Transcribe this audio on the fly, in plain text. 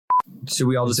Should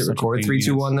we all just hit record? 3,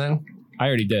 2, 1 then? I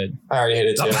already did. I already hit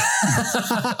it too.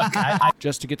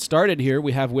 Just to get started here,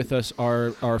 we have with us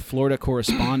our Florida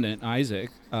correspondent,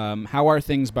 Isaac. How are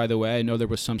things, by the way? I know there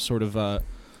was some sort of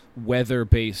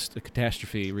weather-based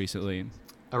catastrophe recently.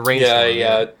 A rainstorm.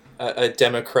 Yeah. A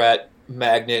Democrat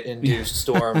magnet-induced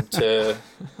storm to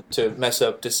mess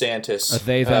up DeSantis. A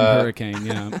they-them hurricane,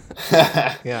 yeah.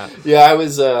 Yeah, I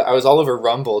was all over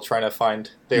Rumble trying to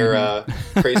find their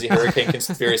crazy hurricane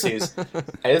conspiracies, and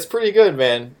it's pretty good,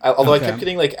 man. Although I kept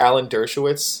getting like Alan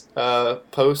Dershowitz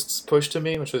posts pushed to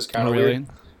me, which was kind of weird.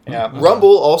 Yeah,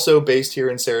 Rumble also based here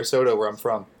in Sarasota, where I'm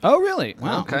from. Oh, really?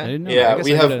 Wow. Okay. I didn't know. Yeah,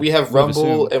 we have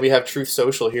Rumble and we have Truth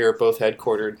Social here, both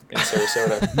headquartered in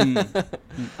Sarasota.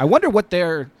 I wonder what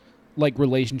their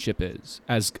relationship is,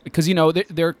 because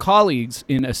they're colleagues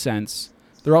in a sense.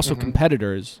 They're also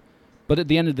competitors, but at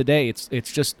the end of the day, it's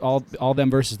just all them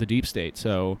versus the deep state.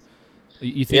 So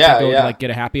you think they'll go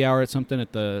get a happy hour at something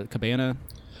at the Cabana?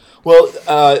 Well,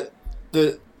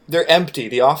 they're empty.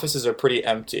 The offices are pretty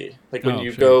empty. Like when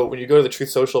you go to the Truth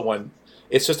Social one,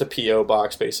 it's just a PO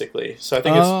box basically. So I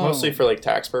think it's mostly for like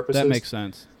tax purposes. That makes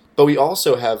sense. But we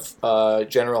also have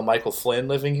General Michael Flynn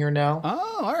living here now.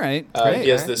 Oh, all right. Great. He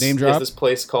has this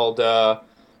place called the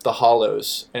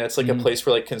Hollows, and it's like a place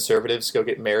where like conservatives go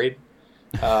get married.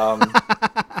 It's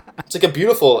like a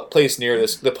beautiful place near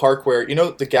the park where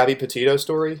the Gabby Petito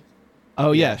story.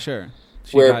 Oh yeah, sure.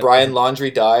 Where Brian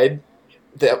Laundrie died.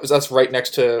 That's right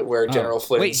next to where General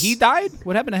Flynn. Wait, he died?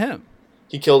 What happened to him?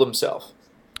 He killed himself.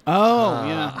 Oh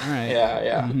yeah, all right.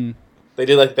 Yeah. Mm-hmm. They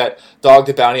did like that Dog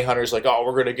the Bounty Hunter's like, oh,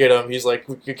 we're going to get him. He's like,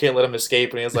 you can't let him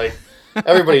escape. And he was like,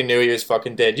 everybody knew he was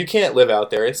fucking dead. You can't live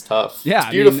out there. It's tough. Yeah, it's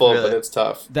beautiful, but it's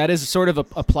tough. That is sort of a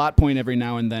plot point every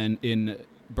now and then in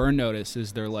Burn Notice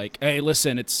is they're like, hey,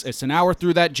 listen, it's an hour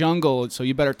through that jungle, so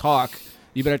you better talk.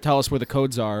 You better tell us where the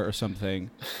codes are or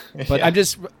something. But I'm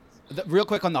just, real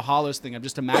quick on the Hollows thing, I'm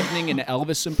just imagining an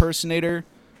Elvis impersonator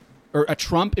or a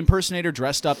Trump impersonator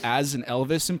dressed up as an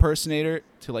Elvis impersonator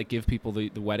to like give people the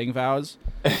wedding vows.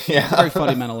 Yeah. It's a very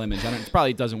funny mental image. It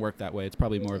probably doesn't work that way. It's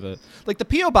probably more of a like the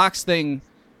P.O. box thing.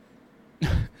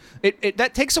 It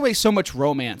that takes away so much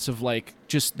romance of like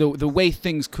just the way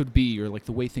things could be or like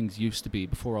the way things used to be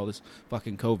before all this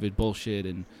fucking COVID bullshit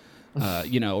and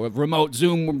remote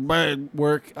Zoom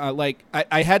work.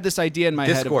 I had this idea in my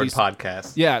head of these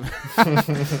podcast. Yeah,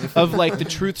 of like the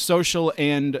Truth Social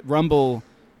and Rumble.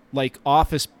 Like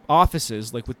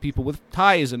offices, like with people with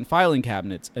ties and filing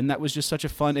cabinets, and that was just such a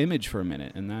fun image for a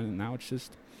minute, and now it's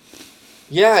just.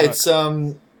 Yeah, it's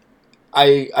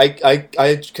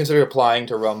I considered applying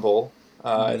to Rumble.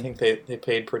 I think they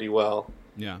paid pretty well.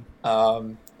 Yeah.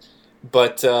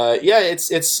 But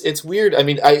it's weird. I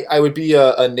mean, I would be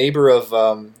a neighbor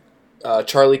of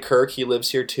Charlie Kirk. He lives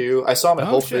here too. I saw him at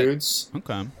Whole Foods.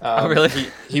 Okay. Really?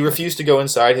 He refused to go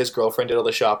inside. His girlfriend did all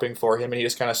the shopping for him, and he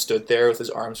just kind of stood there with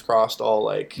his arms crossed, all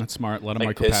like. That's smart. Let him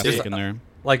like microplastic in there.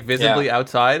 Like visibly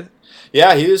outside.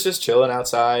 Yeah, he was just chilling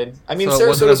outside. I mean, so it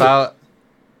wasn't about.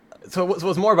 So it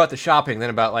was more about the shopping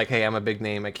than about like, hey, I'm a big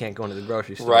name. I can't go into the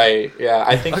grocery store. Right. Yeah.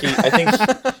 I think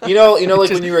like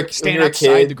when you were a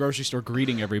kid, the grocery store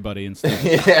greeting everybody and stuff.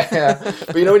 Yeah.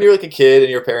 But when you're like a kid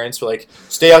and your parents were like,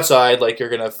 stay outside, like you're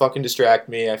gonna fucking distract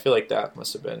me. I feel like that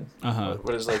must have been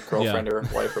what is like girlfriend or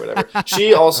wife or whatever.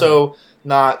 She also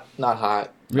not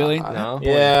hot. Really? Not hot.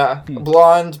 No. Yeah.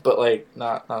 Blonde, but like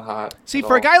not hot. See,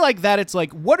 for a guy like that, it's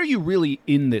like, what are you really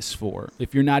in this for?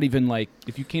 If you're not even like,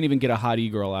 if you can't even get a hot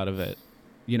e-girl out of it,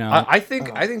 I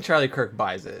think Charlie Kirk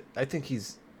buys it. I think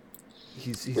he's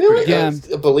really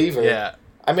pretty a believer. Yeah.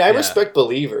 I mean, I respect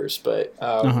believers, but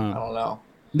I don't know.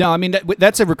 No, I mean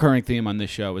that's a recurring theme on this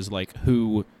show is like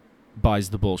who buys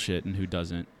the bullshit and who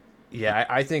doesn't. Yeah,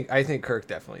 I think Kirk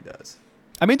definitely does.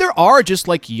 I mean, there are just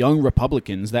like young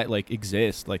Republicans that like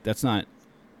exist. Like that's not.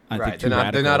 Right,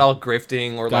 they're not all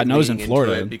grifting or God like knows in into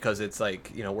Florida it because it's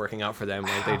like working out for them.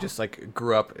 Like they just like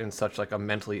grew up in such like a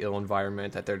mentally ill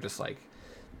environment that they're just like,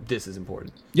 this is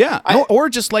important. Yeah, or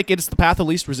just like it's the path of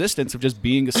least resistance of just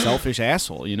being a selfish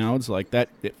asshole. It's like that.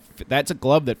 That's a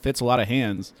glove that fits a lot of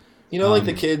hands. Like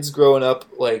the kids growing up,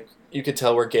 like you could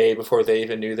tell were gay before they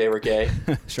even knew they were gay.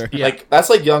 Sure. Yeah. Like that's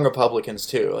like young Republicans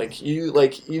too. Like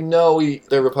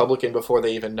they're Republican before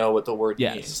they even know what the word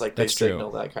means. Like they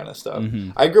signal that kind of stuff.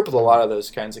 Mm-hmm. I grew up with a lot of those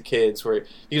kinds of kids where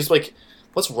you just like,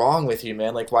 what's wrong with you,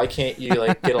 man? Like why can't you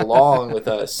like get along with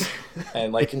us?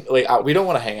 And like we don't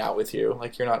want to hang out with you.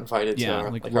 Like you're not invited to. Yeah,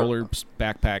 like roller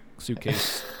backpack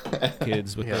suitcase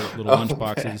kids with their little lunch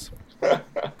boxes.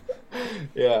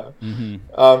 Yeah. Mm-hmm.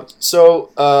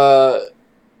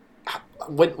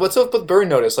 what's up with Burn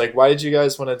Notice? Like, why did you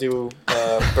guys want to do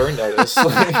Burn Notice?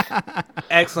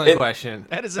 Excellent question.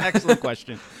 That is an excellent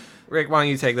question. Rick, why don't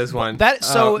you take this one?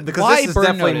 Because why this is Burn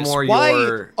definitely Notice? more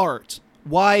why art?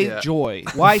 Why joy?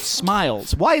 Why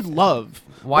smiles? Why love?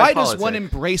 Why does one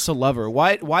embrace a lover?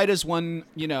 Why does one,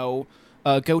 go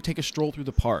take a stroll through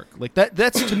the park? Like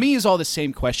that's to me is all the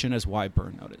same question as why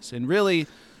Burn Notice. And really,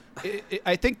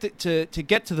 I think that to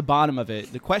get to the bottom of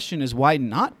it, the question is why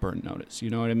not Burn Notice?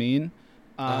 You know what I mean?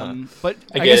 But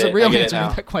I guess the real answer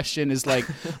to that question is like,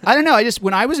 I don't know.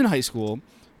 When I was in high school,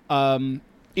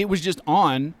 it was just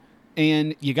on,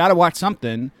 and you got to watch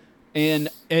something, and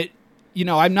it.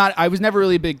 I was never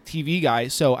really a big TV guy,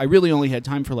 so I really only had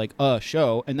time for like a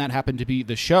show, and that happened to be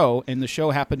the show, and the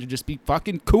show happened to just be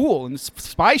fucking cool and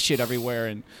spy shit everywhere,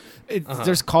 and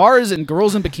there's cars and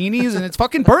girls in bikinis, and it's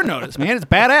fucking Burn Notice, man. It's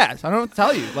badass. I don't know what to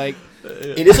tell you. Like,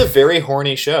 it is a very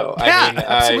horny show. Yeah, I mean,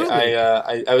 absolutely.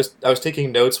 I was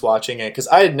taking notes watching it because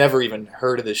I had never even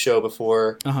heard of the show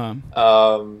before.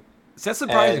 So that's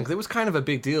surprising because it was kind of a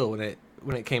big deal when it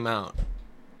came out.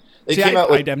 It came out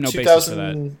like I have no basis for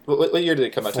that. What year did it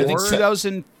come out? I think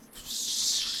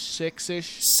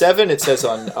 2006-ish. 7. It says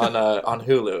on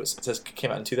Hulu. It says it came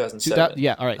out in 2007.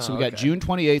 Yeah. All right. So we got June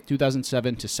 28th,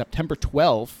 2007 to September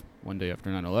 12th, one day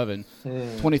after 9/11,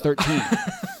 2013.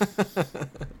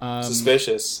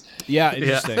 Suspicious. Yeah.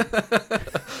 Interesting.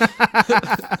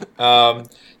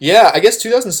 I guess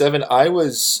 2007. I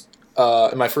was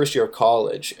in my first year of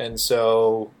college, and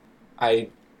so I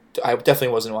definitely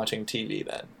wasn't watching TV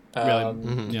then.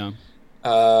 Really? Yeah.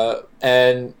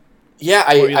 And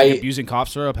yeah, Were you like abusing cough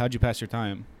syrup? How'd you pass your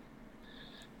time?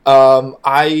 Or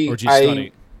did you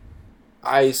study?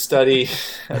 I study.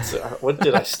 What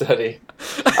did I study?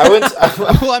 I went.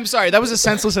 Well, I'm sorry. That was a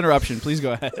senseless interruption. Please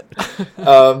go ahead.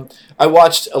 I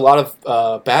watched a lot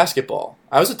of basketball.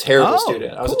 I was a terrible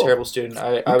student. I was a cool. terrible student.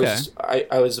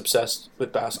 I was obsessed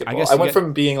with basketball. I went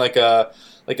from being like a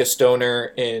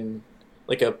stoner in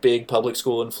like a big public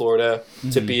school in Florida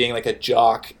to being like a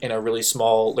jock in a really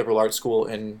small liberal arts school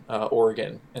in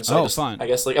Oregon. And so fun. I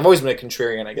guess like I've always been a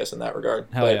contrarian, I guess, in that regard.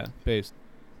 Hell yeah, based.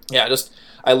 Yeah,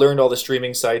 I learned all the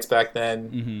streaming sites back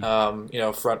then.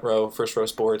 Front Row, First Row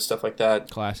Sports, stuff like that.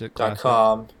 Classic.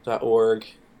 .com, .org,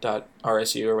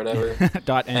 .rsu or whatever.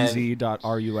 .nz,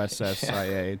 .russia, pick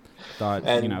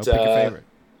a favorite.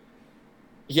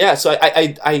 Yeah, so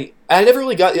I never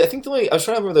really got. I think I was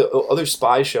trying to remember the other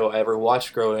spy show I ever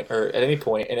watched growing or at any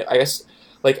point, and I guess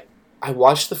like I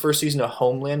watched the first season of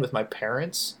Homeland with my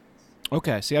parents.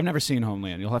 Okay, see, I've never seen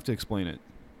Homeland. You'll have to explain it.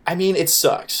 I mean, it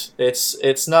sucks.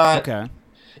 It's not. Okay.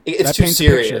 It's too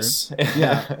serious.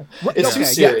 Yeah. It's too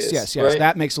serious. Yes. Right?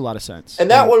 That makes a lot of sense.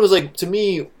 And that one was like, to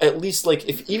me, at least like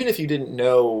even if you didn't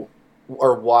know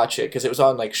or watch it because it was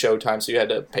on like Showtime, so you had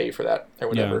to pay for that or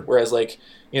whatever. Yeah. Whereas like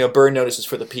Burn Notice is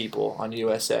for the people on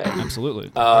USA.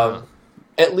 Absolutely.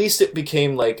 At least it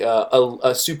became like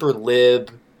a super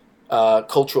lib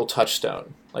cultural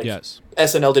touchstone. Like yes.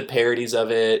 SNL did parodies of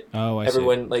it. Oh, I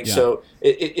Everyone see. so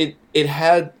it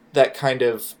had that kind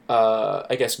of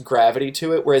I guess gravity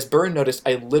to it. Whereas Burn Notice,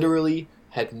 I literally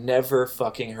had never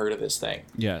fucking heard of this thing.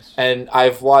 Yes. And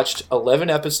I've watched 11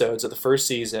 episodes of the first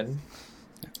season,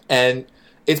 and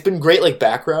it's been great like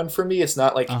background for me. It's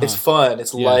not like it's fun,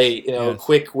 it's light,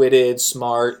 quick-witted,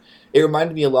 smart. It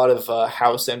reminded me a lot of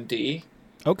House MD.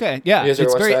 Okay, yeah, it's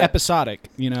very episodic,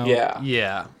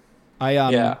 Yeah.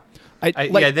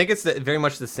 I think it's very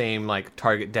much the same like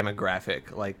target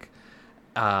demographic, like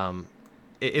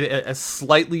a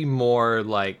slightly more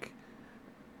like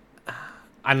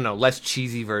I don't know, less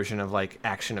cheesy version of like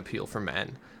action appeal for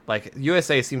men. Like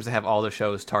USA seems to have all the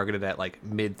shows targeted at like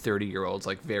mid 30-year-olds,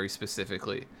 like very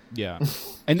specifically. Yeah,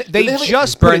 and they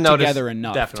just put it together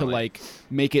enough to like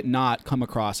make it not come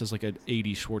across as like an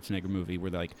 '80s Schwarzenegger movie where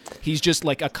like he's just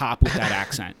like a cop with that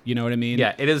accent. You know what I mean?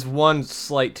 Yeah, it is one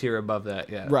slight tier above that.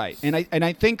 Yeah, right. And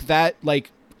I think that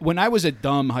like when I was a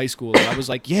dumb high schooler, I was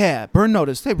like, yeah, Burn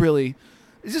Notice.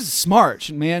 This is smart,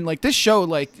 man. Like this show,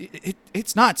 like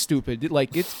it's not stupid.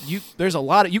 Like there's a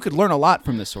lot you could learn a lot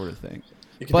from this sort of thing.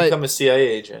 You can become a CIA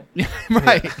agent.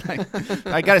 Right. Like,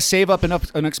 I got to save up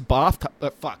enough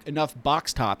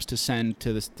box tops to send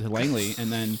to Langley,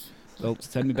 and then they'll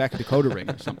send me back a decoder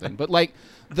ring or something. But like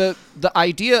the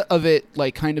idea of it,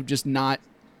 like kind of just not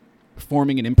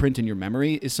forming an imprint in your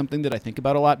memory is something that I think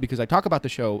about a lot because I talk about the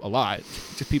show a lot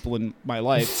to people in my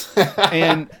life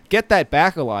and get that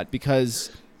back a lot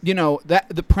because, that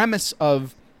the premise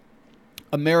of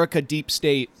America deep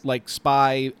state, like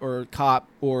spy or cop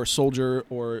or soldier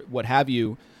or what have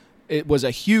you, it was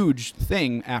a huge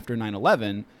thing after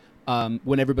 9/11,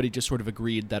 when everybody just sort of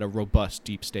agreed that a robust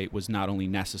deep state was not only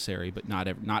necessary, but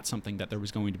not something that there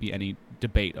was going to be any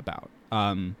debate about.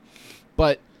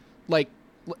 But like,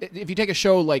 if you take a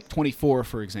show like 24,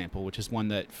 for example, which is one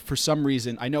that for some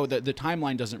reason, I know that the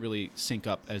timeline doesn't really sync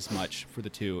up as much for the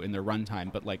two in their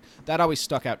runtime, but like that always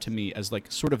stuck out to me as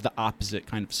like sort of the opposite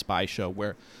kind of spy show,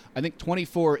 where I think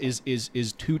 24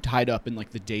 is too tied up in like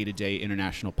the day-to-day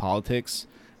international politics,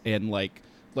 and like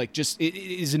just it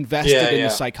is invested in the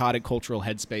psychotic cultural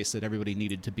headspace that everybody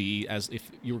needed to be, as if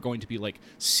you were going to be like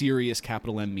serious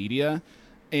capital M media.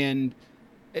 And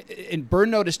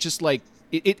Burn Notice just like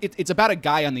it's about a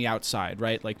guy on the outside,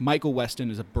 right? Like Michael Weston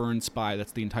is a Burn spy.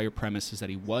 That's the entire premise, is that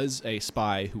he was a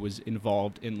spy who was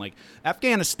involved in like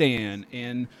Afghanistan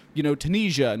and, you know,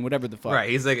 Tunisia and whatever the fuck. Right,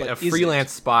 he's like a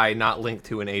freelance spy not linked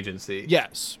to an agency.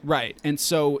 Yes, right. And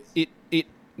so it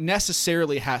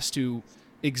necessarily has to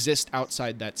exist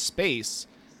outside that space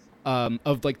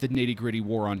of like the nitty-gritty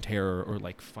war on terror, or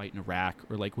like fight in Iraq,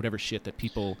 or like whatever shit that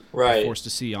people are forced to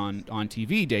see on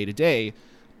TV day to day.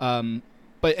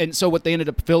 And so what they ended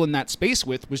up filling that space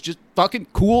with was just fucking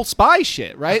cool spy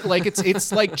shit, right? Like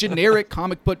it's like generic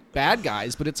comic book bad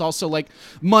guys, but it's also like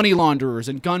money launderers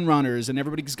and gun runners, and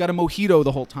everybody's got a mojito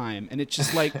the whole time, and it's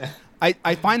just like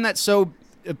I find that so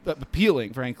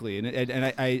appealing, frankly,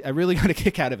 and I really got a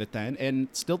kick out of it then, and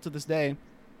still to this day.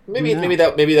 Maybe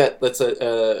that's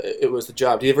it was the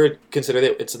job. Do you ever consider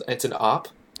that it's an op?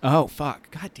 Oh fuck!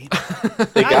 God damn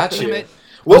it! They got you. I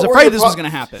was afraid this was going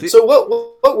to happen. So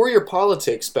what were your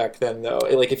politics back then, though?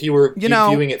 Like, if you were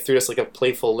viewing it through just like a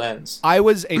playful lens. I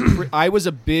was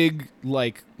a big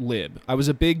like lib. I was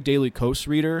a big Daily Kos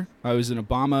reader. I was an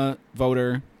Obama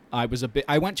voter. I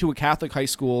went to a Catholic high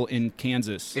school in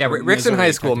Kansas. Yeah, Rick's in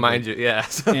high school, mind you. Yeah,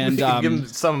 so and give him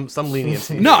some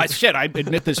leniency. No, shit. I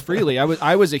admit this freely.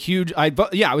 I was a huge. I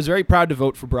was very proud to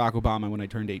vote for Barack Obama when I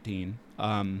turned 18.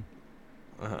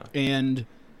 And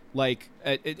like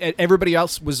everybody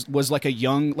else was like a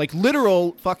young, like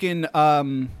literal fucking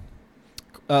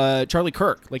Charlie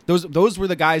Kirk. Like those were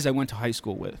the guys I went to high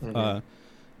school with.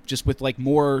 Just with like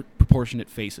more proportionate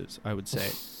faces, I would say.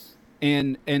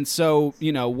 And so,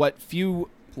 you know, what few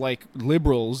like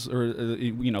liberals or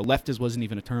you know, leftists wasn't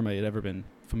even a term I had ever been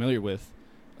familiar with,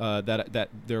 that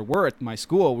there were at my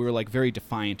school, we were like very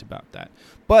defiant about that.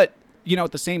 But, you know,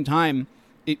 at the same time,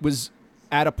 it was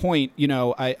at a point, you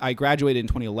know, I graduated in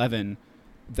 2011,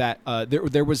 that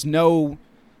there was no,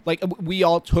 like, we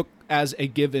all took as a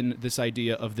given this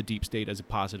idea of the deep state as a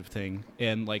positive thing.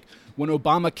 And like when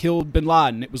Obama killed bin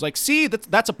Laden, it was like, see,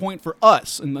 that's a point for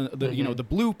us and the you know, the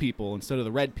blue people instead of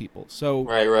the red people. So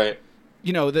right.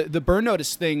 You know, the Burn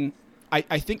Notice thing,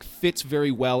 I think fits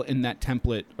very well in that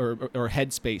template or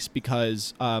headspace,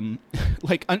 because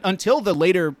like until the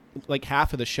later like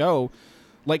half of the show,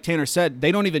 like Tanner said,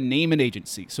 they don't even name an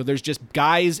agency. So there's just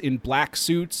guys in black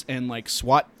suits and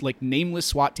like nameless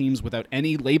SWAT teams without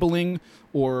any labeling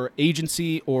or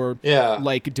agency or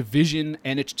like division.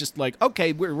 And it's just like,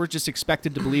 okay, we're just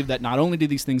expected to believe that not only do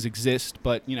these things exist,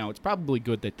 but, you know, it's probably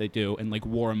good that they do, and like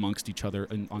war amongst each other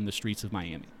on the streets of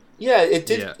Miami. Yeah, it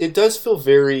did. Yeah. It does feel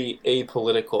very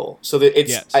apolitical. So that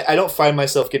it's. Yes. I don't find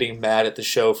myself getting mad at the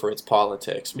show for its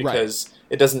politics, because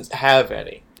it doesn't have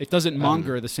any. It doesn't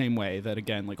monger the same way that,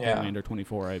 again, like Homelander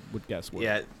 24, I would guess would.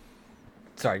 Yeah.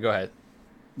 Sorry, go ahead.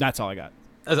 That's all I got.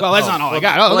 Well, that's not all I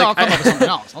got. I'll come up with something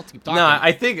else. I'll keep talking. No,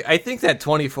 I think that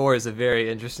 24 is a very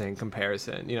interesting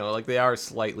comparison. You know, like they are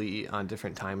slightly on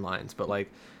different timelines, but like.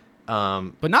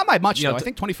 But not by much, though. I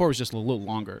think 24 was just a little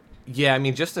longer. Yeah, I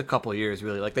mean, just a couple of years,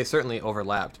 really. Like, they certainly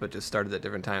overlapped, but just started at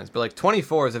different times. But, like,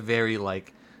 24 is a very,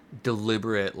 like,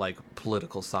 deliberate, like,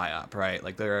 political psyop, right?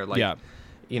 Like, there are, like,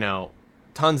 you know,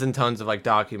 tons and tons of, like,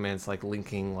 documents, like,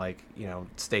 linking, like, you know,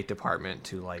 State Department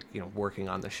to, like, you know, working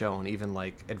on the show and even,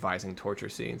 like, advising torture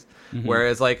scenes. Mm-hmm.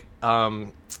 Whereas, like,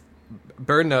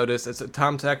 Burn Notice, it's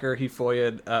Tom Tecker, he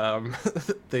FOIA'd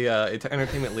the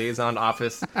Entertainment Liaison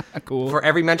Office cool. for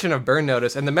every mention of Burn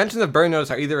Notice, and the mentions of Burn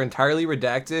Notice are either entirely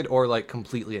redacted or like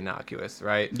completely innocuous,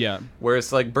 right? Yeah.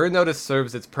 Whereas like Burn Notice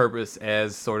serves its purpose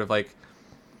as sort of like,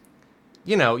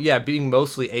 you know, being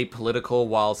mostly apolitical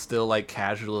while still like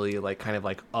casually like kind of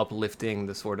like uplifting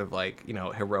the sort of like, you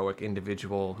know, heroic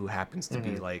individual who happens to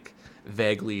be like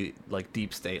vaguely like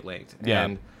deep state linked. Yeah.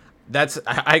 And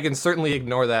I can certainly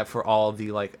ignore that for all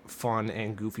the like fun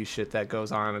and goofy shit that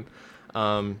goes on.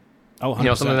 You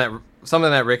know,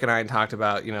 something that Rick and I talked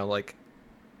about, you know, like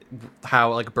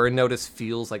how like Burn Notice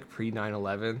feels like pre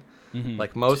 9/11.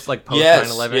 Like most like post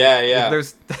 9/11. Yeah.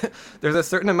 There's a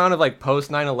certain amount of like post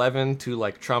 9/11 to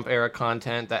like Trump era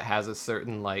content that has a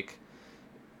certain like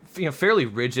fairly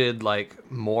rigid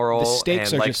like moral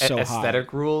and like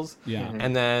aesthetic rules. Yeah,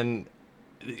 and then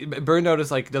Burn Notice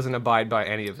like doesn't abide by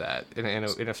any of that in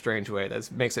a strange way.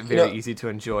 That makes it very easy to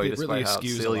enjoy, despite really how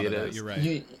silly it is. You're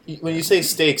right. When you say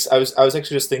stakes, I was actually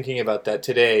just thinking about that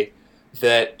today.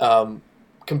 That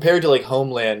compared to like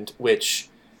Homeland, which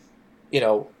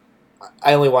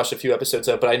I only watched a few episodes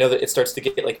of, but I know that it starts to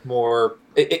get like more.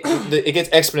 It gets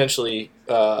exponentially.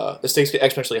 The stakes get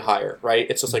exponentially higher, right?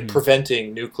 It's just like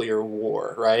preventing nuclear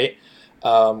war, right?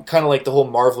 Kind of like the whole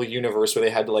Marvel universe where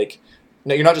they had to like.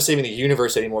 No, you're not just saving the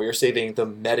universe anymore. You're saving the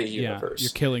meta universe. Yeah,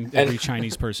 you're killing every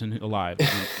Chinese person alive.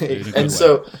 And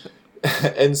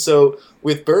so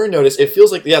with Burn Notice, it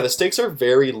feels like the stakes are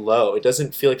very low. It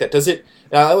doesn't feel like that. Does it?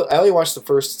 Now, I only watched the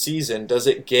first season. Does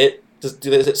it get?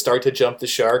 Does it start to jump the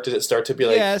shark? Does it start to be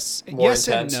like more intense?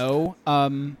 And no.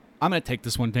 I'm gonna take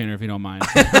this one, Tanner, if you don't mind.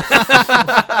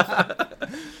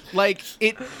 Like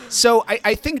it. So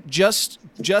I think just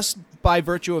by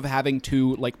virtue of having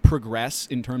to like progress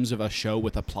in terms of a show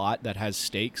with a plot that has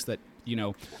stakes that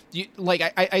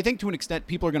I think to an extent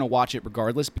people are going to watch it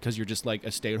regardless because you're just like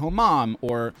a stay-at-home mom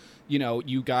or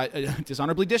you got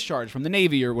dishonorably discharged from the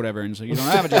Navy or whatever and so you don't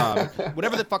have a job.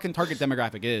 Whatever the fucking target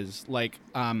demographic is, like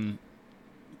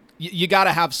you got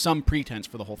to have some pretense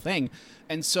for the whole thing.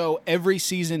 And so every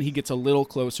season he gets a little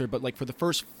closer, but like for the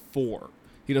first 4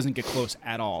 he doesn't get close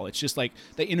at all. It's just like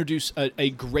they introduce a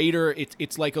greater.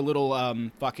 It's like a little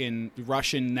fucking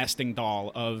Russian nesting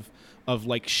doll of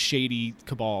like shady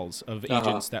cabals of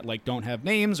agents that like don't have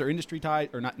names or industry ties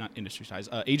or not industry ties,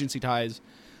 agency ties,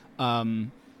 but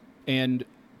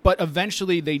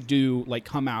eventually they do like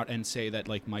come out and say that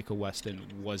like Michael Weston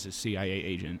was a CIA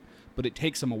agent, but it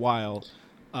takes them a while,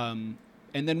 and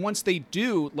then once they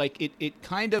do, like it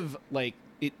kind of like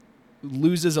it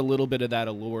loses a little bit of that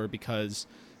allure because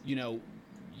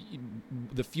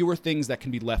the fewer things that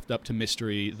can be left up to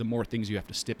mystery, the more things you have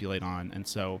to stipulate on, and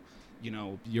so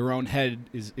your own head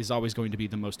is always going to be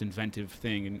the most inventive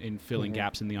thing in filling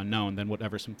gaps in the unknown than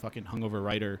whatever some fucking hungover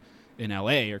writer in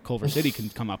LA or Culver City can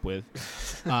come up with.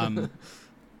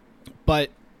 But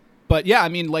yeah, I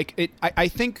mean, like I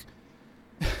think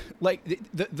like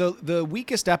the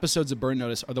weakest episodes of Burn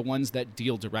Notice are the ones that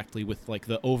deal directly with like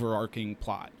the overarching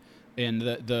plot and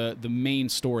the main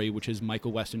story, which is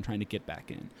Michael Weston trying to get back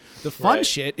in. The fun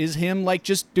shit is him like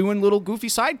just doing little goofy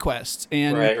side quests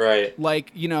and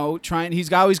like trying.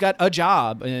 He's always got a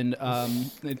job and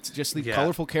it's just the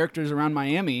colorful characters around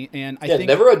Miami. And I think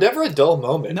never a dull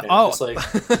moment. No, it's like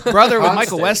brother with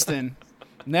Michael Weston,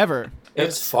 never.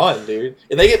 It's fun, dude,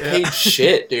 and they get paid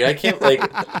shit, dude. I can't like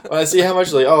when I see how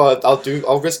much like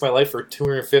I'll risk my life for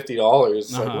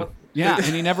 $250. Like, yeah, and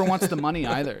he never wants the money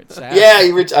either. It's sad. Yeah,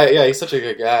 he's such a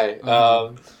good guy.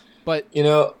 But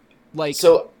like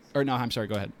so. Or no, I'm sorry.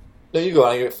 Go ahead. No, you go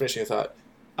on. You're finishing your thought.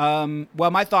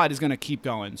 Well, my thought is going to keep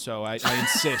going, so I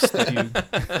insist that you.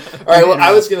 All right. Well,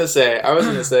 I was gonna say,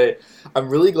 I'm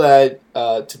really glad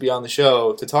to be on the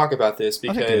show to talk about this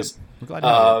because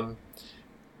when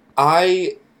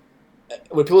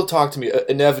people talk to me,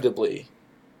 inevitably,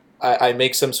 I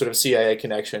make some sort of CIA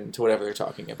connection to whatever they're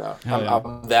talking about.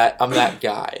 I'm that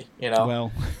guy,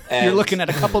 Well, you're looking at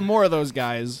a couple more of those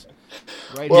guys.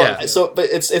 Right. Well, but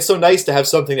it's so nice to have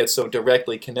something that's so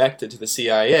directly connected to the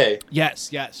CIA. Yes,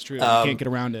 true. You can't get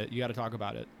around it. You got to talk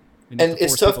about it. And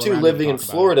it's tough too living in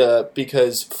Florida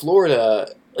because Florida,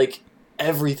 like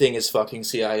everything is fucking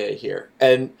CIA here.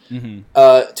 And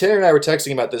Tanner and I were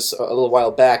texting about this a little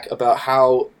while back about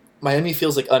how Miami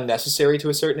feels like unnecessary to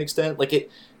a certain extent. Like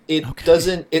it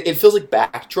doesn't. It feels like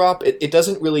backdrop. It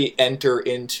doesn't really enter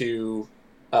into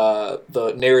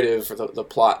the narrative or the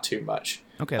plot too much.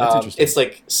 Okay, that's interesting. It's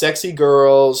like sexy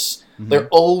girls. They're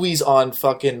always on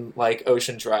fucking like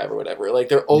Ocean Drive or whatever. Like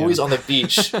they're always on the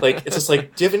beach. Like it's just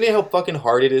like, do you know how fucking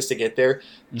hard it is to get there?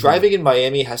 Driving in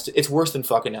Miami it's worse than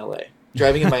fucking LA.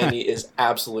 Driving in Miami is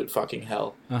absolute fucking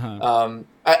hell.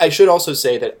 I should also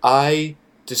say that I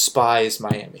despise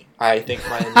Miami. I think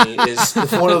Miami is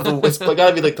it's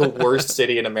gotta be like the worst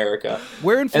city in America.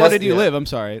 Where in Florida do you live? I'm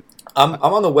sorry. I'm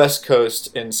on the West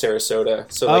Coast in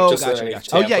Sarasota. So like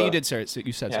gotcha. Oh yeah, you did Sarasota.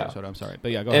 You said Sarasota. I'm sorry,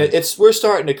 but yeah, go ahead. And we're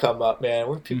starting to come up,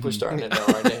 man. People are starting to know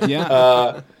our name.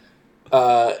 Yeah.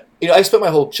 I spent my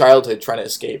whole childhood trying to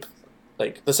escape.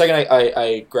 Like the second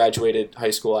I graduated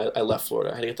high school, I left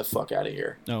Florida. I had to get the fuck out of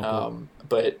here. Cool.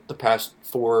 But the past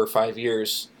 4 or 5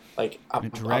 years, like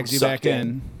it drags you back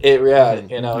in.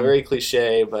 Very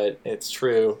cliche, but it's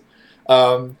true.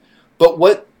 But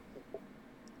what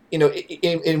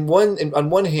on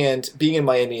one hand, being in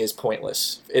Miami is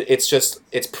pointless.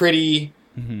 It's pretty.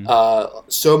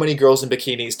 So many girls in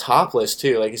bikinis, topless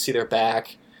too. Like you see their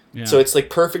back. Yeah. So it's like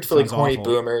perfect for like Sounds horny awful.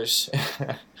 boomers.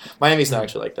 Miami's not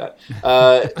actually like that.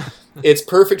 It's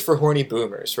perfect for horny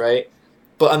boomers, right?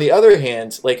 But on the other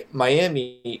hand, like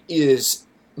Miami is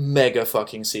mega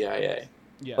fucking CIA.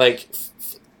 Yeah. Like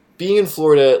being in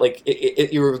Florida, like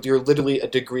you're literally a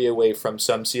degree away from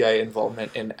some CIA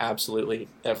involvement in absolutely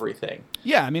everything.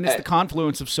 Yeah, I mean it's the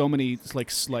confluence of so many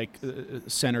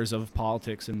centers of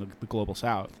politics in the global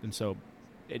South, and so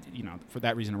for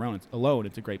that reason alone,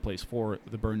 it's a great place for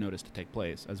the burn notice to take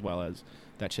place, as well as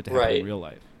that shit to happen in real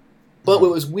life. But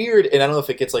what was weird, and I don't know if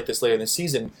it gets like this later in the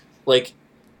season, like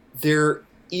there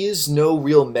is no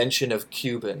real mention of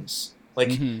Cubans.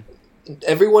 Like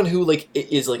everyone who like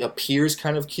is like appears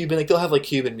kind of Cuban, like they'll have like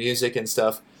Cuban music and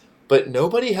stuff, but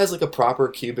nobody has like a proper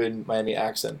Cuban Miami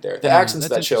accent there. The accents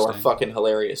of that show are fucking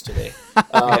hilarious to me,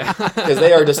 because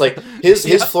they are just like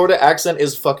his Florida accent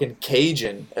is fucking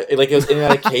Cajun. Like it was in and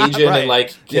out of Cajun and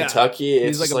like Kentucky.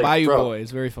 He's like a Bayou boy.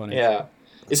 It's very funny. Yeah,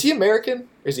 is he American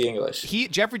or is he English?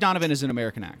 Jeffrey Donovan is an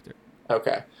American actor.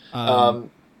 Okay.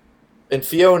 And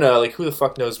Fiona, like who the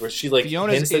fuck knows where she like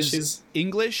Fiona hints that is she's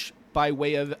English by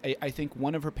way of I think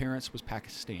one of her parents was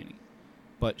Pakistani,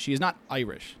 but she is not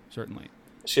Irish certainly.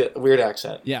 She had a weird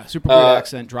accent. Yeah, super weird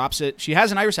accent. Drops it. She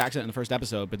has an Irish accent in the first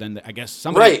episode, but then I guess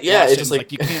somebody it's just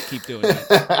like you can't keep doing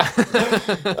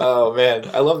it. Oh man,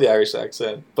 I love the Irish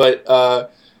accent, but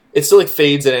it still like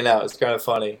fades in and out. It's kind of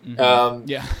funny.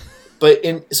 Yeah. But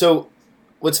so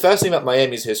what's fascinating about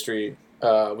Miami's history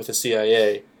with the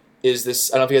CIA is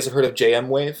this. I don't know if you guys have heard of JM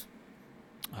Wave.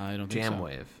 I don't think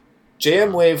so.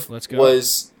 JM Wave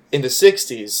was in the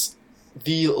 60s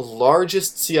the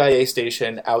largest CIA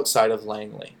station outside of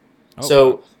Langley. Okay.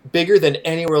 So bigger than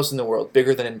anywhere else in the world.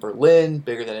 Bigger than in Berlin,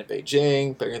 bigger than in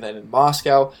Beijing, bigger than in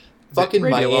Moscow. Fucking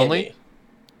radio Miami. Only?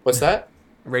 What's that?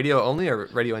 Radio only or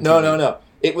radio and No, TV? no.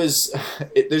 It was,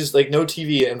 there's like no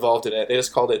TV involved in it. They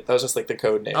just called it, that was just like the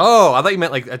code name. Oh, I thought you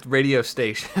meant like a radio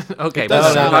station. Okay,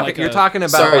 No, you're talking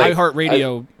about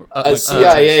iHeartRadio. A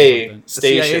CIA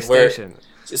station. Station.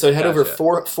 So it had over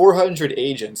 400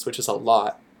 agents, which is a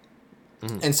lot.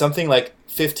 And something like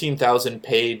 15,000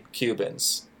 paid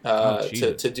Cubans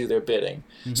to do their bidding.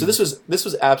 So this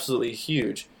was absolutely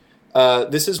huge.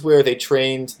 This is where they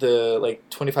trained the like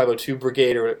 2502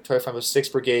 Brigade or 2506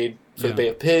 Brigade for the Bay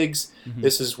of Pigs.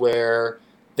 This is where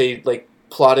they like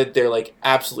plotted their like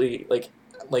absolutely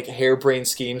like harebrained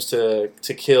schemes to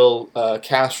kill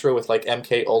Castro with like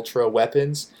MK Ultra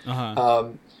weapons.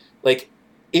 Like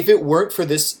if it weren't for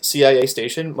this CIA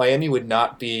station, Miami would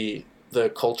not be the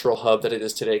cultural hub that it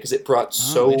is today because it brought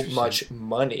so much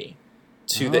money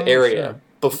to the area. Sure.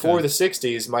 Before the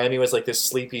 60s, Miami was like this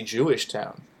sleepy Jewish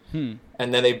town. And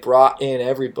then they brought in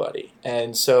everybody.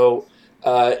 And so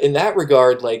in that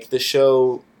regard, like the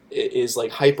show is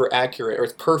like hyper accurate, or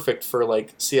it's perfect for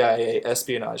like CIA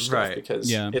espionage stuff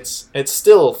because it's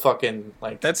still fucking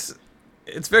like it's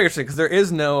very interesting because there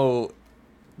is no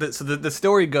so the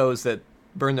story goes that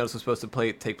Burn Notice was supposed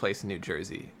to take place in New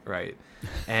Jersey, right?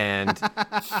 And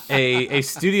a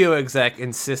studio exec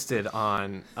insisted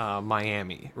on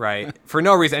Miami, right? For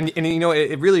no reason. And you know,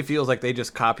 it really feels like they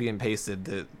just copy and pasted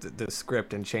the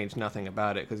script and changed nothing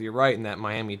about it. Because you're right in that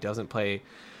Miami doesn't play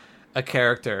a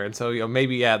character. And so, you know,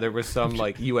 maybe, there was some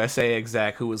like USA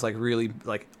exec who was like really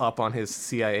like up on his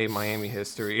CIA Miami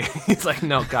history. He's like,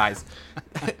 no, guys,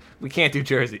 we can't do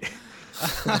Jersey.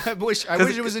 I wish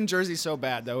it was in Jersey so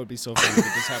bad. That would be so funny to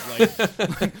just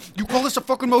have like you call this a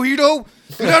fucking mojito?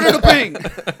 Get out of the ping!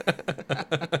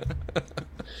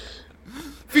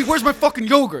 Fee, where's my fucking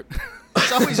yogurt?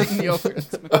 He's always eating yogurt.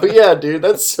 Oh yeah, dude,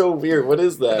 that's so weird. What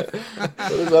is that?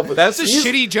 What is up with that's a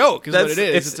shitty joke, is what it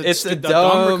is. It's a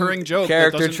dumb recurring joke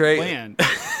character that trait. Land.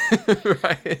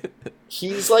 Right.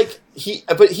 He's like he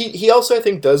also I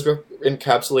think does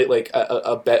encapsulate like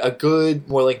a good,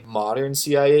 more like modern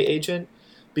CIA agent,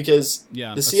 because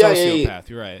the CIA sociopath.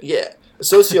 You're right. Yeah, a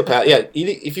sociopath. Yeah,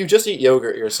 if you just eat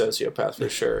yogurt, you're a sociopath for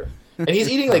sure. And he's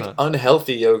eating like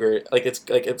unhealthy yogurt, like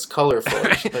it's colorful.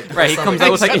 Like, right, he comes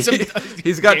out with like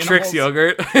he's got Trix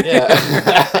yogurt.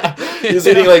 Yeah, he's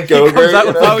eating like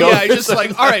Go-Gurt. He's just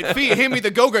like, all right, Fee, hand me the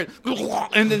Go-Gurt,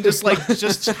 and then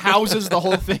just houses the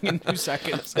whole thing in 2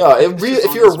 seconds. No,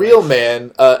 if you're a real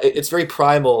man, it's very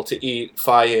primal to eat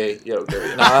Faye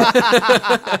yogurt,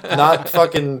 not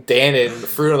fucking Dannon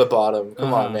fruit on the bottom.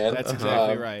 Come on, man. That's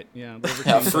exactly right. Yeah,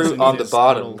 fruit on the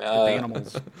bottom.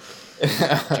 Animals.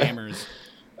 Jammers.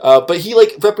 But he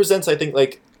like represents, I think,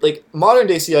 like modern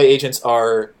day CIA agents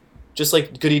are just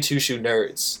like goody two-shoe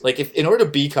nerds. Like if in order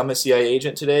to become a CIA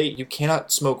agent today, you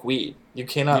cannot smoke weed. You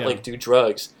cannot like do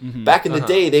drugs. Mm-hmm. Back in the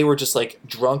day, they were just like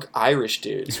drunk Irish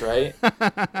dudes, right?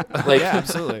 Like, yeah,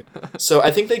 absolutely. So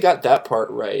I think they got that part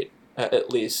right,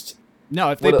 at least. No,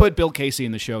 if they put Bill Casey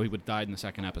in the show, he would have died in the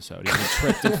second episode. He would have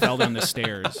tripped and fell down the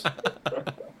stairs,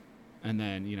 and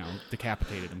then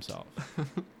decapitated himself.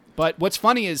 But what's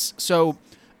funny is, so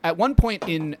at one point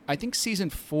in, I think season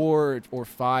 4 or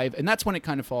 5, and that's when it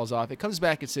kind of falls off. It comes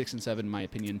back at 6 and 7, in my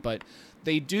opinion. But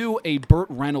they do a Burt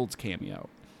Reynolds cameo.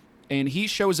 And he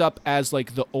shows up as,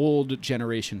 like, the old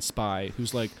generation spy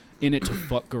who's, like, in it to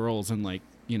fuck girls and, like,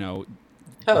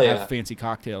 have fancy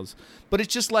cocktails. But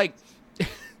it's just, like,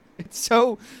 it's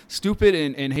so stupid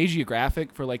and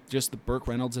hagiographic for, like, just the Burt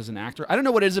Reynolds as an actor. I don't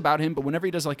know what it is about him, but whenever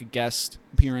he does, like, a guest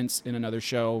appearance in another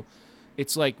show,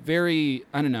 it's, like, very,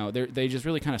 I don't know, they just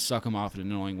really kind of suck him off in an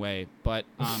annoying way. But,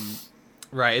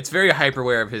 right, it's very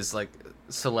hyper-aware of his, like,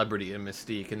 celebrity and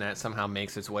mystique, and that somehow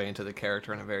makes its way into the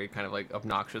character in a very kind of like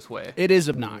obnoxious way. It is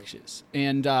obnoxious,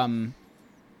 and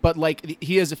but like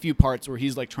he has a few parts where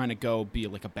he's like trying to go be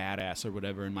like a badass or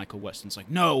whatever, and Michael Weston's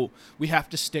like, no, we have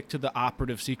to stick to the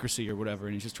operative secrecy or whatever,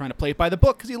 and he's just trying to play it by the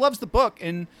book because he loves the book,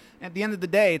 and at the end of the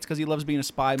day, it's because he loves being a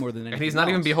spy more than anything. And he's not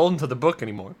even beholden to the book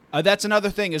anymore. That's another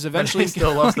thing. Is eventually he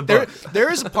still loves the book.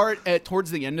 There is a part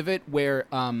towards the end of it where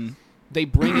they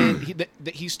bring in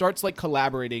he starts like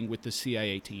collaborating with the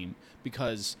CIA team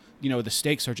because the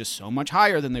stakes are just so much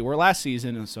higher than they were last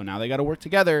season, and so now they got to work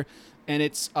together. And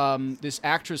it's this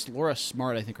actress Laura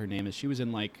Smart, I think her name is. She was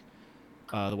in like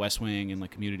The West Wing and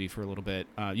like Community for a little bit.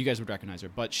 You guys would recognize her,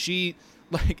 but she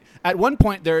like at one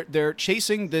point they're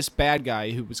chasing this bad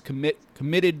guy who was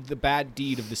committed the bad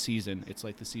deed of the season. It's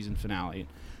like the season finale,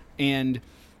 and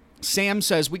Sam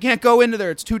says we can't go into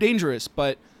there; it's too dangerous,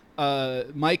 but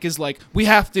Mike is like, we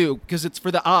have to because it's for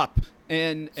the op,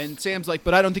 and Sam's like,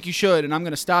 but I don't think you should, and I'm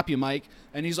gonna stop you, Mike.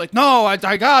 And he's like, no, I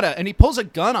gotta, and he pulls a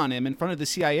gun on him in front of the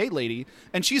CIA lady,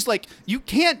 and she's like, you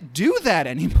can't do that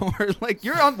anymore. Like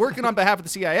you're working on behalf of the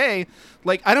CIA.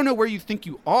 Like I don't know where you think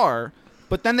you are,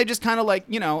 but then they just kind of like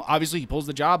obviously he pulls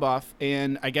the job off,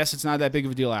 and I guess it's not that big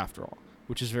of a deal after all,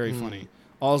 which is very funny.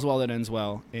 All's well that ends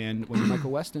well, and when you're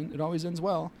Michael Weston, it always ends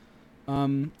well.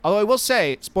 Although I will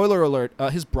say, spoiler alert,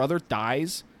 his brother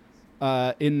dies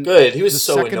in Good. He was the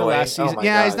so second annoying. last season. Oh my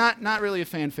yeah, God. he's not really a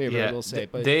fan favorite, I will say.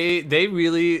 But they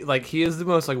really like he is the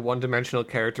most like one-dimensional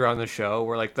character on the show.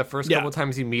 Where like the first couple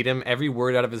times you meet him, every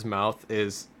word out of his mouth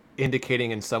is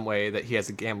indicating in some way that he has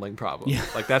a gambling problem. Yeah.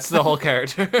 Like that's the whole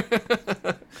character.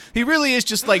 He really is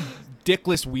just like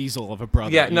dickless weasel of a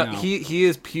brother. Yeah, no, he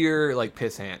is pure like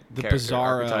pissant. The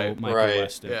bizarro archetype. Michael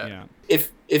Weston. Yeah.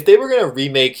 If they were gonna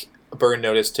remake Burn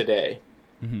Notice today,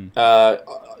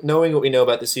 knowing what we know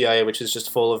about the CIA, which is just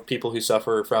full of people who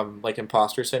suffer from like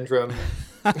imposter syndrome,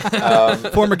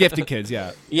 former gifted kids,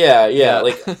 yeah.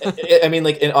 Like I mean,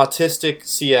 like an autistic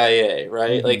CIA,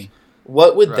 right? Like,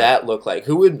 what would that look like?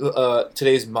 Who would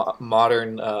today's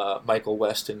modern Michael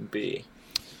Weston be?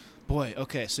 Boy,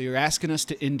 okay, so you're asking us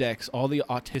to index all the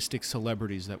autistic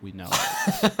celebrities that we know.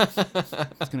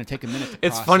 It's going to take a minute to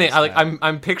It's funny.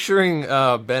 I'm picturing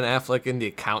Ben Affleck in The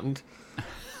Accountant.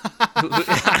 I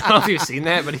don't know if you've seen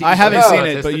that, but I haven't seen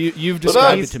it, but you've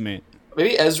described it to me.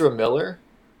 Maybe Ezra Miller?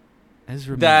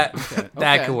 That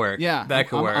could work. Yeah, that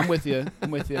could work. I'm with you.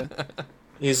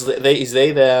 He's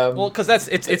they them. Well, because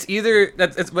it's either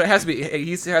but it has to be.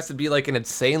 He has to be like an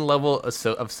insane level of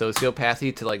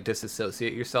sociopathy to like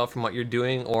disassociate yourself from what you're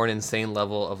doing, or an insane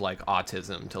level of like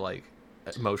autism to like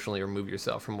emotionally remove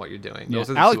yourself from what you're doing. Yeah.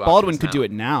 Alec Baldwin could do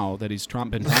it now that he's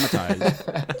been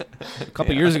traumatized. A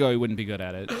couple years ago, he wouldn't be good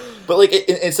at it. But like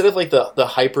instead of like the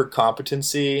hyper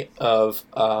competency of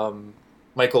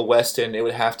Michael Weston, it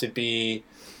would have to be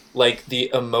like the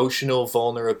emotional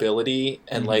vulnerability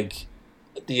and like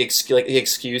the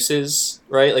excuses,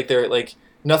 right? Like they're like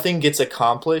nothing gets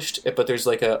accomplished, but there's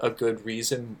like a good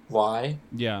reason why.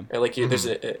 Yeah. Or like there's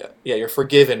you're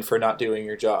forgiven for not doing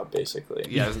your job, basically.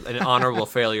 Yeah, an honorable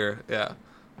failure. Yeah.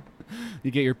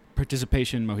 You get your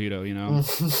participation mojito,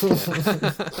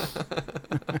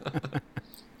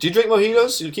 Do you drink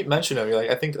mojitos? You keep mentioning them. You're like,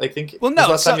 I think. Well, no.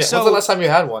 When's the last time you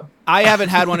had one? I haven't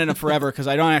had one in forever because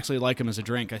I don't actually like them as a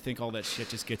drink. I think all that shit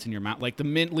just gets in your mouth. Like the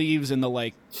mint leaves and the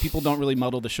like, people don't really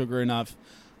muddle the sugar enough.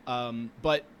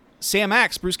 But Sam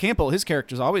Axe, Bruce Campbell, his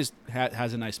character's always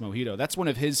has a nice mojito. That's one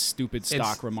of his stupid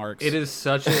stock remarks. It is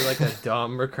such a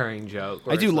dumb recurring joke.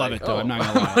 I do love it though. I'm not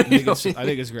gonna lie. I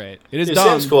think it's great. It is dumb.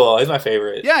 Sam's cool. He's my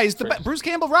favorite. Yeah, he's the Bruce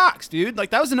Campbell rocks, dude.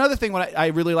 Like that was another thing I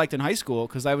really liked in high school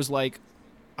because I was like,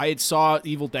 I had saw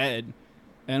Evil Dead,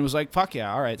 and was like, fuck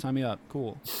yeah, all right, sign me up,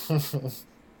 cool.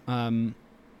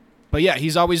 But yeah,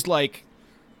 he's always like,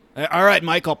 all right,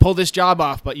 Mike, I'll pull this job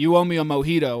off, but you owe me a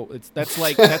mojito. That's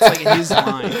like his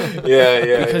line.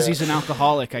 Yeah. Because he's an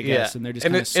alcoholic, I guess, and they're just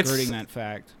kind of skirting that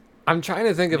fact. I'm trying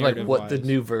to think of like what the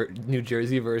New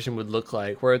Jersey version would look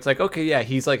like, where it's like, okay, yeah,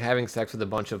 he's like having sex with a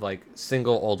bunch of like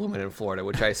single old women in Florida,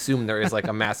 which I assume there is like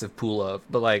a massive pool of.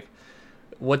 But like,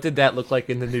 what did that look like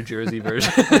in the New Jersey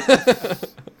version?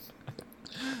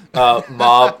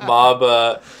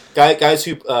 Mob guys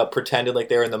who pretended like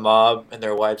they were in the mob and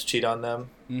their wives cheat on them.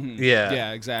 Mm-hmm.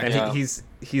 Yeah, exactly. And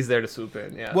he's there to swoop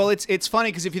in. Yeah. Well, it's funny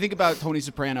because if you think about Tony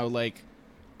Soprano, like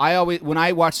when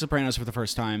I watched Sopranos for the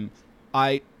first time,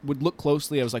 I would look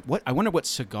closely. I was like, "What? I wonder what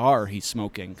cigar he's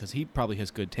smoking because he probably has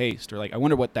good taste." Or like, "I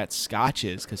wonder what that scotch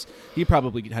is because he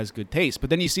probably has good taste." But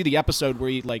then you see the episode where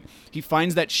he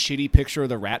finds that shitty picture of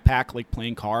the Rat Pack like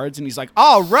playing cards, and he's like,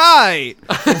 "All right,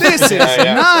 this is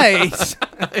nice."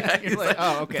 You're like,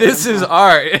 "Oh, okay. This is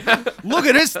art. Look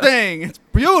at this thing; it's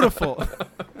beautiful."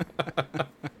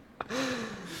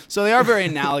 So they are very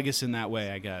analogous in that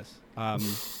way, I guess.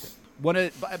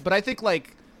 But I think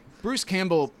like Bruce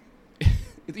Campbell,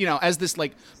 as this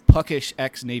like puckish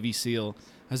ex-Navy SEAL,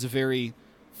 has a very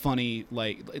funny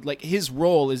like his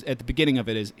role is at the beginning of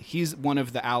it is he's one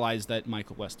of the allies that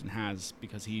Michael Weston has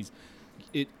because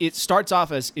it starts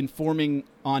off as informing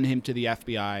on him to the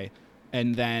FBI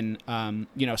and then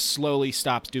slowly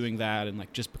stops doing that and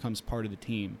like just becomes part of the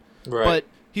team. Right. But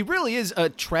he really is a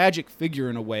tragic figure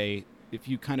in a way if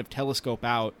you kind of telescope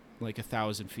out like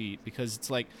 1,000 feet because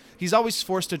it's like he's always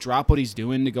forced to drop what he's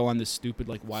doing to go on this stupid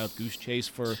like wild goose chase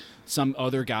for some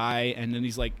other guy, and then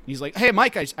he's like, "Hey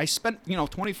Mike, I spent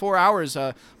 24 hours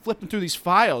flipping through these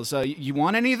files. You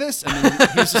want any of this?" And then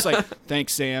he's just like,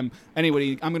 "Thanks, Sam.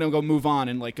 Anyway, I'm gonna go move on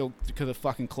and like go to the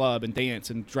fucking club and dance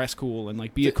and dress cool and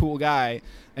like be a cool guy."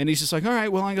 And he's just like, "All right,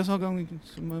 well I guess I'll go get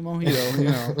some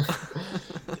mojito."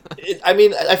 I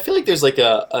mean, I feel like there's like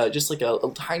a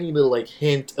tiny little like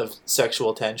hint of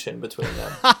sexual tension between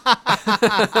them.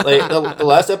 Like the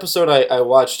last episode I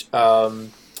watched,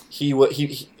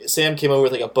 Sam came over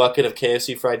with like a bucket of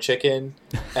KFC fried chicken,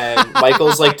 and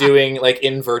Michael's like doing like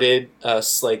inverted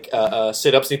sit-ups,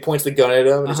 and he points the gun at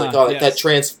him, and he's like, "Oh, yes.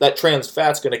 that trans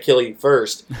fat's gonna kill you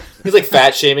first." He's like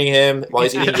fat shaming him while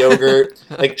he's eating yogurt,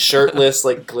 like shirtless,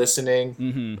 like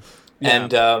glistening,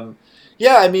 and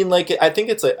yeah, I mean, like I think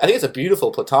it's a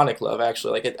beautiful platonic love.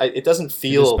 Actually, like it doesn't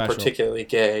feel particularly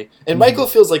gay, and Michael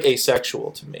feels like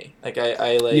asexual to me. Like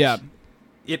I like. Yeah.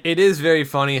 It is very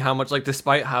funny how much, like,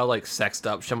 despite how, like, sexed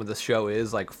up some of the show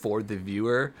is, like, for the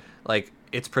viewer, like,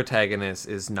 its protagonist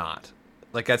is not.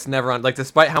 Like, that's never on, like,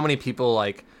 despite how many people,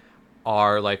 like,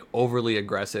 are, like, overly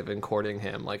aggressive in courting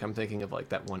him. Like, I'm thinking of, like,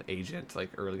 that one agent, like,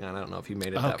 early on, I don't know if he made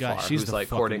it that far, who's like,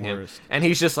 courting worst. him. And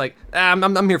he's just like,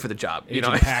 I'm here for the job, you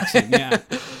know? Paxton, yeah.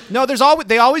 No,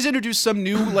 they always introduce some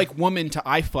new, like, woman to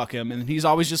fuck him, and he's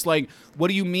always just like, "What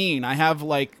do you mean? I have,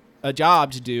 like, a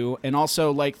job to do, and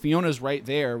also like Fiona's right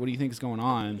there. What do you think is going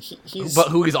on?" But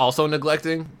who he's also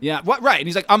neglecting? Yeah, what? Right, and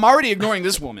he's like, "I'm already ignoring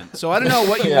this woman, so I don't know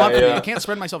what you want from me. I can't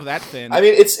spread myself that thin." I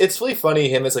mean, it's really funny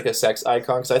him as like a sex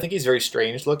icon because I think he's very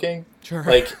strange looking. Sure.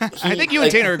 Like I think you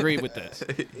and Tanner agree with this.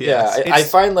 Yeah, I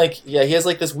find like he has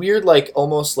like this weird like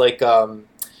almost like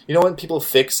when people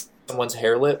fix someone's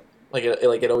hair lip. Like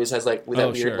it always has like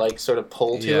that weird like sort of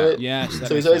pull to it. Yeah.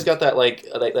 So he's always got that like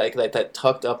that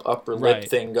tucked up upper lip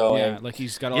thing going. Yeah, like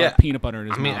he's got a lot of peanut butter in his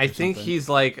mouth. I mean, I think he's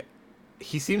like,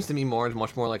 he seems to me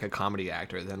much more like a comedy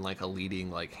actor than like a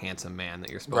leading like handsome man that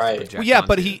you're supposed to project. Well, yeah, onto.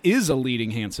 But he is a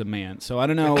leading handsome man. So I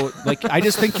don't know. Like I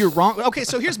just think you're wrong. Okay,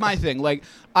 so here's my thing. Like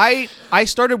I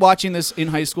started watching this in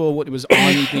high school when it was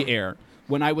on the air.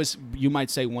 When I was, you might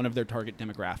say, one of their target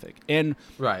demographic. And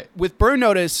with Burn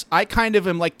Notice, I kind of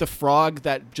am like the frog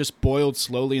that just boiled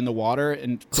slowly in the water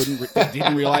and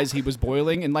didn't realize he was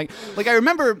boiling. And like I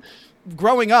remember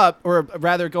growing up, or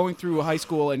rather going through high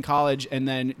school and college, and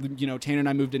then, Tanner and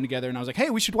I moved in together, and I was like, "Hey,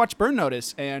 we should watch Burn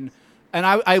Notice." And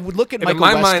I would look at Michael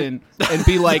Weston and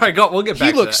be like, we'll get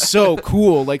back he looks so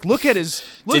cool. Like, look at his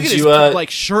like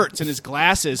shirts and his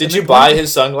glasses. Did you buy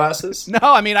his sunglasses? No,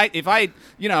 I mean, I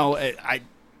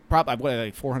probably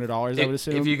like $400. I would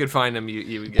assume. If you could find them,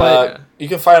 you would get. But you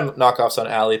can find knockoffs on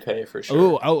Alipay for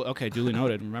sure. Oh, okay, duly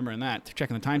noted. Remembering that,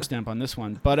 checking the timestamp on this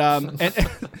one. But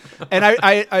and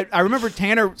I remember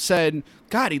Tanner said,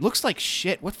 "God, he looks like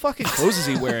shit. What fucking clothes is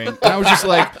he wearing?" And I was just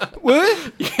like,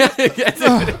 "What?"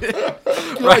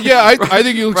 I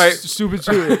think he looks stupid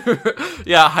too.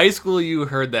 Yeah, high school, you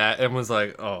heard that and was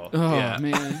like, "Oh yeah,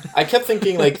 man." I kept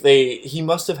thinking like he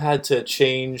must have had to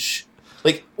change.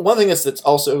 Like, one thing that's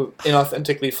also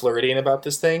inauthentically Floridian about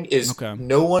this thing is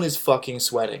no one is fucking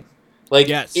sweating. Like,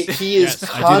 he is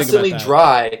constantly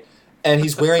dry, and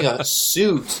he's wearing a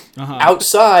suit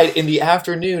outside in the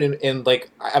afternoon, and like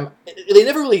they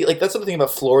never really like that's the thing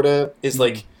about Florida is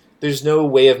like there's no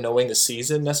way of knowing the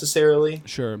season necessarily.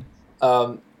 Sure.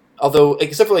 Although,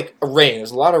 except for like a rain,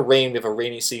 there's a lot of rain. We have a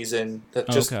rainy season that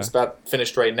just is about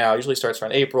finished right now. It usually starts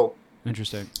around April.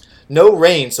 Interesting. No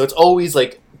rain, so it's always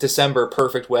like December,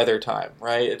 perfect weather time,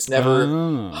 right? It's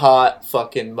never hot,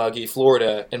 fucking muggy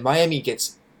Florida, and Miami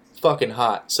gets fucking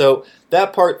hot. So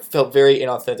that part felt very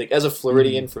inauthentic. As a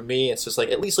Floridian, for me, it's just like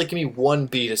at least like give me one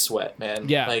bead of sweat, man.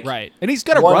 Yeah, like, right. And he's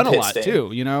got to run a lot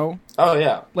too, you know. Oh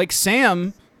yeah. Like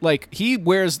Sam, like he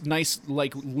wears nice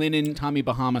like linen Tommy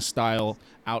Bahama style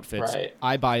outfits. Right.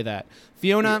 I buy that.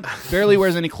 Fiona barely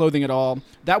wears any clothing at all.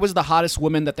 That was the hottest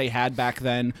woman that they had back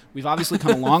then. We've obviously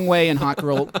come a long way in hot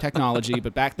girl technology,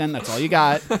 but back then that's all you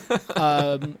got.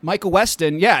 Michael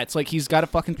Weston, yeah, it's like he's got a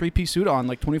fucking 3-piece suit on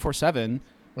like 24/7.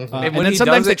 And then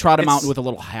sometimes they trot him out with a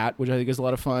little hat, which I think is a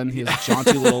lot of fun. He has a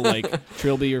jaunty little like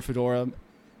trilby or fedora.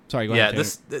 Sorry, go ahead.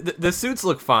 Yeah, the suits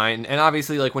look fine, and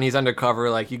obviously, like when he's undercover,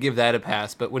 like you give that a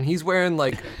pass. But when he's wearing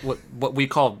like what we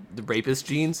call the rapist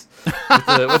jeans,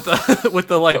 with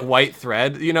the like white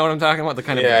thread, you know what I'm talking about? The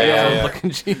kind of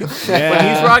looking jeans. Yeah.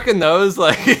 When he's rocking those,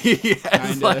 like he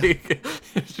has like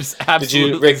it's just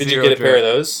absolutely. Did you get a pair of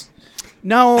those?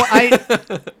 No,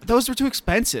 those were too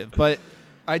expensive, but.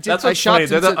 I did. That's what's funny.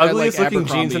 They're the ugliest looking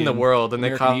jeans in the world, and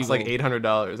they cost like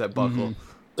 $800 at Buckle. Mm-hmm.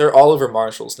 They're all over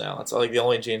Marshalls now. It's like the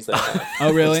only jeans they have.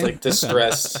 Oh, really? It's like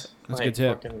distressed. That's like, a good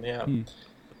tip. Fucking,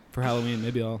 For Halloween,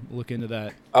 maybe I'll look into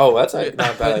that. Oh, that's not a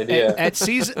bad idea.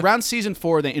 Around season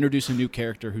 4, they introduce a new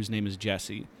character whose name is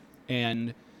Jesse,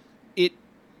 and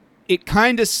it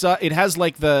kind of it has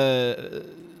like the.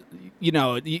 You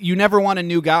know, you never want a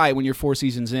new guy when you're 4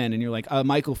 seasons in, and you're like,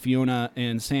 Michael, Fiona,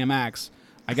 and Sam Axe.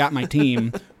 I got my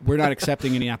team. We're not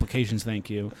accepting any applications, thank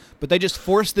you. But they just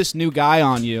force this new guy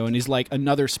on you, and he's like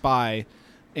another spy,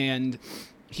 and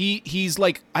he's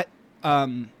like I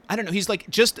don't know. He's like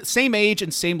just same age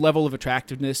and same level of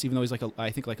attractiveness, even though he's like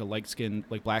I think like a light skinned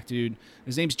like black dude.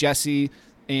 His name's Jesse,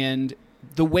 and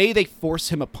the way they force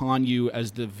him upon you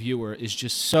as the viewer is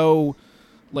just so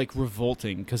like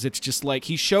revolting because it's just like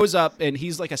he shows up and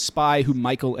he's like a spy who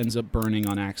Michael ends up burning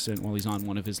on accident while he's on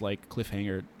one of his like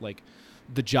cliffhanger like.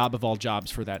 The job of all jobs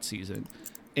for that season.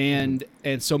 And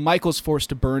so Michael's forced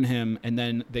to burn him, and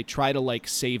then they try to like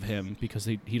save him because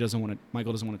Michael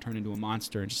doesn't want to turn into a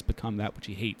monster and just become that which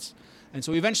he hates. And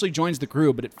so he eventually joins the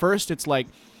crew, but at first it's like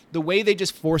the way they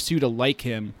just force you to like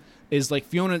him is like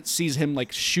Fiona sees him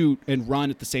like shoot and run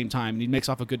at the same time, and he makes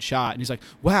off a good shot, and he's like,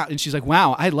 wow, and she's like,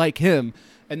 wow, I like him.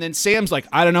 And then Sam's like,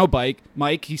 I don't know,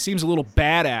 Mike, he seems a little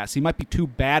badass. He might be too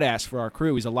badass for our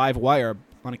crew. He's a live wire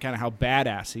on account of how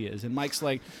badass he is. And Mike's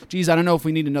like, geez, I don't know if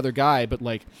we need another guy, but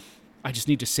like, I just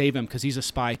need to save him because he's a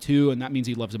spy too, and that means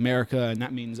he loves America, and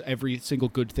that means every single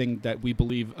good thing that we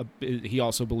believe he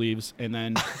also believes. And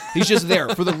then he's just there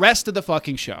for the rest of the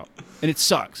fucking show, and it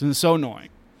sucks and it's so annoying.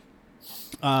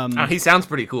 He sounds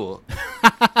pretty cool.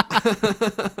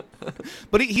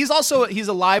 But he's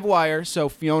a live wire, so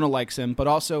Fiona likes him, but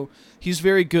also he's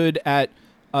very good at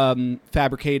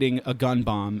fabricating a gun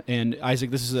bomb. And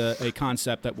Isaac, this is a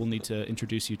concept that we'll need to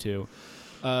introduce you to.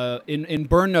 In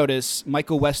Burn Notice,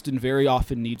 Michael Weston very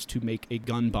often needs to make a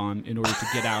gun bomb in order to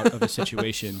get out of a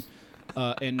situation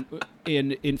and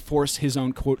enforce his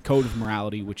own code of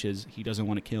morality, which is he doesn't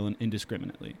want to kill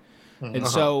indiscriminately. And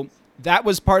so that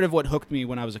was part of what hooked me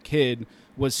when I was a kid,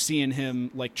 was seeing him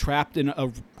like trapped in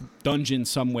a dungeon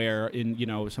somewhere in, you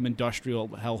know, some industrial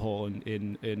hellhole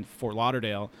in Fort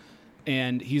Lauderdale.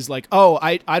 And he's like, oh,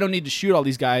 I don't need to shoot all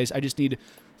these guys. I just need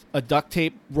a duct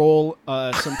tape roll,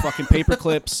 some fucking paper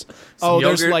clips.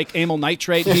 There's like amyl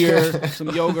nitrate here, some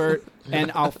yogurt,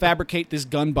 and I'll fabricate this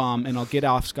gun bomb and I'll get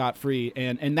off scot-free.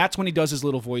 And that's when he does his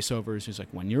little voiceovers. He's like,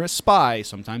 when you're a spy,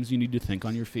 sometimes you need to think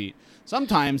on your feet.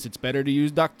 Sometimes it's better to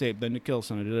use duct tape than to kill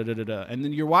someone. And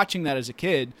then you're watching that as a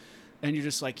kid, and you're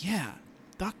just like, yeah,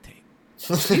 duct tape.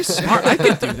 He's smart. I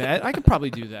could do that. I could probably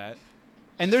do that.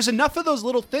 And there's enough of those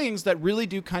little things that really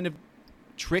do kind of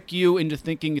trick you into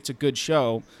thinking it's a good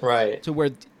show. Right. To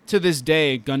where, to this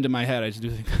day, gun to my head, I just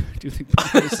do think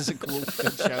this is a cool,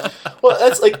 good show. Well,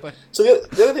 that's like, so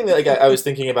the other thing that like, I was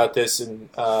thinking about this and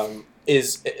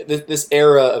is this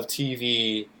era of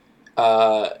TV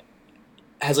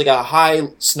has like a high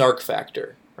snark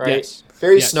factor, right? Yes.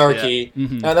 Very snarky. Yeah.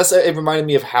 Mm-hmm. And it reminded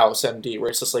me of House MD, where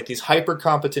it's just like these hyper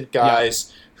competent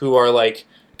guys who are like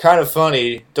kind of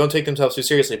funny, don't take themselves too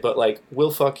seriously, but like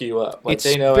will fuck you up. Like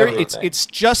they know everything. It's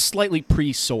just slightly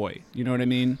pre-soy. You know what I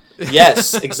mean?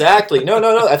 Yes, exactly.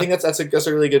 No. I think that's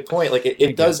a really good point. Like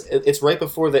it does. It's right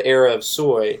before the era of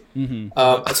soy. Mm-hmm.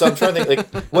 So I'm trying to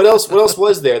think. Like what else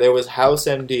was there? There was House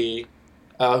MD.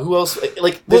 Who else?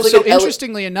 Like well, so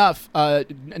interestingly enough,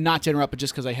 not to interrupt, but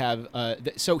just because I have,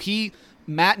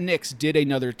 Matt Nix did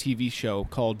another TV show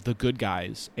called The Good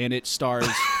Guys, and it stars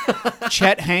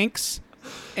Chet Hanks,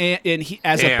 and he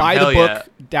as a by-the-book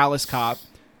Dallas cop,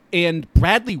 and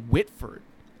Bradley Whitford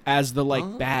as the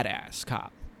badass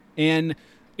cop. And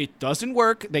it doesn't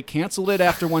work. They canceled it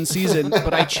after one season,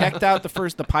 but I checked out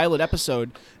the pilot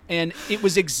episode, and it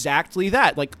was exactly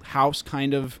that. Like House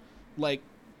kind of like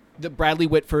the Bradley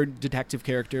Whitford detective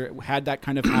character had that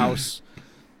kind of House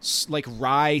like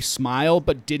wry smile,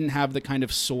 but didn't have the kind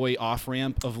of soy off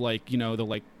ramp of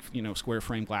square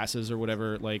frame glasses or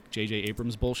whatever, like J.J.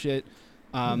 Abrams bullshit.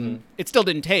 It still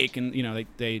didn't take, and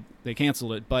they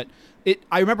canceled it. But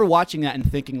I remember watching that and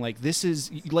thinking like, this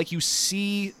is like, you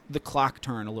see the clock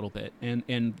turn a little bit,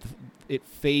 and it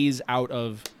phase out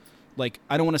of like,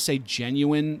 I don't want to say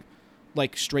genuine,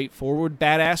 like straightforward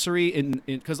badassery,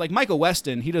 because like Michael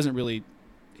Weston, he doesn't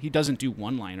do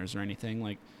one-liners or anything.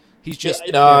 Like he's just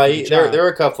there are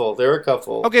a couple.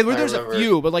 Okay, there's a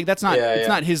few, but like that's not it's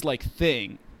not his like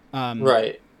thing.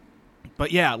 Right.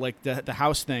 But yeah, like the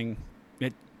House thing.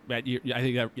 I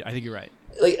think you're right.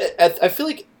 Like I feel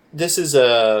like this is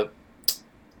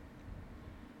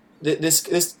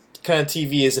this kind of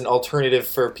TV is an alternative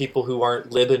for people who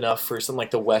aren't lib enough for something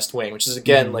like The West Wing, which is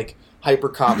again like hyper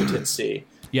competency.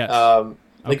 Yes.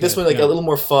 This one, like a little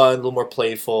more fun, a little more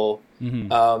playful.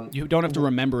 Mm-hmm. You don't have to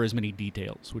remember as many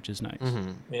details, which is nice.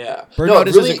 Mm-hmm. Yeah. Burn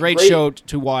Notice is a great show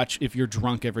to watch if you're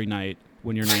drunk every night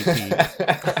when you're 19.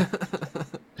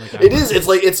 It is. It's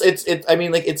like it's. I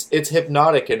mean, like it's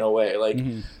hypnotic in a way. Like,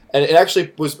 and it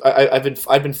actually was. I've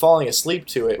been falling asleep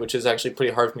to it, which is actually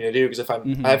pretty hard for me to do because if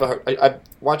I'm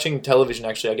watching television.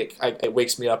 Actually, it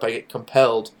wakes me up. I get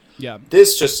compelled. Yeah.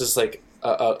 This just is like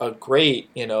a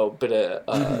great, bit of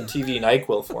TV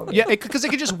NyQuil for me. Yeah, because it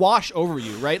could just wash over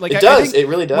you, right? Like it does. It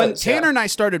really does. When Tanner and I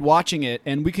started watching it,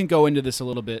 and we can go into this a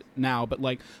little bit now, but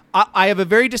like I have a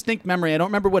very distinct memory. I don't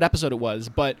remember what episode it was,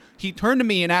 but he turned to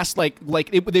me and asked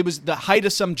it was the height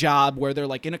of some job where they're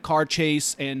like in a car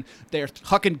chase and they're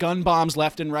hucking gun bombs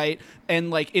left and right, and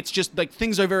like it's just like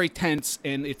things are very tense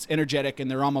and it's energetic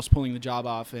and they're almost pulling the job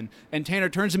off, and Tanner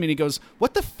turns to me and he goes,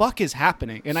 "What the fuck is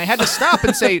happening?" And I had to stop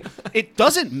and say, it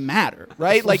doesn't matter,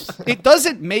 right? Like it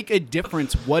doesn't make a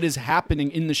difference what is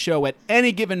happening in the show at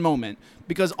any given moment,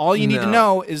 because all you need to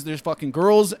know is there's fucking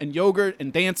girls and yogurt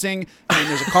and dancing and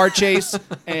there's a car chase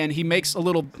and he makes a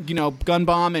little gun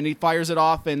bomb and he fires it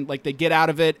off and like they get out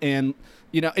of it and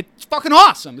it's fucking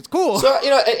awesome. It's cool. So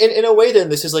in a way then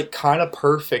this is like kind of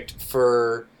perfect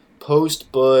for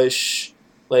post-Bush,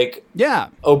 like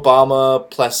Obama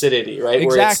placidity, right?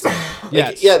 Exactly.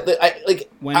 Where it's, yes.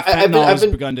 When fentanyl has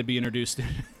begun to be introduced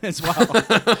as well.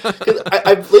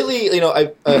 I've lately,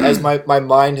 as my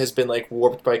mind has been like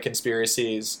warped by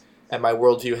conspiracies and my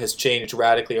worldview has changed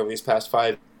radically over these past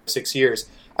 5-6 years.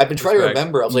 I've been trying to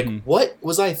remember. I was like, what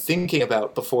was I thinking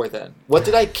about before then? What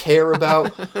did I care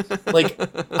about? Like,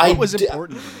 what was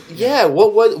important? Yeah,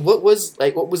 what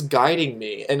was guiding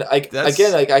me? And I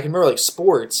can remember like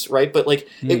sports, right? But like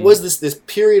it was this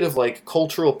period of like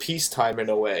cultural peacetime in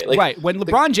a way. Like, right. When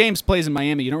LeBron James plays in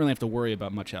Miami, you don't really have to worry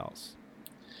about much else.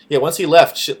 Yeah, once he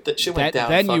left, shit went down.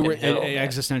 Then you were an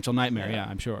existential nightmare. Yeah,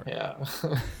 I'm sure. Yeah.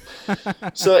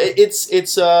 So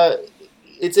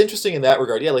it's interesting in that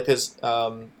regard, yeah, because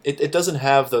it doesn't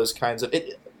have those kinds of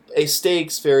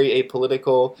stakes, very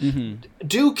apolitical. Mm-hmm.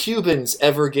 Do Cubans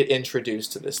ever get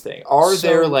introduced to this thing? Is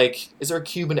there a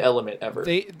Cuban element ever?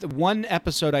 The one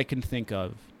episode I can think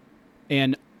of,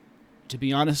 and to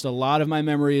be honest, a lot of my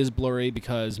memory is blurry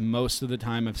because most of the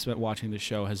time I've spent watching the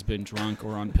show has been drunk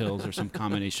or on pills or some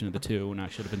combination of the two, and I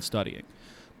should have been studying.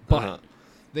 But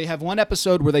they have one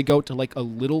episode where they go to like a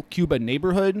little Cuba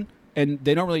neighborhood, and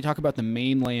they don't really talk about the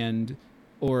mainland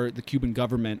or the Cuban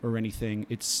government or anything.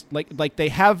 It's like they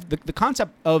have the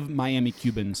concept of Miami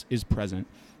Cubans is present,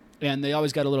 and they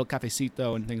always got a little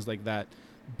cafecito and things like that.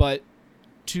 But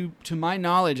to my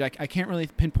knowledge, I can't really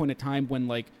pinpoint a time when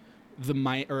like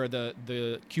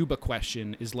the Cuba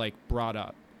question is like brought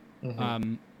up.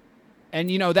 Mm-hmm.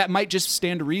 And that might just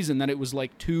stand to reason that it was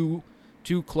like too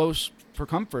close for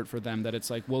comfort for them, that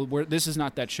it's like, well, this is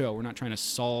not that show. We're not trying to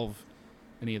solve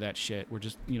any of that shit. We're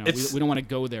just, we don't want to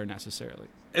go there necessarily.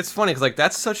 It's funny because like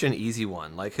that's such an easy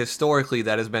one. Like historically,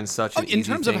 that has been such an easy in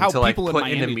terms thing of how to like people put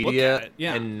in Miami the media look at it,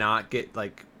 and not get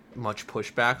like much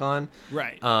pushback on.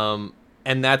 Right.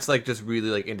 And that's like just really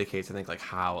like indicates, I think, like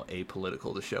how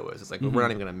apolitical the show is. It's like we're not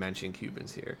even going to mention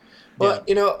Cubans here. Well,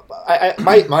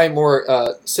 my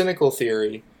more cynical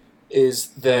theory is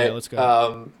that let's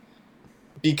go.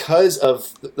 Because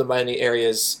of the Miami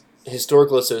area's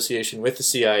historical association with the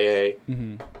CIA,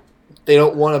 they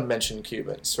don't want to mention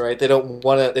Cubans, right? They don't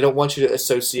want you to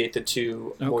associate the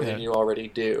two more than you already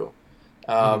do,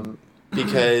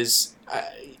 because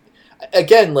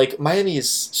again, like Miami is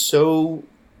so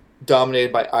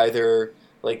dominated by either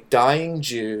like dying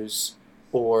Jews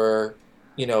or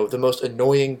the most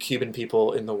annoying Cuban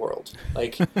people in the world.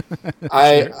 Like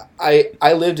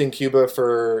I lived in Cuba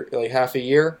for like half a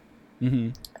year.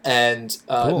 And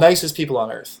cool. Nicest people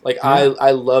on earth. Like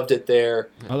I loved it there.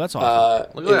 Oh, that's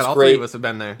awesome. Look at that, all three of us have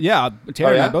been there. Yeah,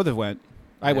 Terry and I both have went.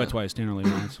 I went twice, Tanner only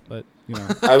once, but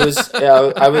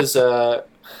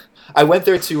I went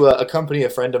there to accompany a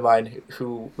friend of mine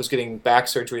who was getting back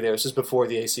surgery there. This is before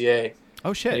the ACA.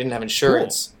 Oh shit! He didn't have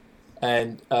insurance,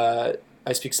 and I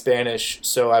speak Spanish,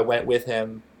 so I went with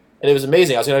him, and it was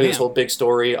amazing. I was going to do this whole big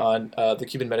story on the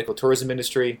Cuban medical tourism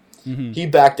industry. He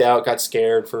backed out, got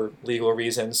scared for legal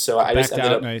reasons, so I just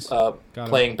ended up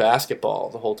playing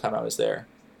basketball the whole time I was there.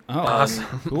 Oh, awesome.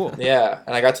 Cool. Yeah,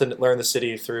 and I got to learn the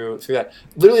city through that.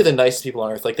 Literally the nicest people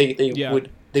on earth. Like they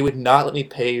would not let me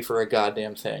pay for a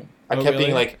goddamn thing. I kept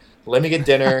being like, let me get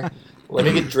dinner, let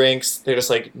me get drinks. They're just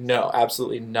like, no,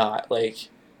 absolutely not. Like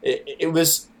it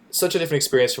was such a different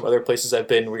experience from other places I've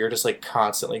been where you're just like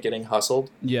constantly getting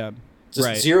hustled. Yeah.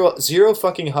 Just zero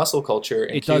fucking hustle culture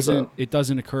in Cuba. It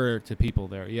doesn't occur to people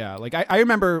there. Yeah. Like I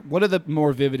remember one of the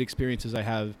more vivid experiences I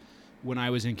have when I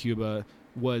was in Cuba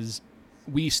was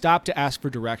we stopped to ask for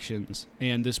directions,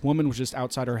 and this woman was just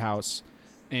outside her house,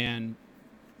 and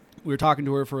we were talking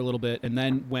to her for a little bit, and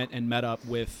then went and met up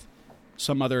with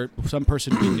some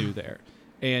person we knew there.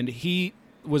 And he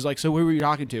was like, so who were you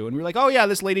talking to? And we were like, oh yeah,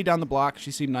 this lady down the block.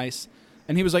 She seemed nice.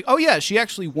 And he was like, oh yeah, she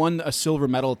actually won a silver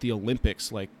medal at the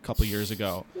Olympics like a couple years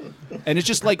ago. And it's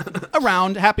just like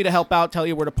around, happy to help out, tell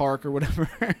you where to park or whatever.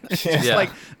 It's just like,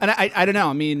 and I don't know.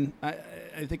 I mean, I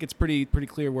think it's pretty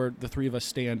clear where the three of us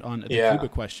stand on the Cuba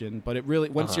question. But it really,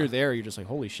 once you're there, you're just like,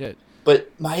 holy shit.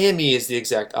 But Miami is the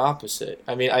exact opposite.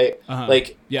 I mean, if I'm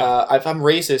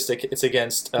racist, it's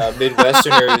against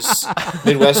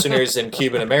Midwesterners and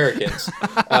Cuban Americans.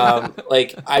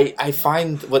 I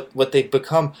find what they've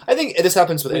become. I think this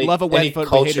happens with we love a wet foot,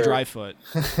 culture. We hate a dry foot.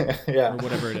 Yeah, or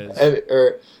whatever it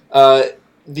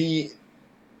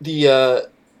is.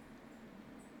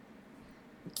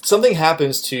 Something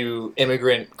happens to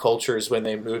immigrant cultures when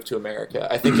they move to America.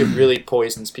 I think it really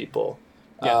poisons people.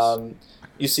 Yes.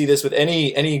 You see this with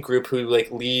any group who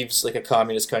like leaves like a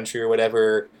communist country or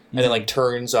whatever, and then like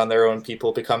turns on their own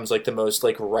people, becomes like the most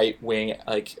like right wing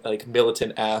like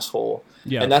militant asshole.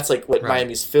 Yeah. And that's like what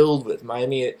Miami's filled with.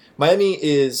 Miami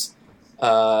is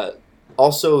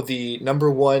also the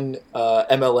number one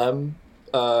MLM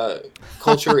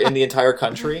culture in the entire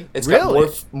country. It's really?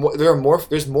 got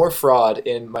there's more fraud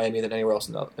in Miami than anywhere else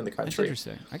in the country. That's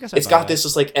interesting. I guess it's got this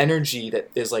just like energy that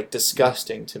is like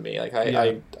disgusting to me. Like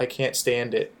I can't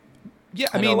stand it. Yeah,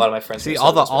 I mean, a lot of my friends see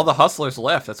all the hustlers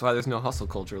left. That's why there's no hustle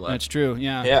culture left. That's true.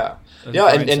 Yeah. Yeah. And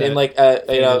like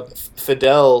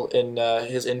Fidel in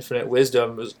his infinite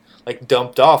wisdom was like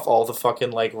dumped off all the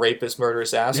fucking like rapist,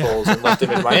 murderous assholes and left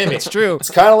them in Miami. It's true. It's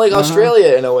kind of like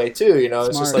Australia in a way too.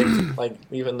 It's Smart. just like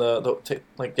even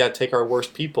take our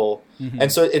worst people,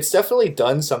 and so it's definitely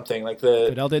done something. Like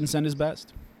Fidel didn't send his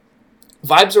best.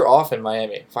 Vibes are off in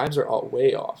Miami. Vibes are all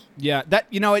way off. Yeah, that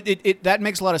it that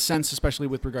makes a lot of sense, especially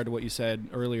with regard to what you said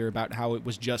earlier about how it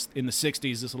was just in the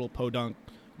 '60s this little podunk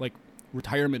like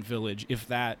retirement village, if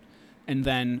that, and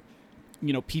then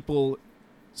people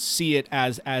see it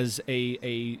as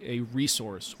a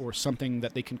resource or something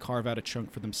that they can carve out a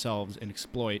chunk for themselves and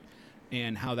exploit,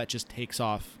 and how that just takes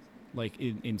off like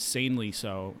insanely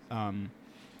so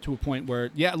to a point where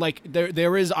like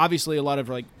there is obviously a lot of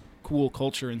like cool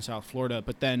culture in South Florida,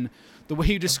 but then the way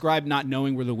you describe not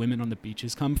knowing where the women on the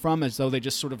beaches come from, as though they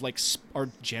just sort of like are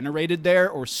generated there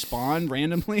or spawn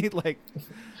randomly, like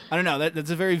I don't know, that's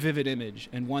a very vivid image,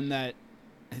 and one that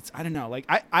I don't know, like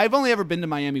I've only ever been to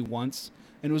Miami once,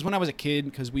 and it was when I was a kid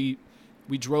because we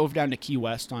drove down to Key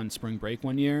West on spring break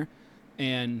one year,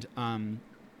 and I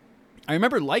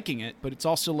remember liking it, but it's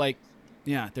also like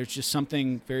there's just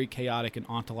something very chaotic and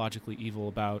ontologically evil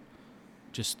about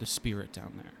just the spirit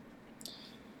down there.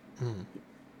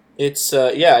 It's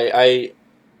the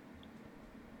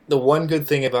one good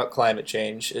thing about climate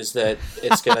change is that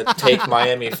it's gonna take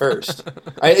Miami first.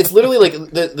 It's literally like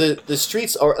the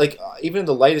streets are like even in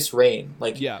the lightest rain,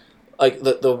 like like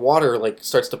the water like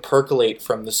starts to percolate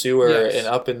from the sewer Yes. and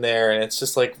up in there, and it's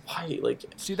just like, why? Like,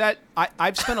 see that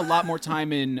I've spent a lot more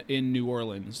time in New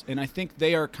Orleans, and I think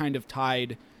they are kind of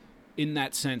tied in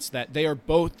that sense that they are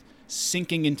both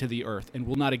sinking into the earth and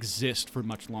will not exist for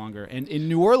much longer. And in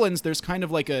New Orleans, there's kind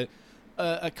of like a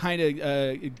kind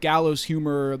of gallows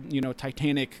humor,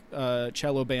 Titanic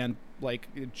cello band like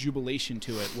jubilation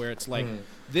to it, where it's like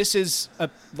this is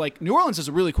like New Orleans is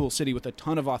a really cool city with a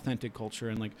ton of authentic culture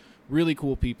and like really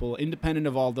cool people, independent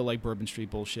of all the like Bourbon Street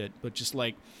bullshit, but just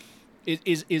like it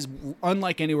is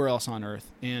unlike anywhere else on earth.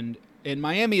 And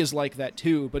Miami is like that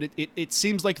too, but it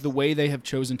seems like the way they have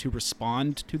chosen to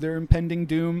respond to their impending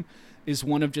doom is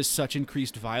one of just such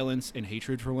increased violence and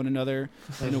hatred for one another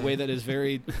in a way that is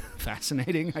very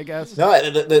fascinating, I guess. No,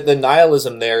 the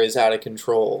nihilism there is out of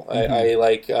control. I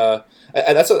like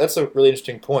that's a really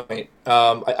interesting point.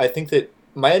 I think that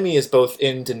Miami is both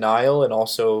in denial and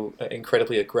also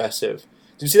incredibly aggressive.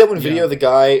 Did you see that one video of the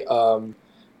guy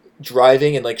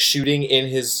driving and like shooting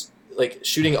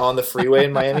on the freeway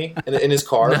in Miami in his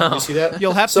car? No. Did you see that?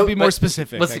 You'll have to be more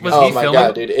specific. Was Oh he my filming?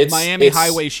 god, dude! It's Miami it's,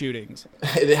 highway shootings.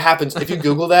 It happens. If you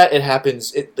Google that, it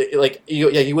happens.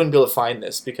 You wouldn't be able to find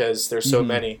this because there's so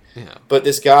many. Yeah. But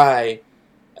this guy,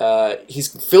 he's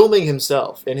filming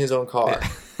himself in his own car,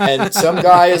 and some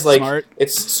guy is like, Smart.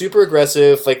 it's super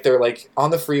aggressive. Like they're like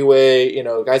on the freeway,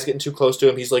 guys getting too close to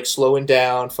him. He's like slowing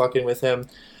down, fucking with him.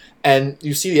 And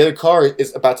you see the other car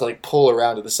is about to like pull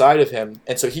around to the side of him,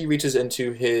 and so he reaches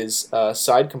into his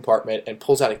side compartment and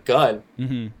pulls out a gun.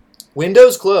 Mm-hmm.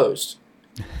 Windows closed.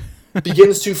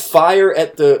 Begins to fire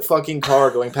at the fucking car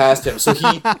going past him. So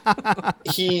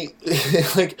he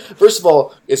like first of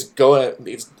all is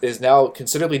now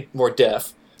considerably more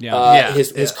deaf. Yeah.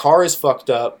 His car is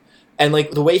fucked up, and like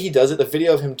the way he does it, the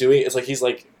video of him doing it is like he's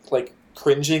like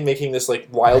cringing, making this like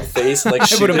wild face, and like I would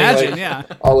shooting, imagine, like, yeah.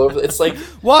 all over. It's like,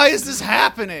 why is this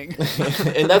happening?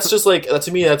 and that's just like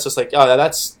to me. That's just like, oh,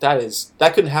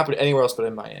 that couldn't happen anywhere else but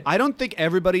in Miami. I don't think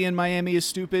everybody in Miami is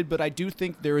stupid, but I do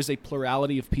think there is a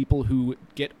plurality of people who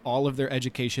get all of their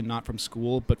education not from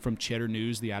school, but from Cheddar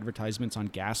News, the advertisements on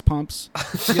gas pumps.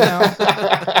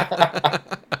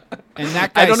 And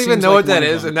that guy I don't even know like what that one of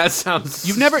is, them. and that sounds.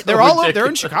 You've never. So They're all. ridiculous. They're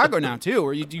in Chicago now too,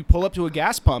 where you pull up to a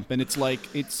gas pump and it's like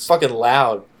it's Fucking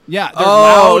loud. Yeah, they're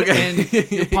Oh, loud okay. and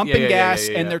you're pumping Yeah, gas,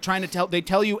 yeah. and they're trying to they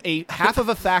tell you a half of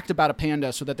a fact about a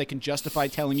panda so that they can justify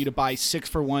telling you to buy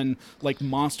 6-for-1 like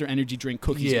Monster Energy drink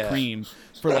cookies and cream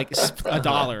for like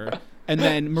 $1. And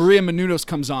then Maria Menounos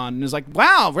comes on and is like,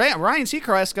 "Wow, Ryan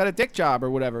Seacrest got a dick job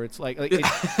or whatever." It's like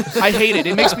I hate it.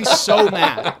 It makes me so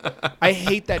mad. I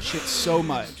hate that shit so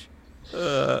much.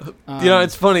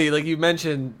 It's funny. Like you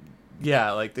mentioned,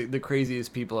 like the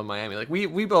craziest people in Miami. Like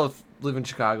we both live in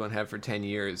Chicago and have for 10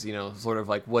 years. Sort of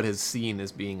like what is seen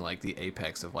as being like the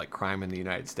apex of like crime in the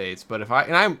United States. But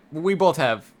we both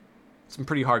have some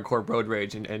pretty hardcore road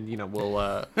rage, and we'll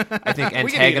I think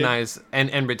antagonize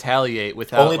and retaliate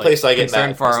without Only place I get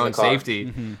concern mad for is our in own the car. safety.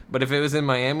 Mm-hmm. But if it was in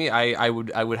Miami, I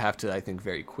would have to, I think,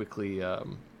 very quickly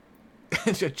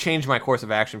change my course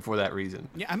of action for that reason.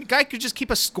 Yeah, I mean, guy could just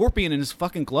keep a scorpion in his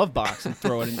fucking glove box and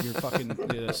throw it into your fucking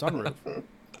sunroof,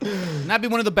 and that'd be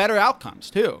one of the better outcomes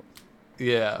too.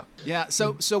 Yeah. Yeah.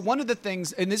 So one of the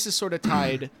things, and this is sort of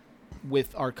tied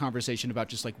with our conversation about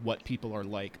just like what people are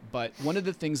like, but one of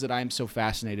the things that I'm so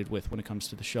fascinated with when it comes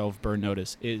to the show of Burn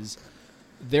Notice is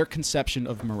their conception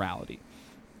of morality.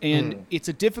 And it's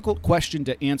a difficult question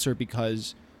to answer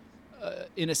because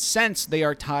in a sense they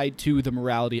are tied to the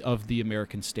morality of the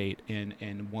American state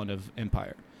and one of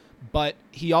empire. But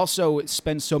he also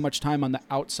spends so much time on the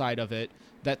outside of it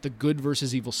that the good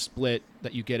versus evil split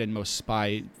that you get in most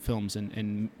spy films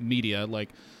and media, like,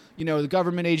 the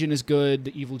government agent is good,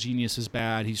 the evil genius is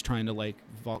bad, he's trying to like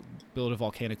build a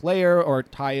volcanic layer or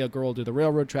tie a girl to the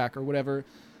railroad track or whatever.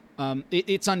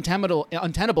 It's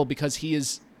untenable because he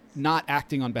is not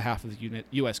acting on behalf of the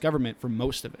U.S. government for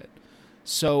most of it.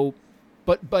 So,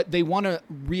 but they want to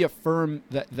reaffirm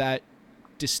that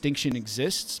distinction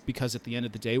exists because at the end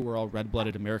of the day, we're all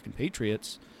red-blooded American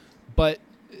patriots. But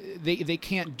they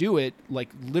can't do it like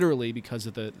literally because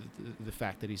of the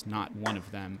fact that he's not one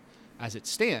of them as it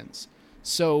stands.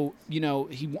 So,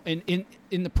 he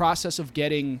in the process of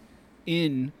getting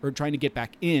in or trying to get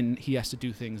back in, he has to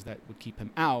do things that would keep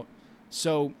him out.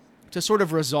 So to sort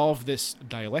of resolve this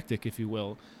dialectic, if you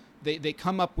will, they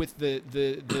come up with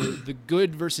the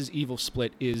good versus evil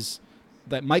split is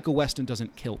that Michael Weston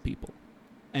doesn't kill people.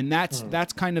 And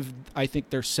that's kind of, I think,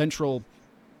 their central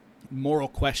moral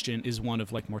question is one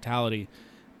of like mortality.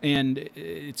 And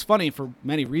it's funny for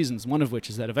many reasons, one of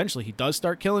which is that eventually he does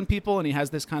start killing people and he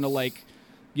has this kind of like,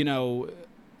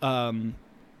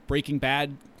 Breaking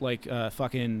Bad, like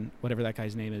fucking whatever that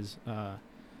guy's name is,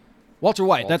 Walter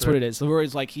White. That's what it is. Where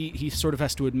it's like he sort of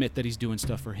has to admit that he's doing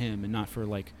stuff for him and not for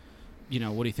like,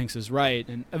 what he thinks is right.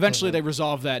 And eventually they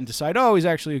resolve that and decide, oh, he's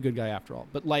actually a good guy after all.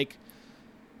 But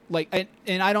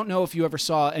and I don't know if you ever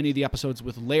saw any of the episodes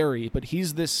with Larry, but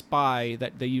he's this spy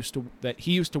that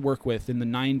he used to work with in the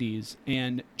 90s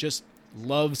and just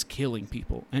loves killing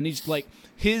people. And he's like,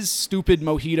 his stupid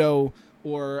mojito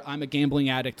or I'm a gambling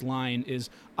addict line is,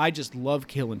 I just love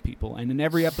killing people. And in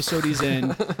every episode he's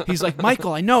in, he's like,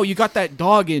 Michael, I know you got that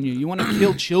dog in you. You want to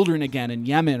kill children again in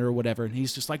Yemen or whatever. And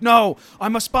he's just like, no,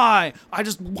 I'm a spy. I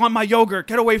just want my yogurt.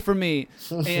 Get away from me.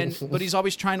 But he's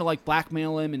always trying to like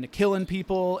blackmail him into killing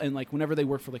people. And like whenever they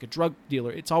work for like a drug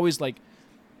dealer, it's always like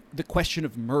the question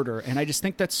of murder. And I just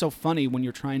think that's so funny when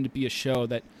you're trying to be a show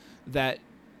that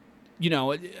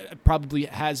it probably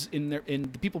has in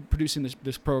the people producing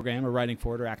this program or writing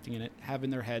for it or acting in it have in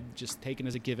their head just taken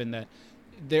as a given that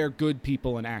they're good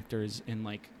people and actors and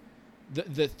like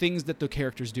the things that the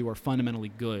characters do are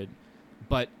fundamentally good,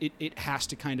 but it has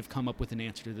to kind of come up with an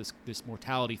answer to this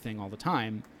mortality thing all the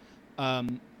time,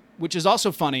 which is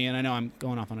also funny. And I know I'm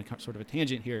going off on a sort of a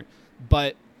tangent here,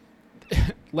 but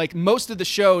like most of the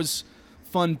show's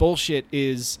fun bullshit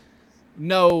is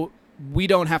no, we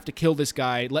don't have to kill this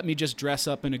guy. Let me just dress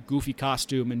up in a goofy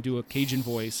costume and do a Cajun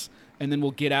voice, and then we'll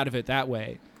get out of it that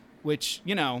way, which,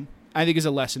 I think is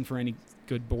a lesson for any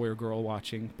good boy or girl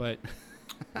watching. But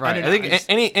right, I think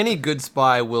any good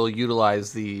spy will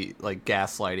utilize the like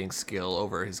gaslighting skill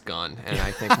over his gun, and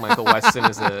I think Michael Weston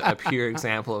is a pure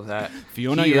example of that.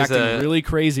 Fiona, you're acting really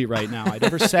crazy right now. I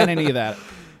never said any of that.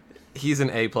 He's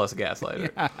an A+ gaslighter.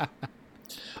 Yeah.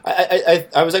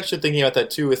 I was actually thinking about that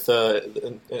too with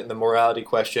in the morality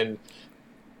question.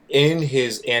 In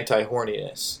his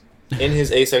anti-horniness, in his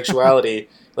asexuality,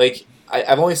 like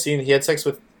I've only seen he had sex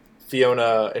with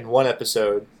Fiona in one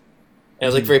episode, and it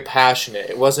was like very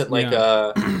passionate. It wasn't like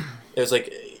it was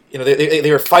like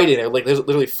they were fighting. They were like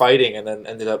literally fighting, and then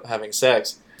ended up having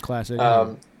sex. Classic.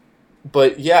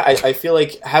 But yeah, I feel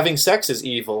like having sex is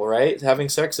evil, right? Having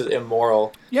sex is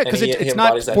immoral. Yeah, because it's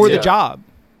not for the job.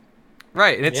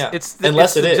 Right, and it's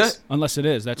unless it is. Unless it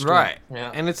is, that's true. Right,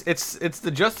 yeah. And it's the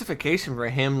justification for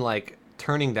him like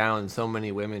turning down so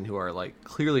many women who are like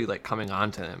clearly like coming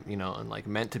on to him, and like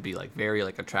meant to be like very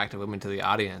like attractive women to the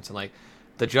audience, and like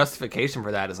the justification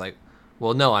for that is like,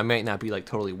 well, no, I might not be like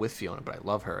totally with Fiona, but I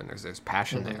love her, and there's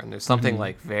passion there, and there's something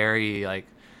like very like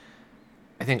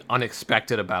I think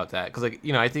unexpected about that, because like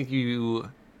I think you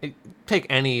take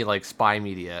any like spy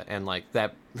media and like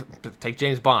that. Take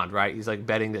James Bond, right? He's like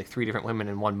betting like 3 different women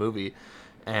in one movie,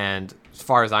 and as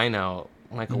far as I know,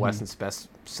 Michael Weston spent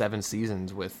 7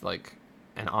 seasons with like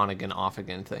an on again, off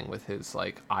again thing with his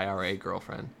like IRA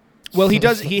girlfriend. Well, he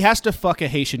does. He has to fuck a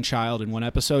Haitian child in one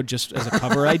episode just as a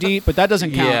cover ID, but that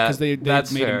doesn't count because they made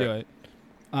him do it.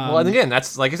 Well, and again,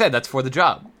 that's like I said, that's for the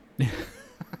job.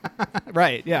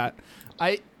 Right? Yeah.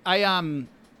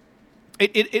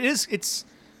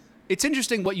 It's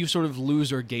interesting what you sort of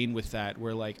lose or gain with that,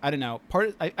 where like, I don't know,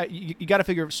 you got to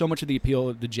figure so much of the appeal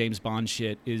of the James Bond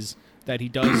shit is that he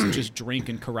does just drink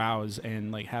and carouse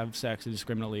and like have sex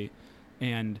indiscriminately.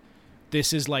 And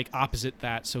this is like opposite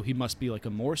that. So he must be like a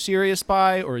more serious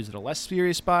spy, or is it a less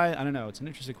serious spy? I don't know. It's an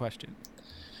interesting question.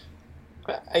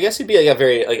 I guess he'd be like a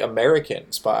very like American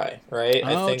spy, right?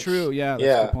 Oh, I think, true. Yeah. That's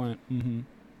a good point. Mm-hmm.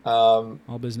 All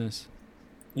business.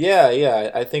 Yeah.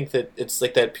 I think that it's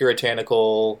like that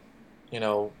puritanical,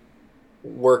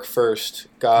 work first,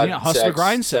 God, hustler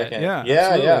grind second. Yeah.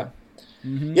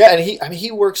 Mm-hmm. Yeah, and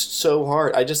he works so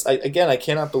hard. I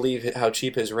cannot believe how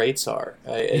cheap his rates are.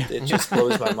 It just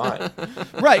blows my mind.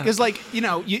 Right, because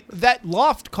that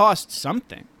loft costs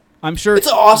something. I'm sure it's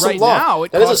an awesome right loft. Now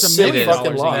it that costs is a $1 million.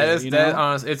 fucking loft. That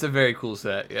honest, it's a very cool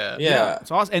set. Yeah,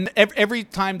 it's awesome. And every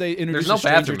time they introduce a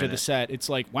stranger to the set, it's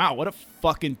like, wow, what a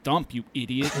fucking dump, you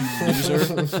idiot, you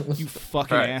loser, you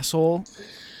fucking asshole.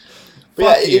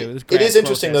 But yeah, it is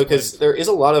interesting though, because there is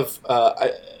a lot of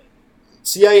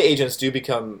CIA agents do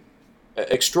become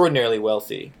extraordinarily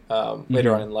wealthy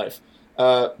later on in life.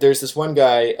 There's this one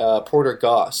guy, Porter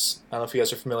Goss. I don't know if you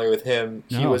guys are familiar with him.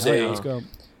 He was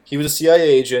a CIA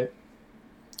agent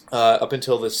up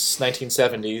until the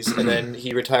 1970s, and then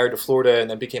he retired to Florida and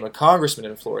then became a congressman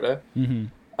in Florida. Mm-hmm.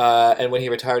 And when he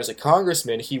retired as a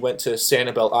congressman, he went to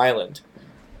Sanibel Island.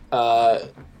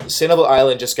 Sanibel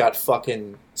Island just got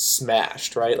fucking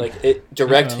smashed, right? Like, it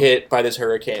direct hit by this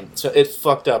hurricane. So it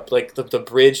fucked up. Like, the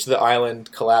bridge to the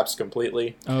island collapsed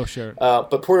completely. Oh, sure.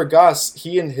 But Porter Goss,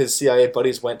 he and his CIA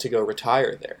buddies went to go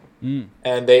retire there. Mm.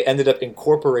 And they ended up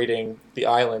incorporating the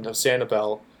island of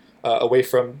Sanibel away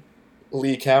from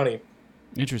Lee County.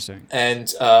 Interesting.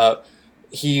 And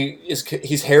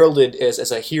he's heralded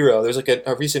as a hero. There's like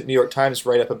a recent New York Times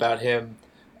write-up about him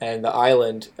and the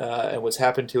island and what's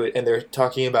happened to it, and they're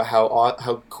talking about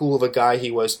how cool of a guy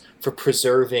he was for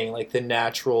preserving like the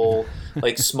natural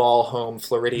like small home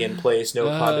Floridian place, no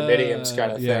condominiums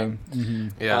kind of thing. Mm-hmm.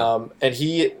 Yeah. And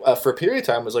he for a period of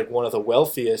time was like one of the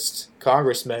wealthiest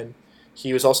congressmen.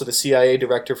 He was also the CIA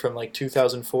director from like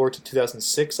 2004 to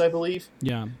 2006, I believe.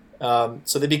 Yeah.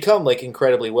 So they become like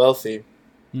incredibly wealthy.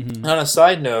 Mm-hmm. On a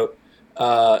side note,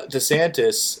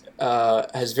 DeSantis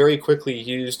has very quickly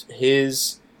used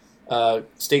his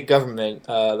state government,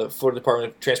 the Florida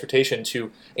Department of Transportation, to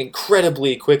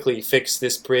incredibly quickly fix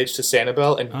this bridge to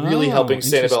Sanibel and really helping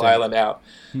Sanibel Island out.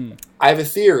 I have a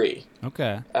theory.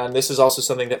 Okay. And this is also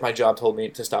something that my job told me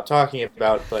to stop talking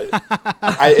about, but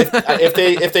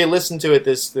if they listen to it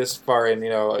this far in,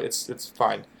 it's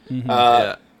fine.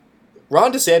 Mm-hmm.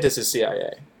 Ron DeSantis is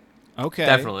CIA. Okay.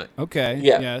 Definitely. Okay.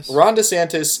 Yeah. Yes. Ron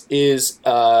DeSantis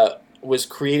was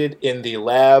created in the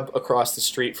lab across the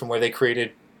street from where they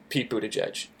created Pete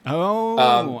Buttigieg.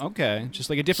 Oh, okay. Just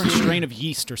like a different strain of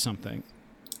yeast or something.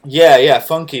 Yeah,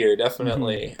 funkier,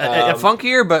 definitely.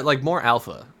 Funkier, but like more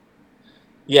alpha.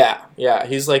 Yeah.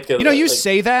 He's like you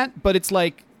say that, but it's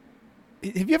like,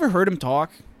 have you ever heard him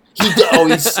talk? He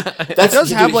does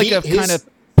have like a kind of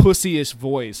pussyish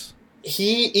voice.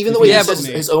 Even the way he says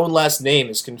his own last name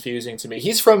is confusing to me.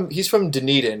 He's from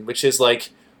Dunedin, which is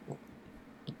like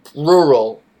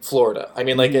rural Florida. I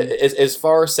mean, like as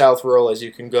far south rural as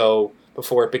you can go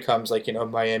before it becomes like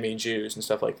Miami Jews and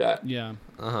stuff like that. Yeah.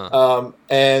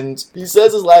 And he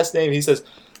says his last name. He says,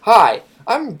 "Hi,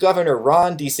 I'm Governor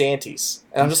Ron DeSantis,"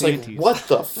 and I'm just like, "What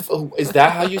the? Is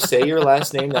that how you say your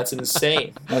last name? That's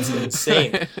insane. That's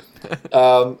insane."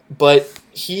 But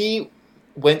he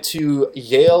went to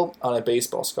Yale on a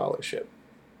baseball scholarship.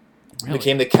 Really?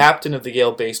 Became the captain of the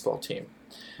Yale baseball team.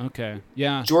 Okay.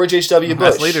 Yeah. George H.W.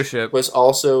 Bush leadership. was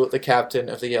also the captain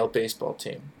of the Yale baseball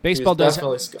team. Baseball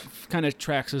kind of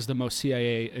tracks as the most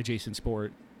CIA adjacent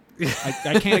sport.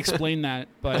 I can't explain that,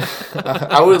 but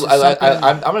I'm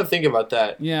going to think about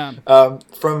that. Yeah.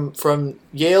 From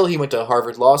Yale, he went to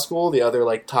Harvard Law School, the other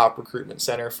like top recruitment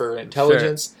center for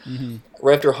intelligence. Sure. Mm-hmm.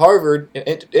 Right after Harvard,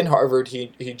 in Harvard,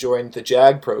 he joined the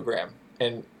JAG program,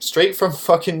 and straight from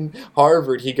fucking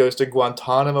Harvard, he goes to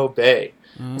Guantanamo Bay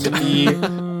to be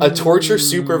a torture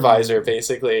supervisor,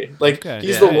 basically. Like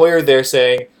he's the lawyer there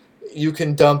saying, you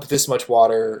can dump this much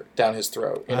water down his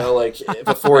throat, like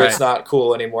before it's not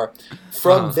cool anymore.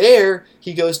 From there,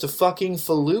 he goes to fucking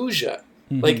Fallujah.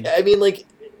 Mm-hmm. Like, I mean, like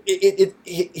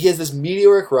he has this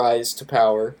meteoric rise to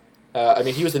power. I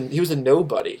mean, he was a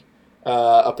nobody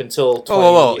up until 2018.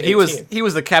 Whoa! He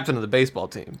was the captain of the baseball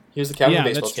team. He was the captain of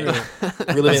the baseball team.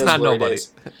 Really, that's not nobody.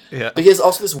 Yeah, but he has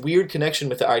also this weird connection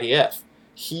with the IDF.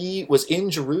 He was in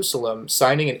Jerusalem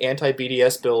signing an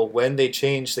anti-BDS bill when they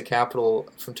changed the capital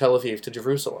from Tel Aviv to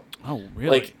Jerusalem. Oh, really?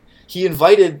 Like, he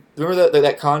invited... Remember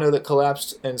that condo that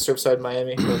collapsed in Surfside,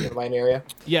 Miami, in the Miami area?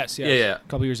 Yes. Yeah. A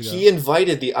couple years ago. He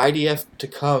invited the IDF to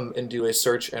come and do a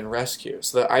search and rescue.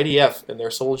 So the IDF and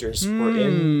their soldiers were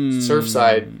in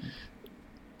Surfside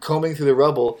combing through the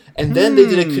rubble, and then they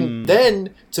did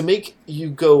then, to make you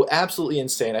go absolutely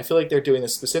insane, I feel like they're doing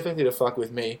this specifically to fuck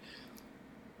with me,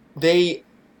 they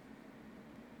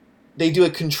do a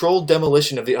controlled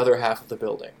demolition of the other half of the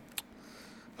building.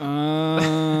 Like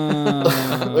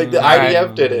the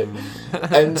IDF did it.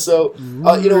 And so,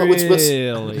 what's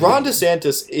Ron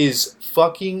DeSantis is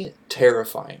fucking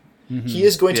terrifying. Mm-hmm. He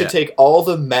is going to take all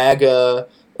the MAGA,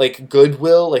 like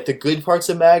goodwill, like the good parts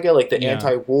of MAGA, like the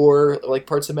anti-war like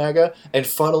parts of MAGA, and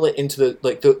funnel it into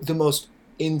the most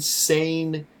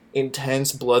insane,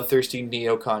 intense, bloodthirsty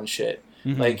neocon shit.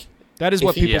 Mm-hmm. Like, that is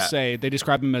what people say. They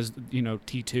describe him as,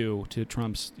 T2 to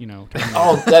Trump's,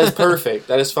 Oh, that is perfect.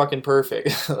 That is fucking perfect.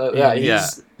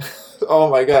 He's...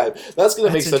 Oh my god. That's going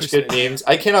to make such good memes.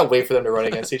 I cannot wait for them to run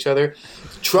against each other.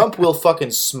 Trump will fucking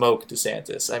smoke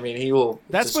DeSantis. I mean, he will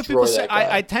That's what people say.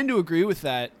 I tend to agree with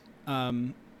that.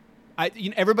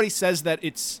 Everybody says that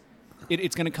it's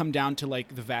going to come down to,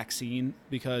 like, the vaccine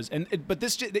but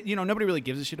this, nobody really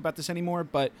gives a shit about this anymore,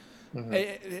 but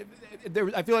I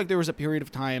feel like there was a period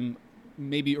of time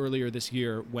maybe earlier this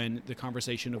year when the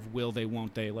conversation of will they,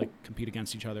 won't they, like, compete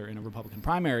against each other in a Republican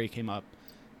primary came up,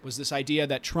 was this idea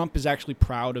that Trump is actually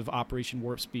proud of Operation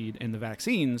Warp Speed and the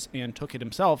vaccines and took it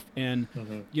himself and,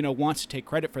 wants to take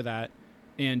credit for that.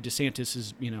 And DeSantis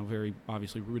is, very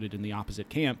obviously rooted in the opposite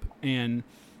camp. And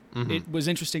it was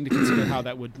interesting to consider how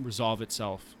that would resolve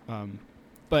itself.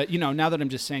 But now that I'm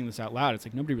just saying this out loud, it's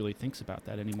like nobody really thinks about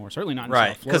that anymore. Certainly not in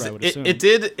Right, South Florida, I would assume.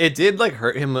 it did like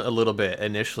hurt him a little bit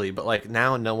initially, but like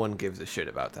now no one gives a shit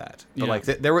about that. But like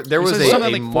there was something a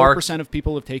like marked 4% of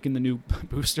people have taken the new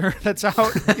booster that's out.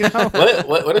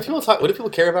 What do people talk? What do people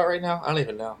care about right now? I don't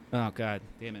even know. Oh God,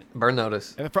 damn it! burn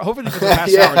notice. Hopefully for the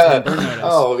past hour it's been burn notice.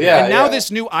 Oh yeah. And now this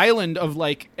new island of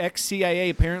like ex-CIA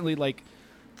apparently like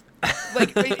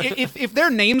if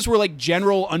their names were like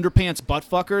General Underpants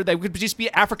Buttfucker, they would just be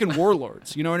African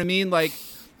warlords. You know what I mean? Like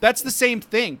that's the same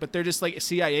thing, but they're just like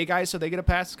CIA guys, so they get a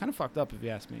pass. It's kind of fucked up if you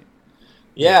ask me.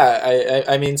 Yeah,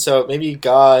 I mean, so maybe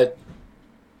God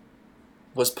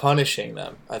was punishing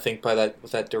them. I think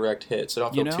with that direct hit, so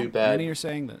don't feel too bad. Many are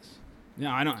saying this. No,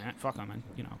 I don't. Fuck them, man.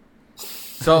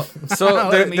 So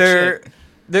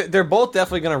they're both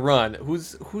definitely gonna run. Who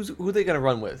are they gonna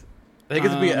run with? I think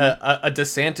it's gonna be a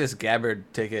DeSantis Gabbard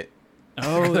ticket.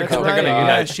 Oh, that's right.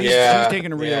 Yeah, she's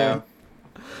taking a real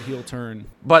heel turn.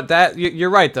 But you're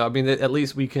right though. I mean, at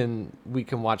least we can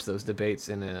watch those debates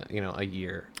in a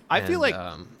year. I feel like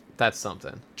that's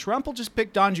something. Trump will just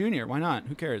pick Don Jr. Why not?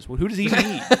 Who cares? Well, who does he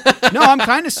need? No, I'm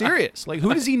kind of serious. Like,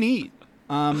 who does he need?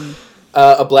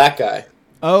 A black guy.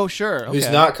 Oh, sure. Okay. Who's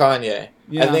not Kanye.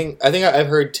 Yeah. I think I've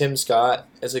heard Tim Scott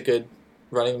as a good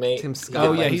running mate. Tim Scott.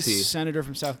 Oh yeah, he's senator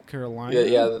from South Carolina.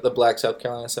 Yeah, the black South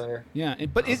Carolina senator. Yeah,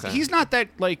 but he's not that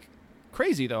like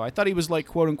crazy though. I thought he was like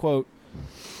quote unquote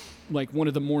like one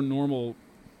of the more normal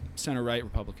center right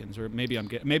Republicans, or maybe I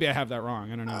have that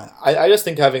wrong. I don't know. I just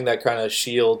think having that kind of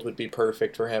shield would be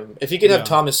perfect for him. If he could have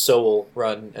Thomas Sowell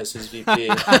run as his VP,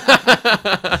 the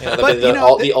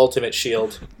ultimate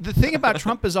shield. The thing about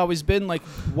Trump has always been like,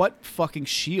 what fucking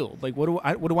shield? Like, what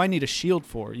do I need a shield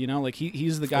for? Like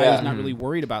he's the guy who's not really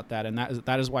worried about that, and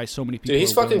that is why so many people. Dude,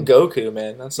 he's fucking Goku,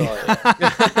 man. That's all.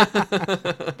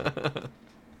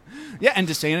 Yeah, and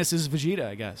DeSantis is Vegeta,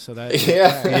 I guess. So that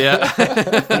yeah.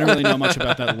 I don't really know much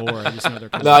about that lore. I just know they're.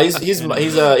 No, he's no,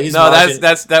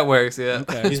 Majin, that works. Yeah,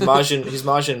 okay. He's Majin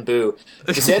Buu.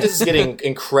 DeSantis is getting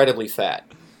incredibly fat.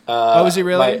 Is he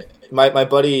really? My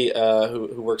buddy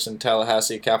who works in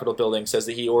Tallahassee Capitol Building says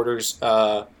that he orders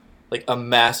like a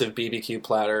massive BBQ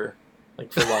platter like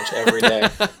for lunch every day.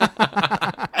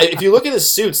 If you look at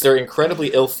his suits, they're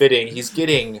incredibly ill-fitting. He's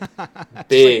getting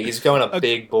big. He's going a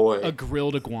big boy. A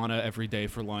grilled iguana every day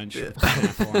for lunch. Dude,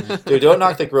 don't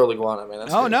knock the grilled iguana, man.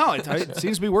 That's good. No, it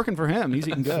seems to be working for him. He's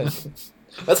eating good.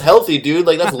 That's healthy, dude.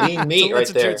 Like, that's lean meat right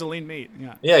there. It's a lean meat,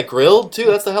 yeah. Yeah, grilled, too.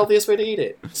 That's the healthiest way to eat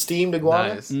it. Steamed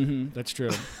iguana. Nice. Mm-hmm, that's true.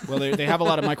 Well, they have a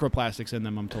lot of microplastics in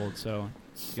them, I'm told, so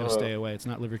you gotta stay away. It's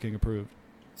not Liver King approved.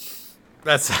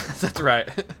 That's right.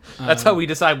 That's how we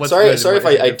decide what's sorry good. Sorry if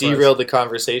I derailed the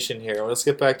conversation here. Let's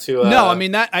get back to... No, I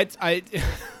mean, that...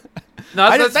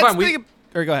 No, that's fine.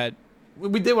 Or go ahead.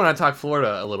 We did want to talk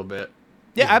Florida a little bit.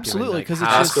 Yeah, absolutely, because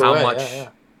like, it's just...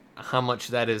 how much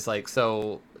that is, like,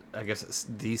 so... I guess it's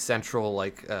the central,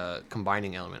 like,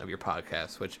 combining element of your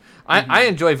podcast, which I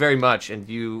enjoy very much, and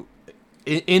you...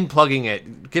 In plugging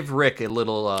it, give Rick a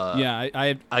little,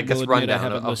 I guess,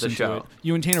 rundown of the show.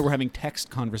 You and Tanner were having text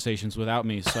conversations without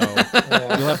me, so you'll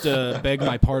have to beg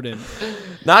my pardon.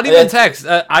 Not even text.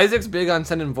 Isaac's big on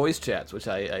sending voice chats, which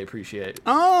I appreciate.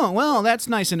 Oh, well, that's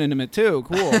nice and intimate, too.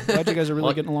 Cool. Glad you guys are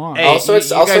really getting along. Hey, I'll start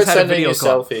sending you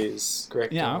selfies.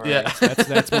 Correct. Yeah, okay. Yeah.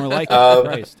 That's more like it.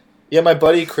 Christ. Yeah, my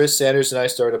buddy Chris Sanders and I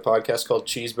started a podcast called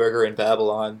Cheeseburger in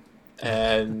Babylon,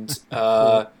 and...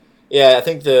 Yeah, I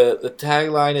think the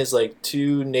tagline is like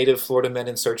two native Florida men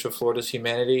in search of Florida's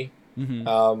humanity.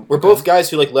 Mm-hmm. We're both guys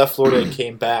who like left Florida and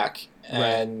came back,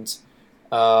 and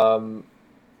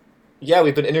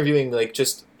we've been interviewing like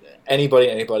just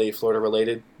anybody Florida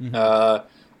related. Mm-hmm.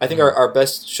 I think our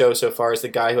best show so far is the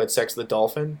guy who had sex with the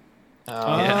dolphin. We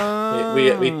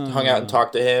hung out and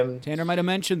talked to him. Tanner might have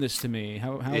mentioned this to me.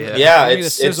 How it's the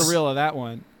sizzle reel of that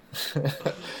one.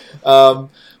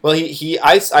 Well, he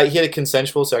had a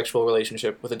consensual sexual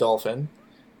relationship with a dolphin.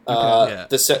 He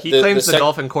claims the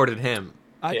dolphin courted him.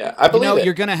 I believe it.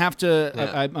 You're gonna have to.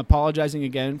 Yeah. I'm apologizing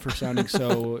again for sounding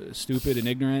so stupid and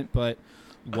ignorant, but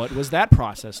what was that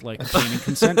process like? Obtaining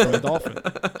consent from a dolphin.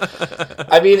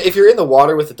 I mean, if you're in the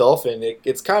water with a dolphin,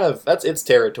 it's kind of that's its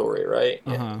territory, right?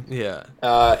 Uh-huh. Yeah.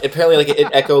 Apparently, like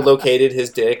it echolocated his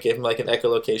dick, gave him like an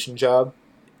echolocation job.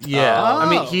 Yeah, I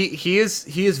mean he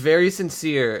is very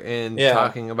sincere in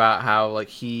talking about how like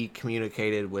he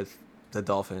communicated with the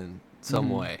dolphin some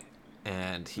way,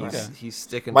 and he's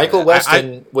sticking. Michael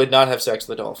Weston would not have sex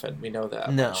with a dolphin. We know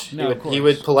that. No, he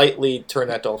would politely turn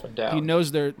that dolphin down. He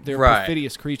knows they're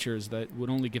perfidious creatures that would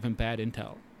only give him bad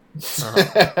intel.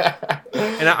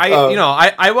 And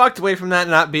I walked away from that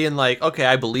not being like, okay,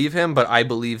 I believe him, but I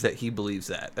believe that he believes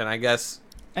that, and I guess.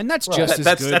 And that's just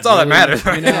as good. That's all that matters,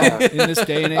 right? In this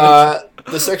day and age.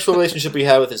 The sexual relationship we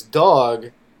had with his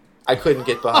dog, I couldn't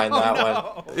get behind that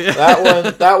one.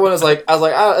 Yeah. That one is like, I was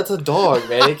like, it's a dog,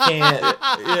 man. It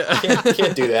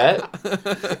can't do that.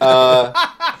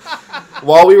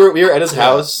 While we were at his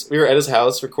house,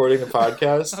 recording the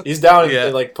podcast. He's down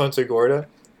in like Punta Gorda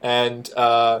and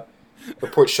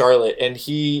Port Charlotte, and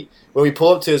when we pull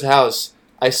up to his house,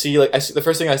 I see the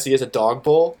first thing I see is a dog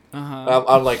bowl.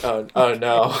 I'm like, oh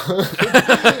no.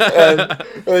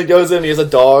 and he goes in, he has a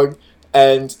dog,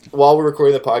 and while we're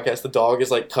recording the podcast, the dog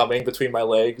is like coming between my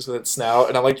legs with its snout,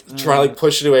 and I'm like trying to like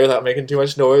push it away without making too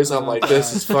much noise. I'm like,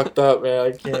 this is fucked up, man.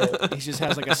 I can't. He just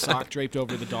has like a sock draped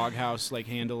over the doghouse like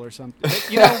handle or something.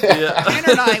 You know,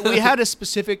 Tanner and I, we had a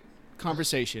specific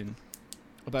conversation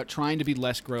about trying to be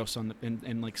less gross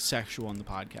and like sexual on the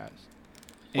podcast.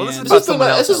 Well, this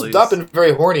has not been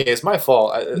very horny. It's my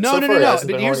fault. No.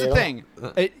 But here's the thing: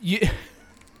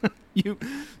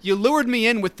 you lured me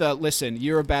in with the listen.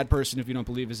 You're a bad person if you don't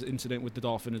believe his incident with the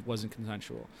dolphin it wasn't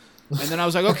consensual. And then I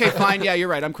was like, okay, fine, yeah, you're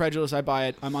right. I'm credulous. I buy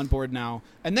it. I'm on board now.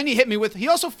 And then he hit me with he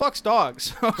also fucks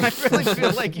dogs. So I really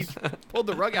feel like you pulled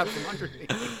the rug out from under me.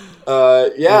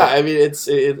 I mean,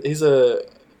 he's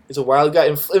a wild guy,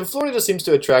 and Florida just seems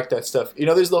to attract that stuff. You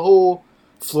know, there's the whole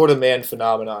Florida man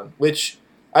phenomenon, which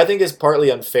I think is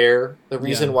partly unfair. The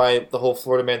reason why the whole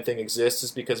Florida man thing exists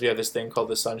is because we have this thing called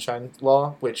the Sunshine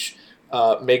Law, which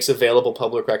makes available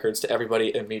public records to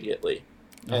everybody immediately.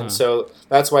 And so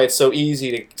that's why it's so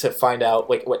easy to find out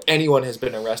like what anyone has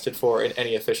been arrested for in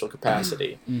any official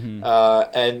capacity.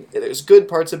 And there's good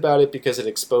parts about it because it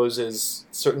exposes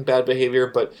certain bad behavior,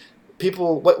 but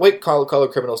white collar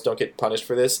criminals don't get punished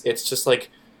for this. It's just like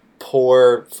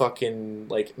poor fucking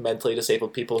like mentally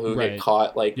disabled people who get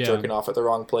caught like jerking off at the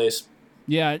wrong place.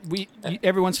 Yeah,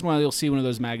 every once in a while you'll see one of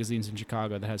those magazines in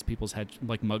Chicago that has people's head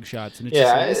like mugshots, and it's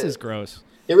just like, this is gross.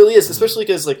 It really is, especially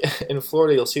because like in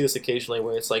Florida you'll see this occasionally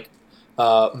where it's like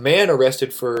man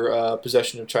arrested for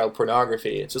possession of child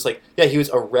pornography. It's just like, yeah, he was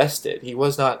arrested. He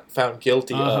was not found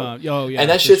guilty of. Oh, yeah, and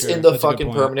that shit's in the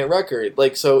fucking permanent record.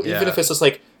 Like, so even if it's just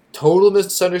like total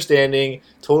misunderstanding,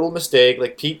 total mistake,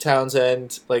 like Pete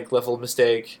Townsend, like level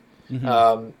mistake.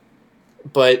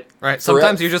 But right,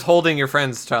 sometimes you're just holding your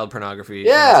friend's child pornography.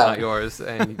 Yeah, and it's not yours,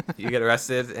 and you get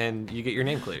arrested, and you get your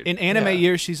name cleared. In anime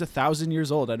years, she's 1,000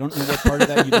 years old. I don't know what part of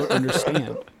that you don't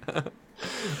understand.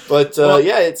 But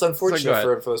it's unfortunate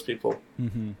for those people.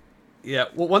 Yeah.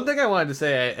 Well, one thing I wanted to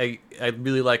say I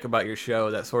really like about your show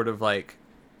that sort of like.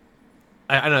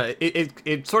 I don't know.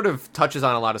 It sort of touches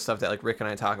on a lot of stuff that like Rick and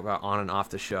I talk about on and off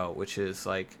the show, which is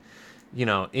like, you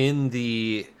know, in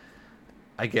the,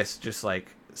 I guess just like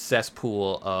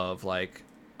cesspool of like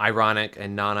ironic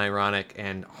and non-ironic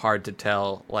and hard to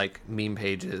tell like meme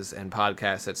pages and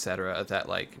podcasts, etc. that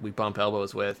like we bump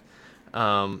elbows with. You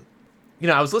know,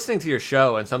 I was listening to your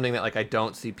show, and something that like I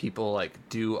don't see people like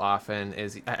do often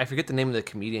is I forget the name of the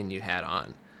comedian you had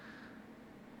on.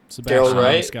 Sebastian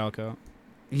Maniscalco.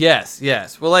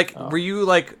 Yes. Well, like, were you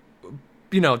like,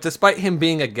 you know, despite him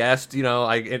being a guest, you know,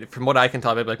 from what I can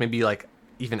tell, maybe like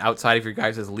even outside of your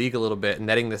guys' league a little bit, and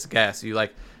netting this guest,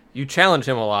 you challenge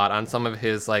him a lot on some of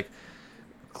his like,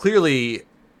 clearly,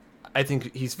 I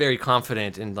think he's very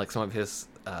confident in like some of his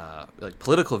like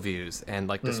political views, and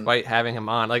like despite having him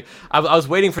on, like I was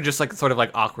waiting for just like sort of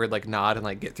like awkward like nod and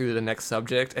like get through to the next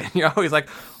subject, and you're always like,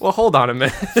 well, hold on a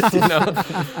minute, you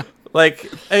know.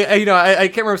 Like, I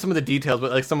can't remember some of the details,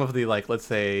 but like some of the like, let's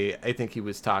say, I think he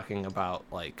was talking about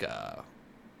like, I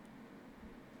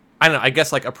don't know, I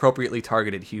guess like appropriately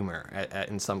targeted humor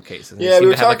in some cases. And he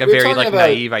seemed to have like a very like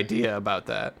naive idea about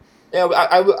that. Yeah,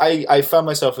 I found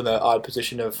myself in the odd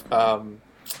position of,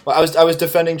 I was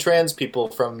defending trans people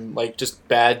from like just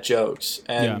bad jokes,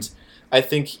 and I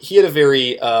think he had a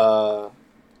very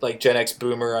like Gen X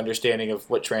boomer understanding of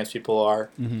what trans people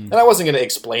are, and I wasn't going to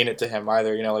explain it to him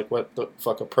either, you know, like what the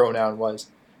fuck a pronoun was.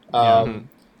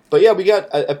 But yeah, we got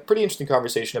a pretty interesting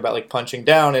conversation about like punching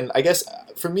down, and I guess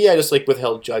for me, I just like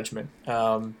withheld judgment.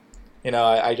 You know,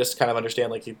 I just kind of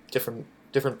understand like different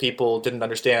people didn't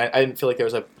understand. I didn't feel like there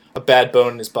was a bad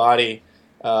bone in his body,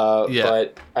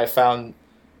 but I found.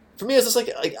 For me, it's just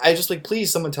like I just like,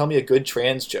 please, someone tell me a good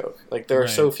trans joke. Like there are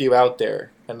so few out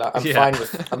there, and I'm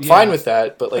fine with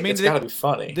that. But like, I mean, it's gotta be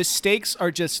funny. The stakes are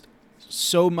just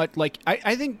so much. Like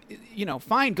I think, you know,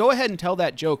 fine, go ahead and tell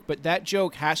that joke, but that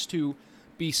joke has to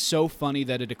be so funny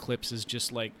that it eclipses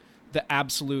just like the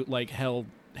absolute like hell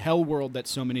world that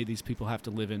so many of these people have to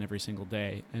live in every single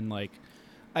day. And like,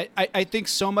 I think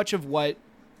so much of what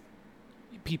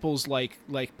people's like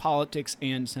politics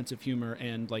and sense of humor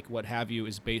and like what have you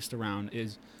is based around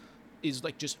is is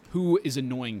like just who is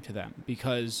annoying to them,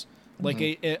 because like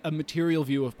a material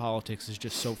view of politics is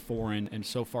just so foreign and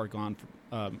so far gone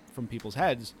from people's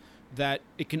heads that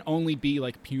it can only be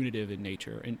like punitive in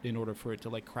nature in order for it to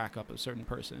like crack up a certain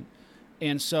person.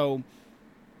 And so,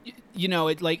 you know,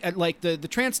 it like the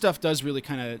trans stuff does really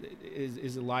kind of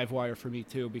is a live wire for me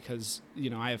too, because, you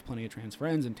know, I have plenty of trans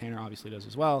friends and Tanner obviously does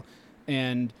as well.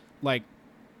 And like,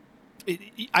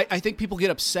 I think people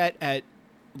get upset at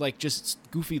like just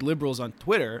goofy liberals on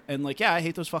Twitter, and like, yeah, I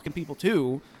hate those fucking people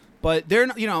too. But they're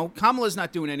not, you know, Kamala's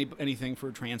not doing anything for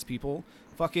trans people.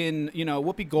 Fucking, you know,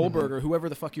 Whoopi Goldberg or whoever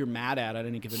the fuck you're mad at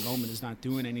any given moment is not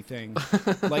doing anything.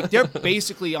 Like, they're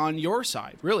basically on your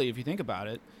side, really, if you think about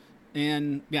it.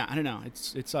 And yeah, I don't know,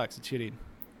 it sucks. It's shitty.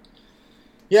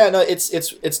 Yeah, no, it's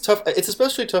tough. It's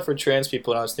especially tough for trans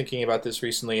people. And I was thinking about this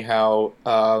recently, how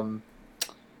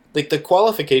like the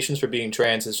qualifications for being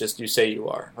trans is just you say you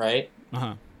are, right?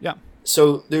 Yeah.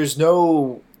 So there's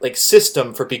no like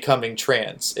system for becoming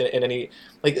trans in any,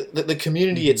 like the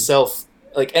community itself,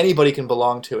 like anybody can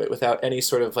belong to it without any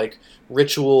sort of like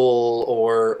ritual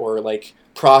or like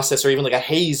process or even like a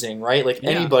hazing, right? Like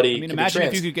anybody. I mean, imagine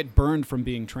if you could get burned from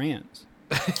being trans.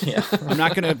 Yeah, I'm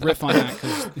not going to riff on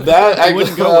that because I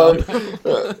wouldn't go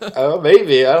well.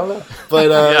 Maybe, I don't know,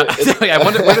 but I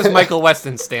wonder where does Michael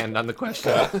Weston stand on the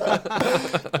question.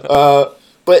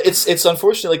 But it's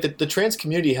unfortunate, like the trans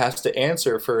community has to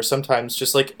answer for sometimes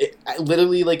just like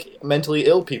literally like mentally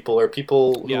ill people or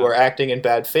people who are acting in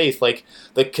bad faith, like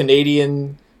the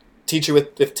Canadian teacher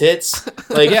with tits.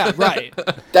 Like, yeah, right.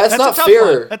 That's not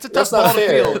fair. One. That's a tough ball to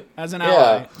feel as an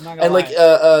ally. Yeah, and like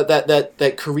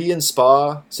that Korean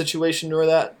spa situation, or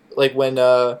that like when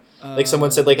like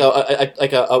someone said like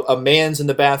a man's in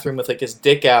the bathroom with like his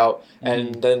dick out,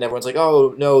 and then everyone's like,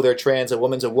 oh no, they're trans, a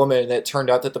woman's a woman, and it turned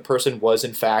out that the person was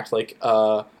in fact like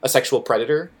a sexual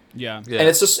predator. Yeah. And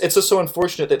it's just so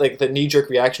unfortunate that like the knee-jerk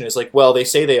reaction is like, well, they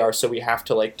say they are, so we have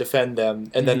to like defend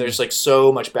them, and then there's like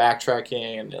so much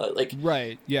backtracking and like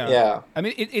right. Yeah. I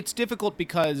mean, it's difficult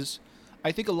because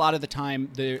I think a lot of the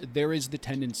time there is the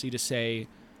tendency to say,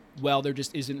 well, there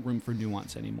just isn't room for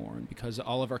nuance anymore, and because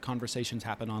all of our conversations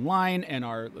happen online and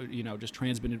are, you know, just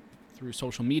transmitted through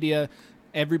social media,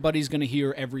 everybody's going to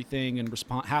hear everything and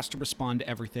has to respond to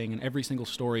everything, and every single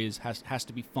story has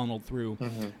to be funneled through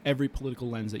every political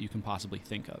lens that you can possibly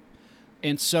think of.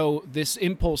 And so this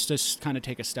impulse to kind of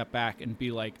take a step back and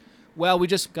be like, well, we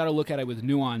just got to look at it with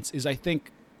nuance is, I think,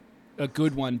 a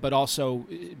good one, but also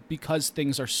because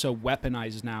things are so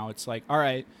weaponized now, it's like, all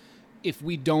right, if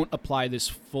we don't apply this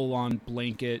full-on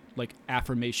blanket like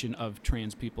affirmation of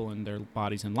trans people and their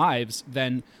bodies and lives,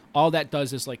 then all that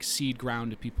does is like seed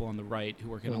ground to people on the right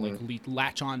who are going to like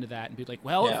latch onto that and be like,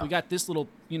 well, if we got this little,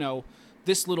 you know,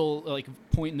 this little like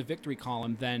point in the victory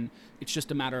column, then it's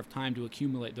just a matter of time to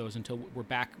accumulate those until we're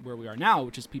back where we are now,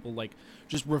 which is people like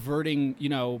just reverting, you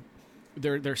know,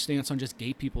 their stance on just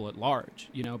gay people at large,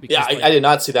 you know? Because, I did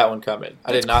not see that one coming.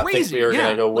 I did not think we were going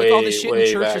to go way, like all the shit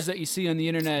in churches back. that you see on the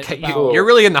internet. You're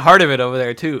really in the heart of it over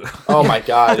there too. Oh my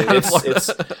God.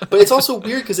 But it's also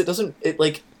weird because I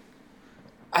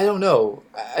don't know.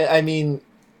 I mean,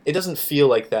 it doesn't feel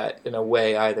like that in a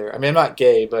way either. I mean, I'm not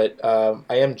gay, but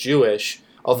I am Jewish,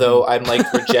 although I'm like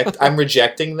I'm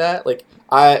rejecting that. Like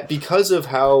because of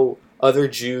how other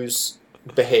Jews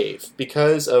behave,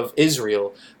 because of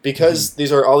Israel, because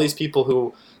these are all these people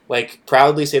who like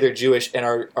proudly say they're Jewish and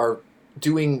are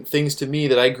doing things to me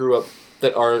that I grew up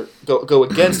that are go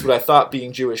against what I thought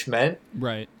being Jewish meant.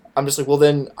 Right. I'm just like, well,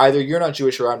 then either you're not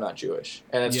Jewish or I'm not Jewish,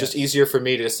 and it's just easier for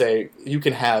me to say you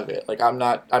can have it. Like I'm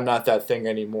not that thing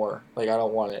anymore. Like I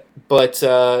don't want it. But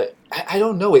I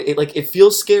don't know. It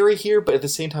feels scary here, but at the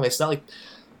same time, it's not like.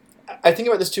 I think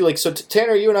about this too, like, so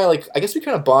Tanner, you and I, like, I guess we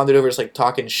kind of bonded over just, like,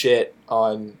 talking shit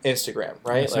on Instagram,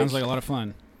 right? Sounds like a lot of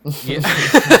fun.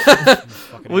 Yeah.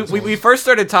 we first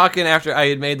started talking after I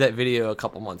had made that video a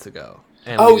couple months ago.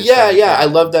 And I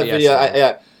love that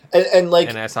video. And like,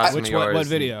 and I saw some of yours. What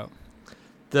video?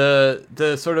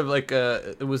 The sort of like,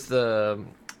 it was the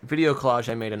video collage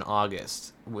I made in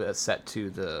August set to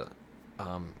the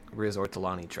Riz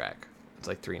Ortolani track. It's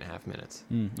like 3.5 minutes.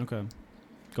 Okay.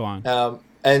 Go on.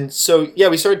 And so, yeah,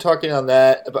 we started talking on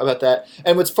that about that.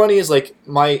 And what's funny is, like,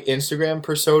 my Instagram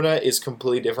persona is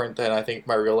completely different than I think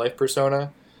my real life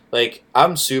persona. Like,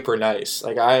 I'm super nice.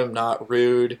 Like, I am not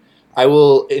rude. I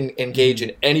will engage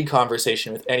in any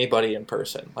conversation with anybody in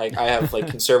person. Like, I have, like,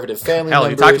 conservative family members.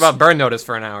 You talked about burn notice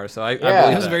for an hour, so I believe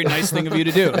that was a very nice thing of you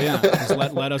to do. Yeah, just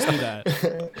let us do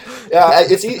that. Yeah,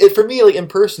 for me, like, in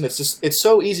person, it's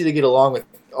so easy to get along with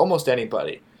almost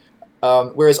anybody.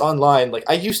 Whereas online, like,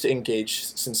 I used to engage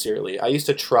sincerely. I used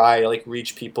to try, like,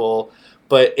 reach people,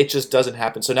 but it just doesn't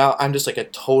happen. So now I'm just like a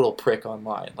total prick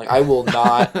online. Like I will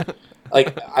not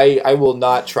like I will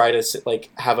not try to like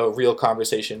have a real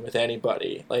conversation with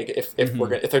anybody. Like if if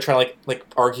they're trying to like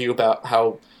argue about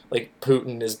how like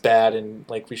Putin is bad and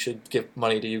like we should give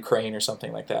money to Ukraine or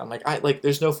something like that. I'm like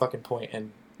there's no fucking point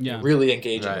in really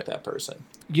engaging with that person.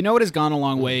 You know what has gone a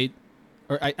long way,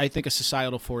 or I think a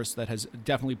societal force that has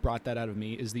definitely brought that out of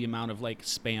me is the amount of like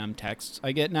spam texts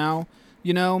I get now.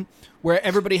 You know, where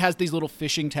everybody has these little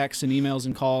phishing texts and emails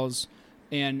and calls,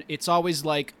 and it's always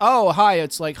like, oh, hi,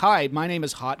 it's like, hi, my name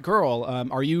is Hot Girl.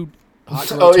 Are you Hot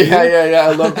Girl Oh, too? yeah,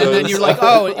 I love those. And then you're like,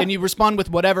 oh, and you respond with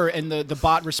whatever, and the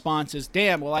bot response is,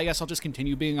 damn, well, I guess I'll just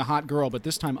continue being a hot girl, but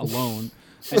this time alone.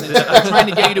 And then they're trying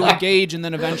to get you to engage, and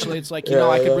then eventually it's like,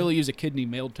 I could really use a kidney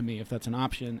mailed to me if that's an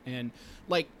option. And,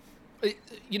 like,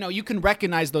 you can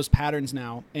recognize those patterns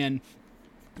now, and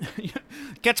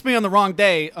gets me on the wrong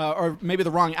day, or maybe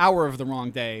the wrong hour of the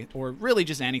wrong day, or really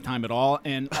just any time at all.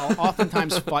 And I'll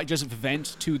oftentimes just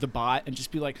vent to the bot and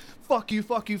just be like, fuck you,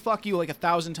 fuck you, fuck you, like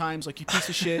 1,000 times, like, you piece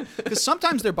of shit. Because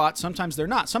sometimes they're bots, sometimes they're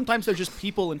not. Sometimes they're just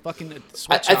people in fucking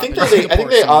sweatshop. I think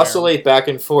they oscillate back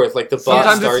and forth. Like the bot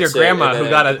sometimes starts it's your grandma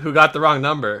who got the wrong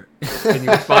number, and you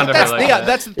respond to her like that.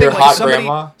 That's the thing. Your hot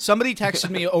grandma? Somebody texted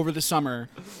me over the summer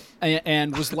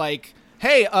and was like,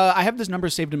 hey, I have this number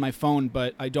saved in my phone,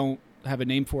 but I don't have a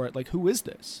name for it. Like, who is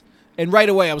this? And right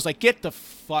away, I was like, get the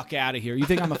fuck out of here. You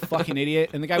think I'm a fucking idiot?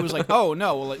 And the guy was like, oh,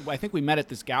 no, well, I think we met at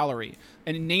this gallery.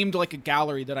 And he named, like, a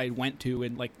gallery that I went to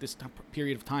in, like, this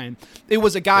period of time. It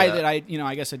was a guy that I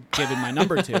guess I'd given my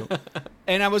number to.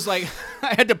 And I was like,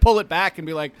 I had to pull it back and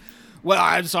be like, well,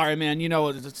 I'm sorry, man.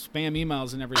 It's spam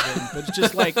emails and everything. But it's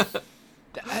just like,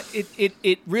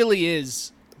 it really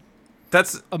is...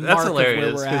 That's mark hilarious.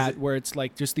 Of where we're at, where it's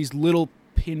like just these little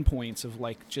pinpoints of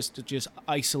like just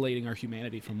isolating our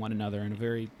humanity from one another in a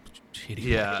very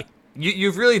shitty way.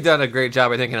 You've really done a great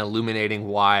job, I think, in illuminating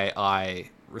why I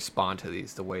respond to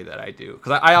these the way that I do.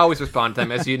 Because I always respond to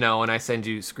them, as you know, and I send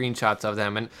you screenshots of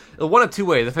them. And one of two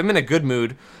ways. If I'm in a good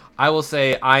mood, I will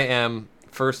say I am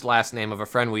first last name of a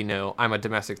friend we know. I'm a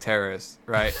domestic terrorist,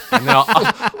 right? And then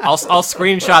I'll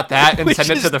screenshot that and send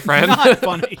it to the friend. Not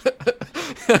funny.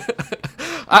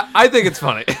 I think it's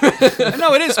funny.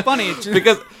 No, it is funny.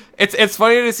 Because it's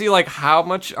funny to see like how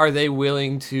much are they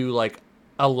willing to like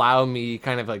allow me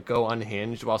kind of like go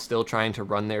unhinged while still trying to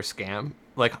run their scam.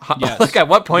 Like like at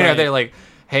what point are they like,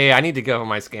 hey, I need to go on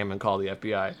my scam and call the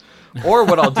FBI? Or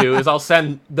what I'll do is I'll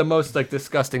send the most like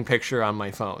disgusting picture on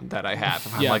my phone that I have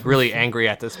if I'm like really angry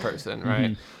at this person,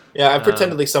 right? Mm-hmm. Yeah, I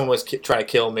pretended like someone was trying to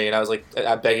kill me, and I was like,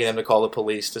 I'm begging them to call the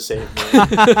police to save me.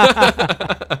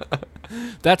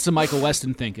 That's the Michael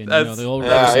Weston thinking, the old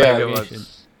representation.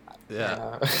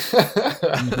 Yeah.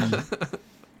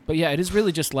 But yeah, it is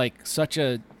really just like such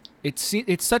a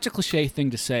it's such a cliche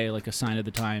thing to say, like a sign of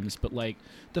the times. But like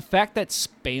the fact that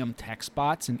spam text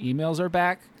bots and emails are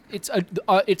back.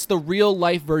 It's the real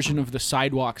life version of the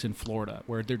sidewalks in Florida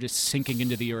where they're just sinking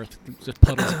into the earth, just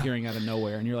puddles appearing out of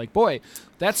nowhere, and you're like, boy,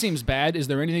 that seems bad. Is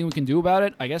there anything we can do about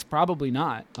it? I guess probably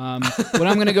not. What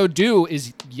I'm gonna go do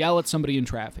is yell at somebody in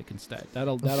traffic instead.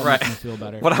 That'll make me feel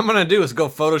better. What I'm gonna do is go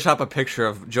Photoshop a picture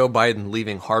of Joe Biden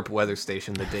leaving Harp Weather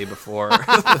Station the day before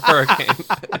the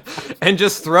hurricane, and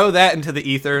just throw that into the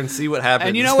ether and see what happens.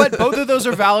 And you know what? Both of those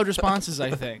are valid responses,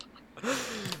 I think.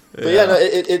 But no,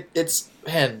 it's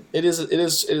man, it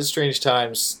is strange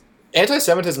times.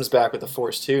 Anti-Semitism is back with the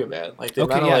force too, man. Like the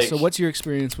amount of, like, so what's your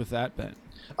experience with that, Ben?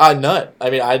 None. I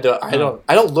mean, I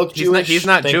don't look Jewish. He's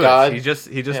not thank Jewish. God. He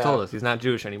just told us he's not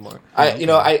Jewish anymore. So he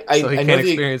can't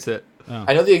experience it. Oh.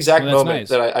 I know the exact moment nice.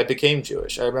 that I became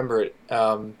Jewish. I remember it.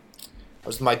 I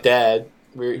was with my dad.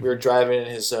 We were driving in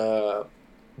his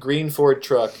green Ford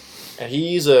truck. And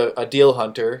he's a deal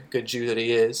hunter, good Jew that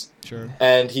he is. Sure.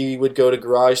 And he would go to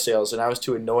garage sales, and I was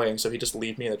too annoying, so he'd just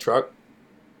leave me in the truck.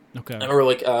 Okay. And we were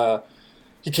like,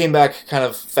 he came back kind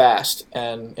of fast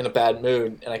and in a bad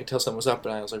mood, and I could tell something was up,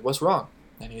 and I was like, what's wrong?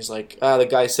 And he's like, the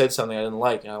guy said something I didn't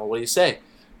like. And I went, what did he say?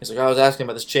 He's like, I was asking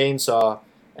about this chainsaw,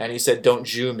 and he said, don't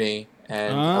Jew me.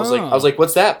 And I was like,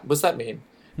 what's that? What's that mean?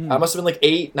 I must have been like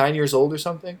 8, 9 years old or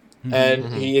something.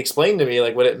 And he explained to me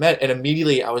like what it meant, and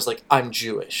immediately I was like, I'm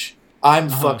Jewish. I'm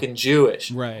fucking Jewish,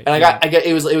 right? And I got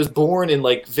it was born in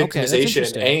like victimization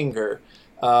and anger,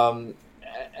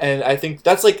 and I think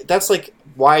that's like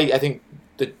why I think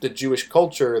the Jewish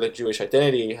culture, the Jewish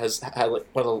identity has had like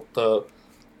one of the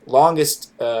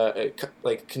longest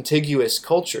like contiguous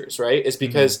cultures, right? Is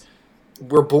because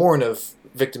we're born of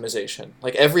victimization.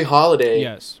 Like every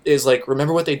holiday is like,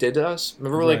 remember what they did to us?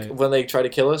 Remember like when they tried to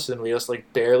kill us and we just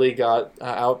like barely got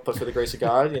out, but for the grace of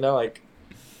God, like.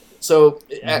 So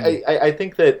I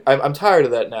think that I'm tired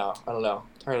of that now. I don't know.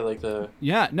 Tired of like the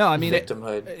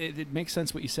victimhood. It makes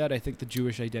sense what you said. I think the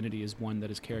Jewish identity is one that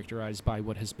is characterized by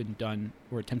what has been done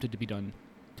or attempted to be done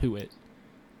to it,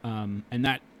 and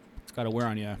that it's got to wear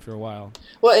on you after a while.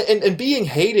 Well, and being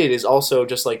hated is also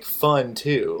just like fun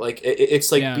too. Like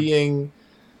it's like being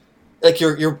like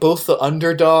you're both the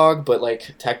underdog, but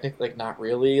like technically like not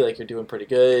really. Like you're doing pretty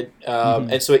good,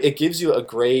 and so it gives you a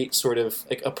great sort of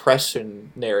like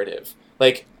oppression narrative.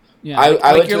 Like. Yeah,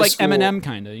 I like you're like Eminem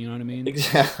kind of, you know what I mean?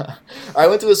 Exactly. I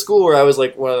went to a school where I was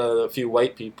like one of the few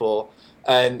white people,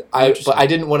 but I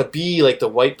didn't want to be like the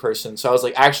white person, so I was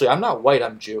like, actually, I'm not white,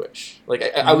 I'm Jewish. Like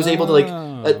I was able to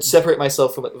like separate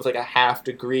myself with like a half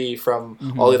degree from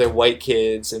all the other white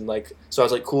kids, and like so I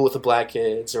was like cool with the black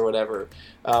kids or whatever.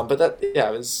 But that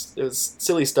it was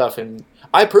silly stuff, and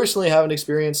I personally haven't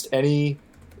experienced any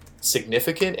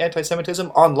significant anti-Semitism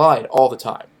online all the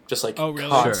time, just like constantly.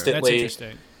 Sure. That's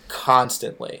interesting.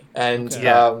 Constantly, and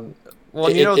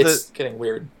it's getting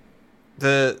weird.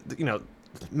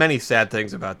 Many sad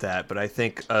things about that, but I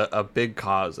think a big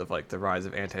cause of like the rise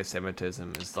of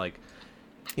anti-Semitism is like,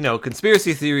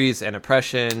 conspiracy theories and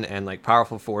oppression and like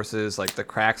powerful forces. Like the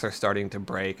cracks are starting to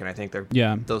break, and I think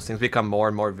those things become more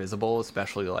and more visible,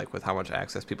 especially like with how much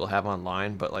access people have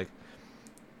online. But like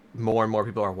more and more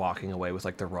people are walking away with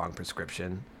like the wrong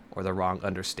prescription or the wrong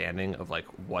understanding of like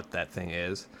what that thing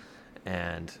is.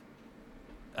 And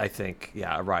I think,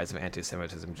 a rise of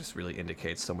anti-Semitism just really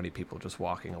indicates so many people just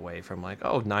walking away from like,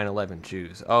 9/11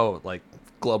 Jews, like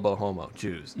globo homo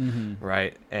Jews,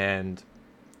 right? And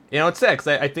it's sad because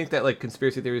I think that like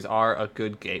conspiracy theories are a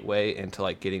good gateway into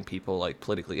like getting people like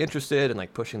politically interested and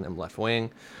like pushing them left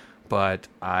wing, but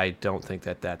I don't think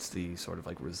that that's the sort of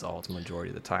like result majority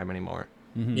of the time anymore.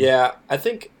 Mm-hmm. Yeah, I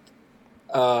think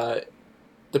the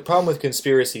problem with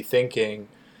conspiracy thinking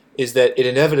is that it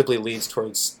inevitably leads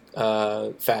towards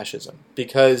fascism,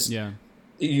 because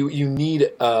you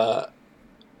need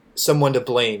someone to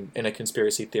blame in a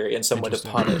conspiracy theory and someone to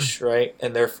punish, right?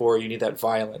 And therefore you need that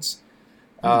violence.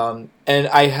 And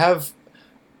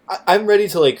I'm ready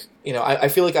to like, I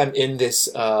feel like I'm in this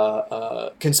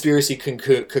conspiracy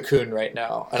cocoon right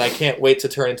now, and I can't wait to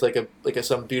turn into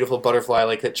some beautiful butterfly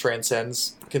like that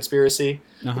transcends conspiracy,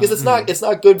 because it's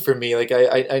not good for me. Like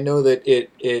I know that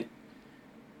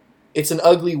it's an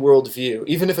ugly worldview,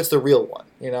 even if it's the real one,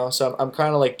 So I'm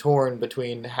kind of like torn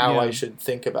between how I should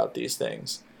think about these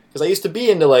things, because I used to be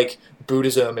into like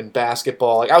Buddhism and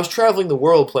basketball. Like I was traveling the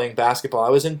world playing basketball. I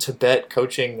was in Tibet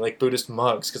coaching like Buddhist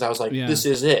monks because I was like, this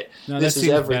is it. No, this is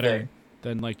everything. Better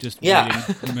than like just reading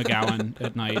McGowan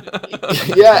at night.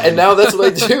 Yeah, and now that's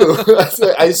what I do.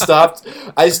 I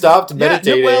stopped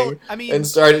meditating and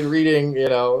started reading,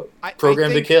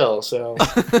 Program to Kill. So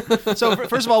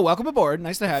first of all, welcome aboard.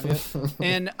 Nice to have you.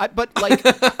 And but like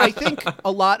I think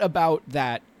a lot about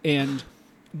that, and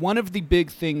one of the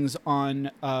big things on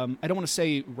I don't want to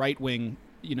say right wing,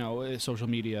 social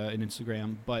media and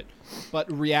Instagram, but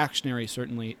reactionary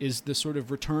certainly, is the sort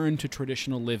of return to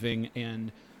traditional living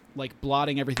and like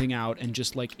blotting everything out and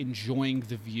just like enjoying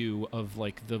the view of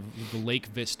like the lake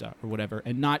vista or whatever,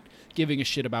 and not giving a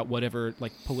shit about whatever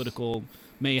like political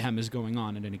mayhem is going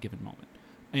on at any given moment.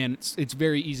 And it's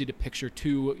very easy to picture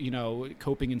two,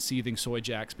 coping and seething soy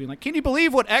jacks being like, can you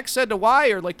believe what X said to Y,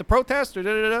 or like the protest, or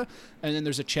da-da-da-da? And then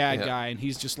there's a Chad guy, and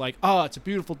he's just like, oh, it's a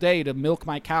beautiful day to milk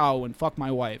my cow and fuck my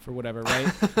wife or whatever,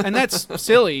 right? And that's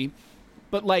silly.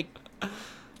 But like,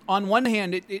 on one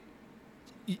hand,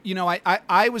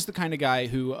 I was the kind of guy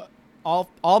who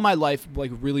all my life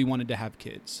like really wanted to have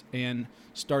kids and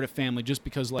start a family, just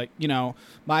because like,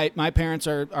 my parents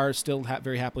are still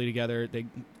very happily together. They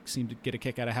seem to get a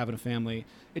kick out of having a family.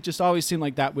 It just always seemed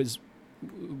like that was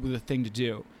the thing to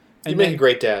do. And you make a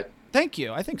great dad. Thank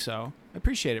you. I think so. I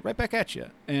appreciate it. Right back at you.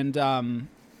 And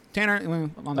Tanner,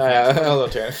 on the hello,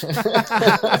 Tanner.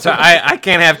 So I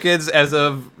can't have kids as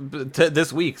of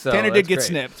this week. So Tanner did get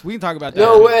snipped. We can talk about that.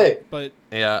 No way. But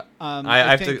yeah, I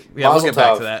have to. Yeah, we'll get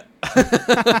back to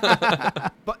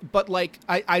that. but like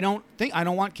I don't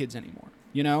want kids anymore.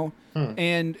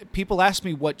 And people ask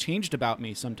me what changed about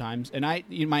me sometimes, and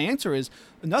my answer is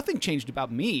nothing changed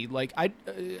about me. Like I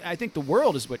think the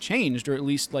world is what changed, or at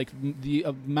least like the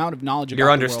amount of knowledge about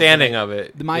your understanding of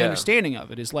it. My understanding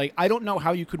of it is like, I don't know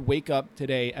how you could wake up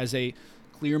today as a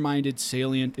clear-minded,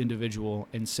 salient individual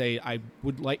and say I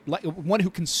would like one who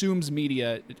consumes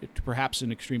media to perhaps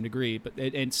an extreme degree,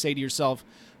 and say to yourself,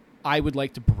 I would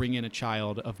like to bring in a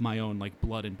child of my own like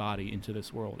blood and body into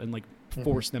this world and like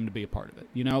force them to be a part of it.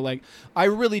 Like I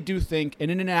really do think,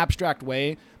 and in an abstract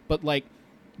way, but like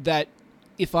that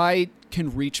if I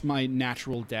can reach my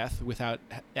natural death without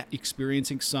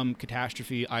experiencing some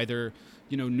catastrophe, either,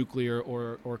 nuclear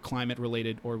or climate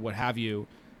related or what have you,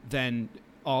 then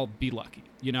I'll be lucky,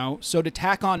 So to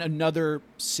tack on another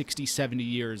 60, 70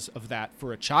 years of that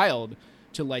for a child,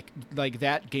 to like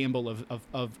that gamble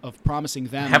of promising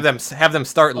them, have them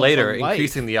start later,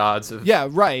 increasing the odds of. Yeah,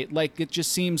 right. Like, it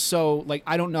just seems so, like,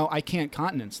 I don't know, I can't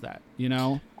countenance that,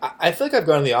 I feel like I've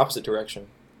gone in the opposite direction.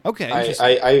 Okay.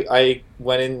 I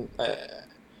went in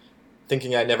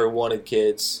thinking I never wanted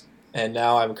kids, and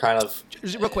now I'm kind of...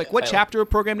 Real quick, what chapter of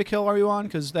Program to Kill are you on?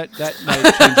 Because that might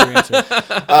change your answer.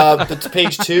 It's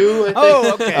page 2, I think.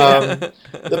 Oh, okay.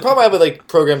 The problem I have with, like,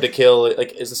 Program to Kill,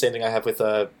 like, is the same thing I have with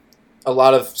a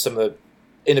lot of some of the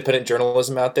independent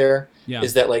journalism out there. Yeah.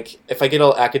 Is that, like, if I get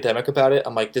all academic about it,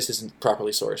 I'm like, this isn't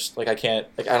properly sourced. Like, I can't,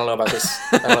 like, I don't know about this.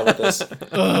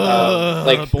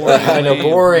 Boring, I know,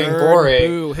 boring.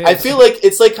 Boo, I feel like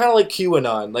it's like kind of like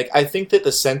QAnon. Like, I think that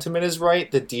the sentiment is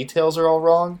right, the details are all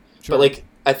wrong, sure. But, like,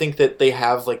 I think that they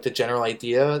have, like, the general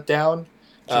idea down.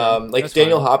 Sure. Like,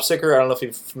 Daniel Hopsicker, I don't know if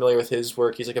you're familiar with his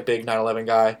work. He's, like, a big 9/11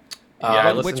 guy. Yeah,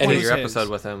 I listened to your episode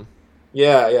with him.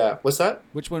 Yeah. What's that?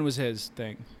 Which one was his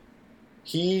thing?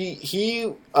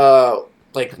 He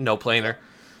like no planer.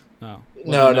 Oh.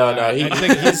 Well, no. I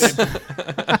think he's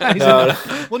no.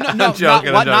 Well, no. I'm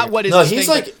joking. Not what is. No, his he's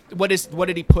thing, like. What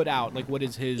did he put out? Like, what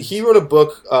is his? He wrote a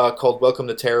book called Welcome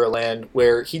to Terrorland,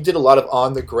 where he did a lot of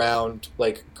on the ground,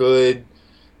 like, good,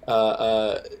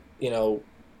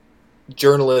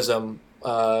 journalism.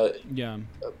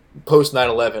 Post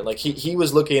 9/11, like he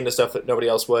was looking into stuff that nobody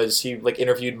else was. He, like,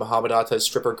 interviewed Muhammad Atta's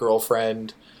stripper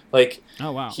girlfriend. Like,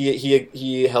 oh wow,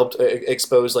 he helped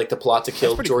expose, like, the plot to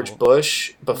kill George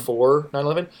Bush before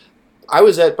 9/11.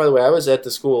 By the way, I was at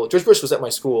the school. George Bush was at my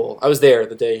school. I was there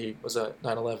the day he was at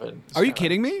 9/11. Are you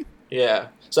kidding me? Yeah.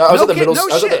 So I was at the middle.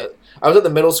 shit. I was at the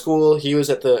middle school. He was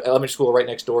at the elementary school right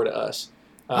next door to us.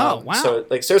 Oh wow. So,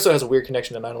 like, Sarasota has a weird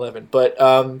connection to 9/11, but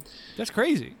that's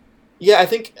crazy. Yeah, I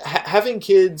think having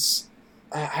kids,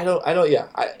 I don't. Yeah,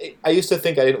 I used to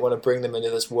think I didn't want to bring them into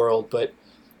this world, but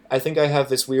I think I have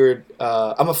this weird.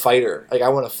 I'm a fighter. Like, I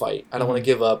want to fight. I don't want to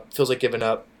give up. Feels like giving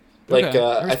up. Like, Okay,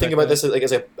 I think about this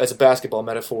as a basketball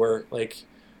metaphor. Like,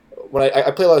 when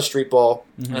I play a lot of street ball,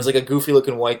 and as, like, a goofy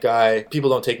looking white guy, people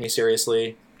don't take me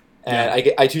seriously, and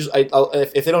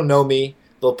if they don't know me,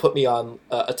 they'll put me on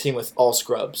a team with all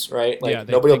scrubs, right? Like,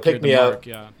 nobody will pick me up.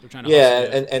 Yeah, they're trying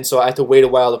to and so I have to wait a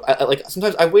while. Like,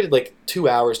 sometimes I waited like 2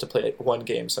 hours to play, like, one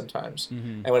game sometimes.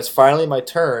 And when it's finally my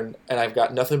turn and I've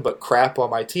got nothing but crap on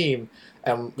my team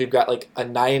and we've got, like, a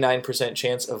 99%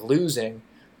 chance of losing,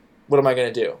 what am I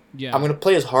going to do? Yeah. I'm going to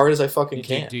play as hard as I fucking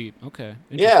can. Deep. Okay.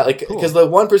 Yeah, like, because the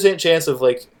 1% chance of,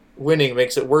 like, winning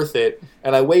makes it worth it.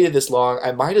 And I waited this long.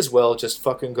 I might as well just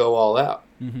fucking go all out.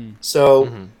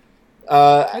 So...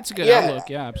 that's a good outlook.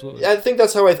 Yeah, absolutely. I think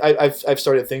that's how I've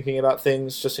started thinking about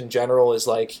things, just in general. Is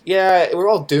like, yeah, we're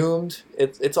all doomed.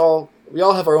 It's all, we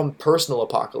all have our own personal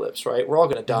apocalypse, right? We're all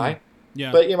gonna die.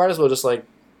 Yeah. But you might as well just, like,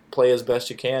 play as best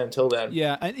you can until then.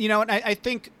 Yeah, and I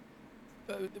think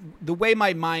the way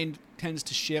my mind tends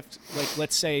to shift, like,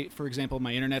 let's say, for example,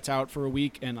 my internet's out for a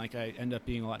week, and, like, I end up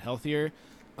being a lot healthier,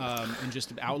 and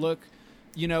just an outlook.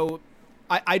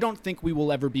 I don't think we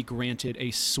will ever be granted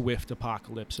a swift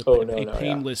apocalypse, a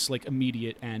painless, like,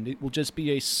 immediate end. It will just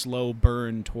be a slow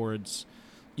burn towards,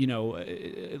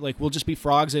 like, we'll just be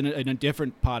frogs in a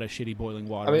different pot of shitty boiling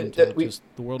water. I mean, the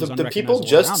world is the people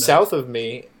just south of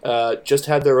me just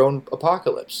had their own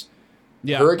apocalypse.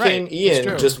 Yeah, Hurricane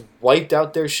Ian just wiped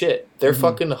out their shit. They're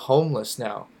fucking homeless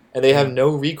now, and they have no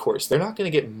recourse. They're not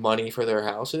going to get money for their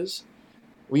houses.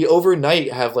 We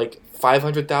overnight have, like,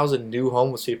 500,000 new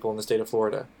homeless people in the state of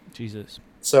Florida. Jesus.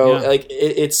 So, like,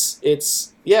 it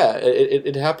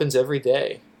happens every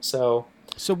day. So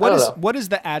what is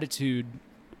the attitude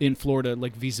in Florida,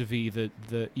 like, vis-a-vis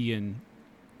the Ian,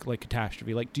 like,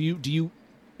 catastrophe? Like,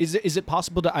 is it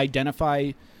possible to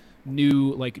identify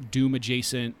new, like, doom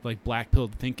adjacent, like, black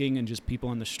pilled thinking and just people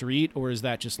on the street, or is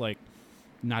that just, like,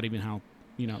 not even how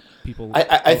people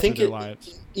I think their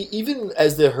lives? Even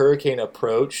as the hurricane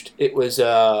approached, it was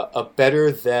a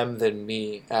better them than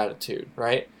me attitude,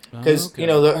 right? Because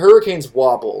the hurricanes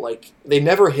wobble, like, they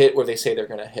never hit where they say they're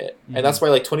going to hit, and that's why,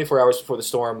 like, 24 hours before the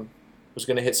storm was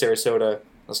going to hit Sarasota, I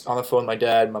was on the phone with my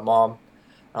dad and my mom.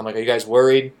 I'm like, "Are you guys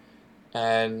worried?"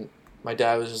 And my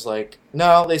dad was just like,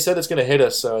 "No, they said it's going to hit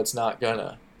us, so it's not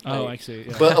gonna." Oh, I see.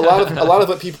 Yeah. But a lot of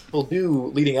what people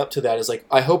do leading up to that is, like,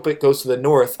 I hope it goes to the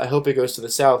north, I hope it goes to the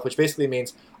south, which basically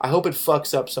means I hope it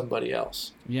fucks up somebody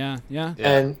else. Yeah.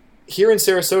 And here in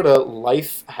Sarasota,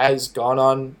 life has gone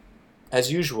on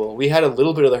as usual. We had a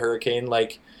little bit of the hurricane,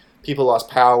 like, people lost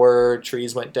power,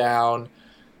 trees went down.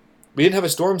 We didn't have a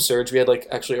storm surge. We had like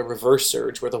actually a reverse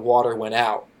surge where the water went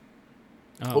out.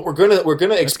 Oh, but we're gonna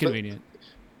that's convenient.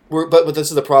 But this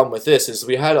is the problem with this is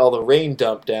we had all the rain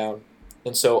dumped down,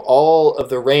 and so all of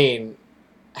the rain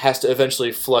has to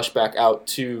eventually flush back out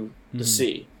to the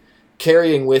sea,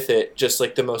 carrying with it just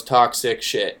like the most toxic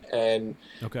shit. And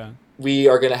we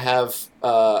are gonna have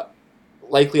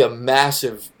likely a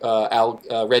massive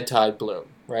red tide bloom,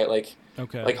 right? Like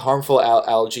harmful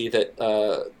algae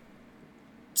that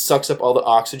sucks up all the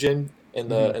oxygen in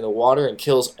the water and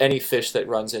kills any fish that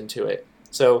runs into it.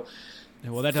 So,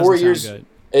 well, that doesn't sound good.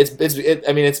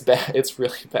 It's bad. It's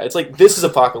really bad. It's like, this is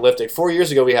apocalyptic. 4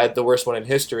 years ago, we had the worst one in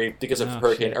history because of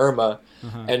Hurricane Irma,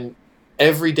 and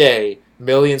every day,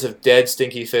 millions of dead,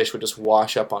 stinky fish would just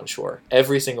wash up on shore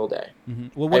every single day.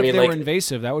 Well, what if they were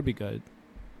invasive? That would be good.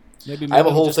 I have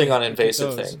a whole thing on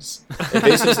invasive things.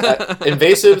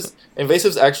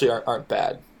 Invasives actually aren't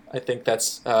bad. I think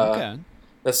that's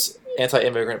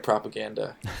anti-immigrant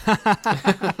propaganda.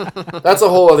 That's a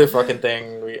whole other fucking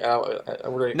thing.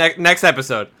 Next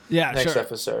episode. Yeah, next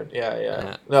episode.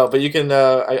 Yeah. No, but you can.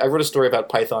 I wrote a story about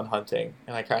python hunting,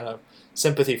 and I kind of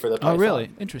sympathy for the python. Oh,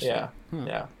 really? Interesting. Yeah.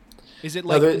 Yeah. Is it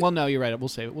like? Well, no, you're right. We'll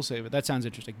save it. That sounds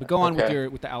interesting. But go on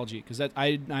with the algae, because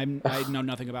I know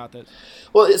nothing about this.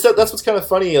 Well, that's what's kind of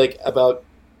funny, like about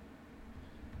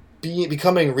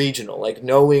becoming regional, like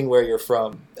knowing where you're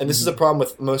from. And this is a problem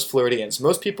with most Floridians.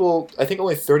 Most people, I think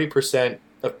only 30%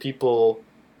 of people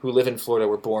who live in Florida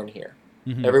were born here.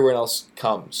 Everyone else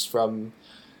comes from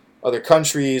other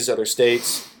countries, other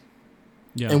states.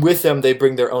 Yeah. And with them, they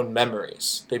bring their own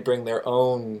memories. They bring their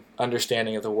own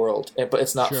understanding of the world. But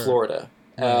it's not Florida.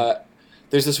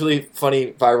 There's this really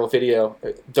funny viral video,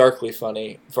 darkly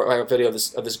funny, viral video of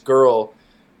this girl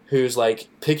who's like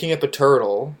picking up a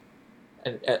turtle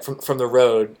from the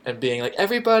road and being like,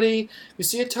 everybody, you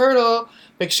see a turtle,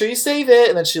 make sure you save it.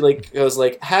 And then she like goes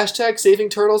like, hashtag saving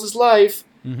turtles is life.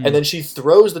 And then she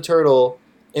throws the turtle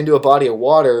into a body of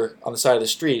water on the side of the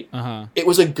street. It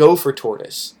was a gopher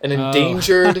tortoise, an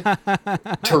endangered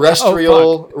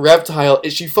terrestrial reptile.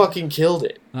 She fucking killed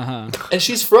it. And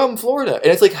she's from Florida. And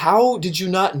it's like, how did you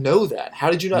not know that?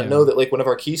 How did you not know that like one of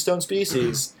our keystone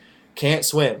species can't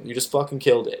swim? You just fucking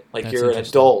killed it. Like, you're an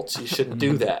adult. You shouldn't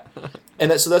do that.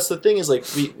 And so that's the thing is like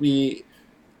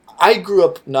I grew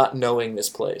up not knowing this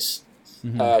place.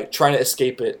 Trying to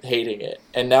escape it, hating it.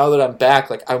 And now that I'm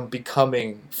back, like I'm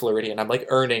becoming Floridian. I'm like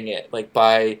earning it, like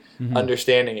by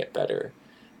understanding it better.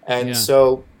 And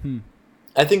so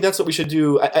I think that's what we should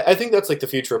do. I think that's like the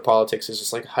future of politics is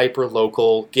just like hyper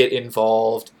local, get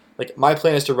involved. Like my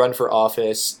plan is to run for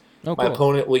office. Oh, my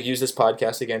opponent will use this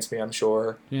podcast against me, I'm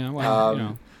sure. Yeah,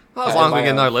 well, well, as long as we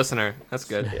get another listener, that's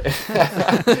good.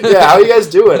 Yeah, how are you guys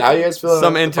doing? How are you guys feeling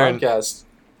Some about intern. the podcast?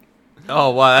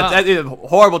 Oh, wow. That's a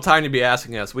horrible time to be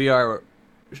asking us. We are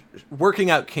working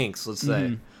out kinks, let's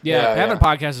say. Yeah, having a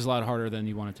podcast is a lot harder than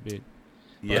you want it to be.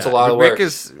 Yeah, it's a lot of work.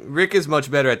 Rick is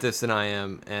much better at this than I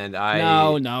am, and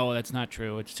No, that's not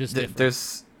true. It's just different.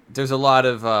 There's a lot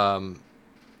of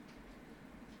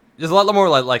there's a lot more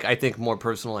like I think more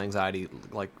personal anxiety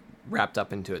like wrapped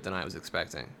up into it than I was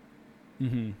expecting. I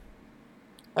mean,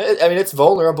 it's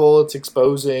vulnerable. It's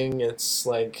exposing. It's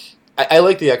like I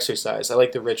like the exercise. I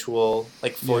like the ritual.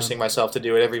 Like forcing myself to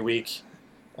do it every week.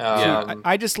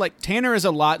 I just like Tanner is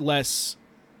a lot less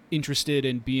interested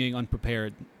in being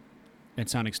unprepared and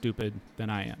sounding stupid than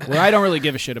I am. Well, I don't really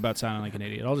give a shit about sounding like an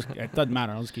idiot. It doesn't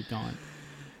matter. I'll just keep going.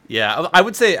 Yeah, I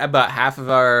would say about half of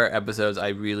our episodes I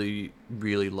really,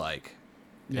 really like.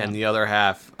 Yeah. And the other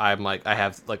half, I'm like, I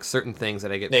have like certain things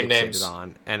that I get fixated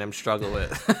on, and I'm struggling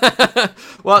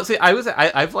with. Well, see,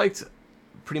 I've liked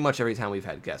pretty much every time we've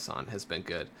had guests on has been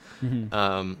good.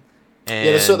 And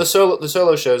the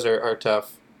solo shows are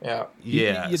tough.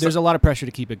 Yeah. There's a lot of pressure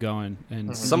to keep it going,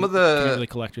 and some of you can't really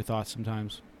collect your thoughts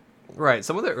sometimes. Right,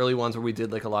 some of the early ones where we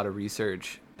did like a lot of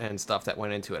research and stuff that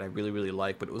went into it, I really, really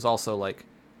liked, but it was also like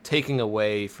taking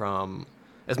away from,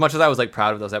 as much as I was like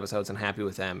proud of those episodes and happy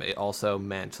with them, it also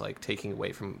meant like taking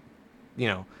away from,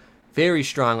 very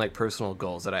strong like personal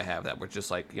goals that I have that were just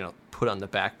like, put on the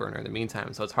back burner in the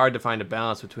meantime. So it's hard to find a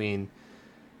balance between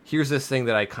here's this thing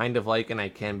that I kind of like and I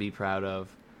can be proud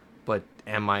of, but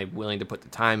am I willing to put the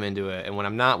time into it? And when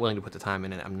I'm not willing to put the time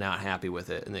in it, I'm not happy with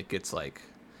it, and it gets like,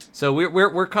 so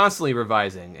we're constantly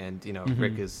revising, and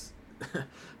Rick is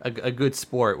a good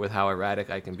sport with how erratic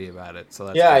I can be about it. So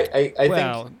that's I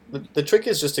think the trick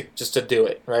is just to do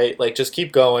it, right? Like just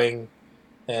keep going,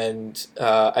 and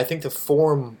I think the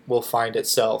form will find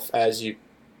itself as you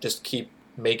just keep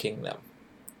making them.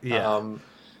 Yeah.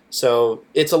 So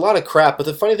it's a lot of crap, but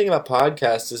the funny thing about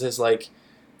podcasts is like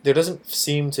there doesn't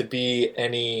seem to be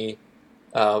any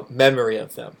memory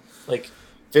of them. Like,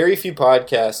 very few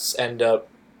podcasts end up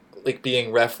like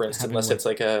being referenced unless it's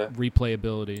like a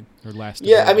replayability or last.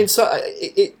 Yeah, I mean, so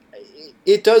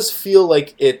it does feel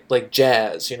like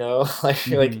jazz, you know, like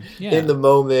in the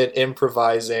moment,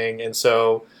 improvising, and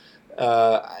so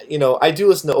I do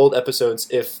listen to old episodes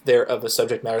if they're of a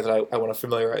subject matter that I want to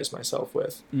familiarize myself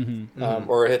with,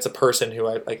 or it's a person who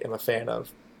I am a fan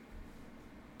of.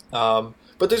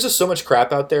 But there's just so much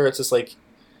crap out there. It's just like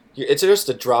it's just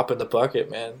a drop in the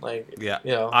bucket, man. Like, don't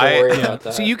worry about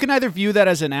that. So you can either view that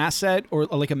as an asset or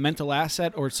like a mental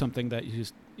asset, or something that you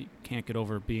can't get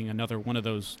over being another one of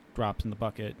those drops in the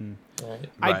bucket. And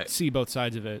I see both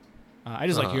sides of it. I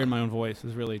just like hearing my own voice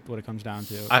is really what it comes down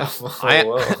to.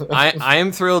 I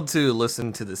am thrilled to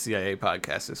listen to the CIA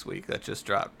podcast this week that just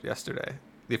dropped yesterday.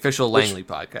 The official Langley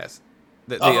podcast.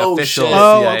 The official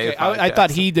CIA okay. podcast. I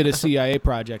thought he did a CIA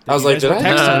project. I was like, did I?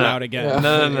 Text him out again.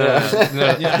 No.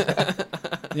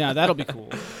 Yeah, that'll be cool.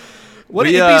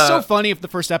 It'd be so funny if the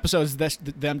first episode is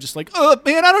them just like, oh,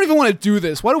 man, I don't even want to do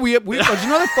this. Why do we there's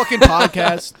another fucking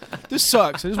podcast? This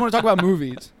sucks. I just want to talk about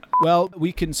movies. Well,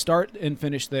 we can start and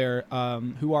finish there.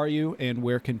 Who are you, and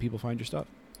where can people find your stuff?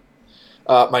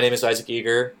 My name is Isaac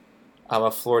Eger. I'm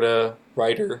a Florida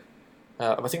writer.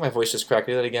 I think my voice just cracked.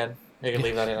 Do that again. You can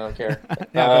leave that in. I don't care.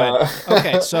 Go ahead.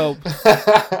 Okay, so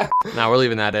no, we're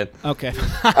leaving that in. Okay.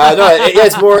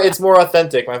 It's more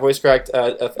authentic. My voice cracked. I'm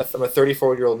a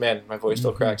 34-year-old man. My voice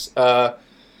still cracks.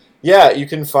 You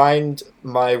can find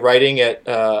my writing at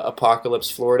Apocalypse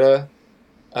Florida,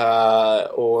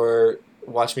 or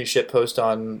watch me shitpost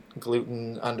on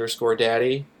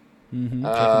gluten_daddy.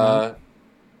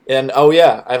 And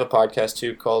I have a podcast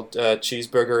too called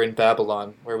Cheeseburger in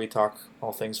Babylon, where we talk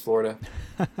all things Florida.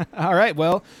 All right,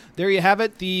 well, there you have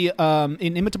it, the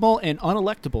inimitable and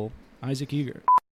unelectable Isaac Eger.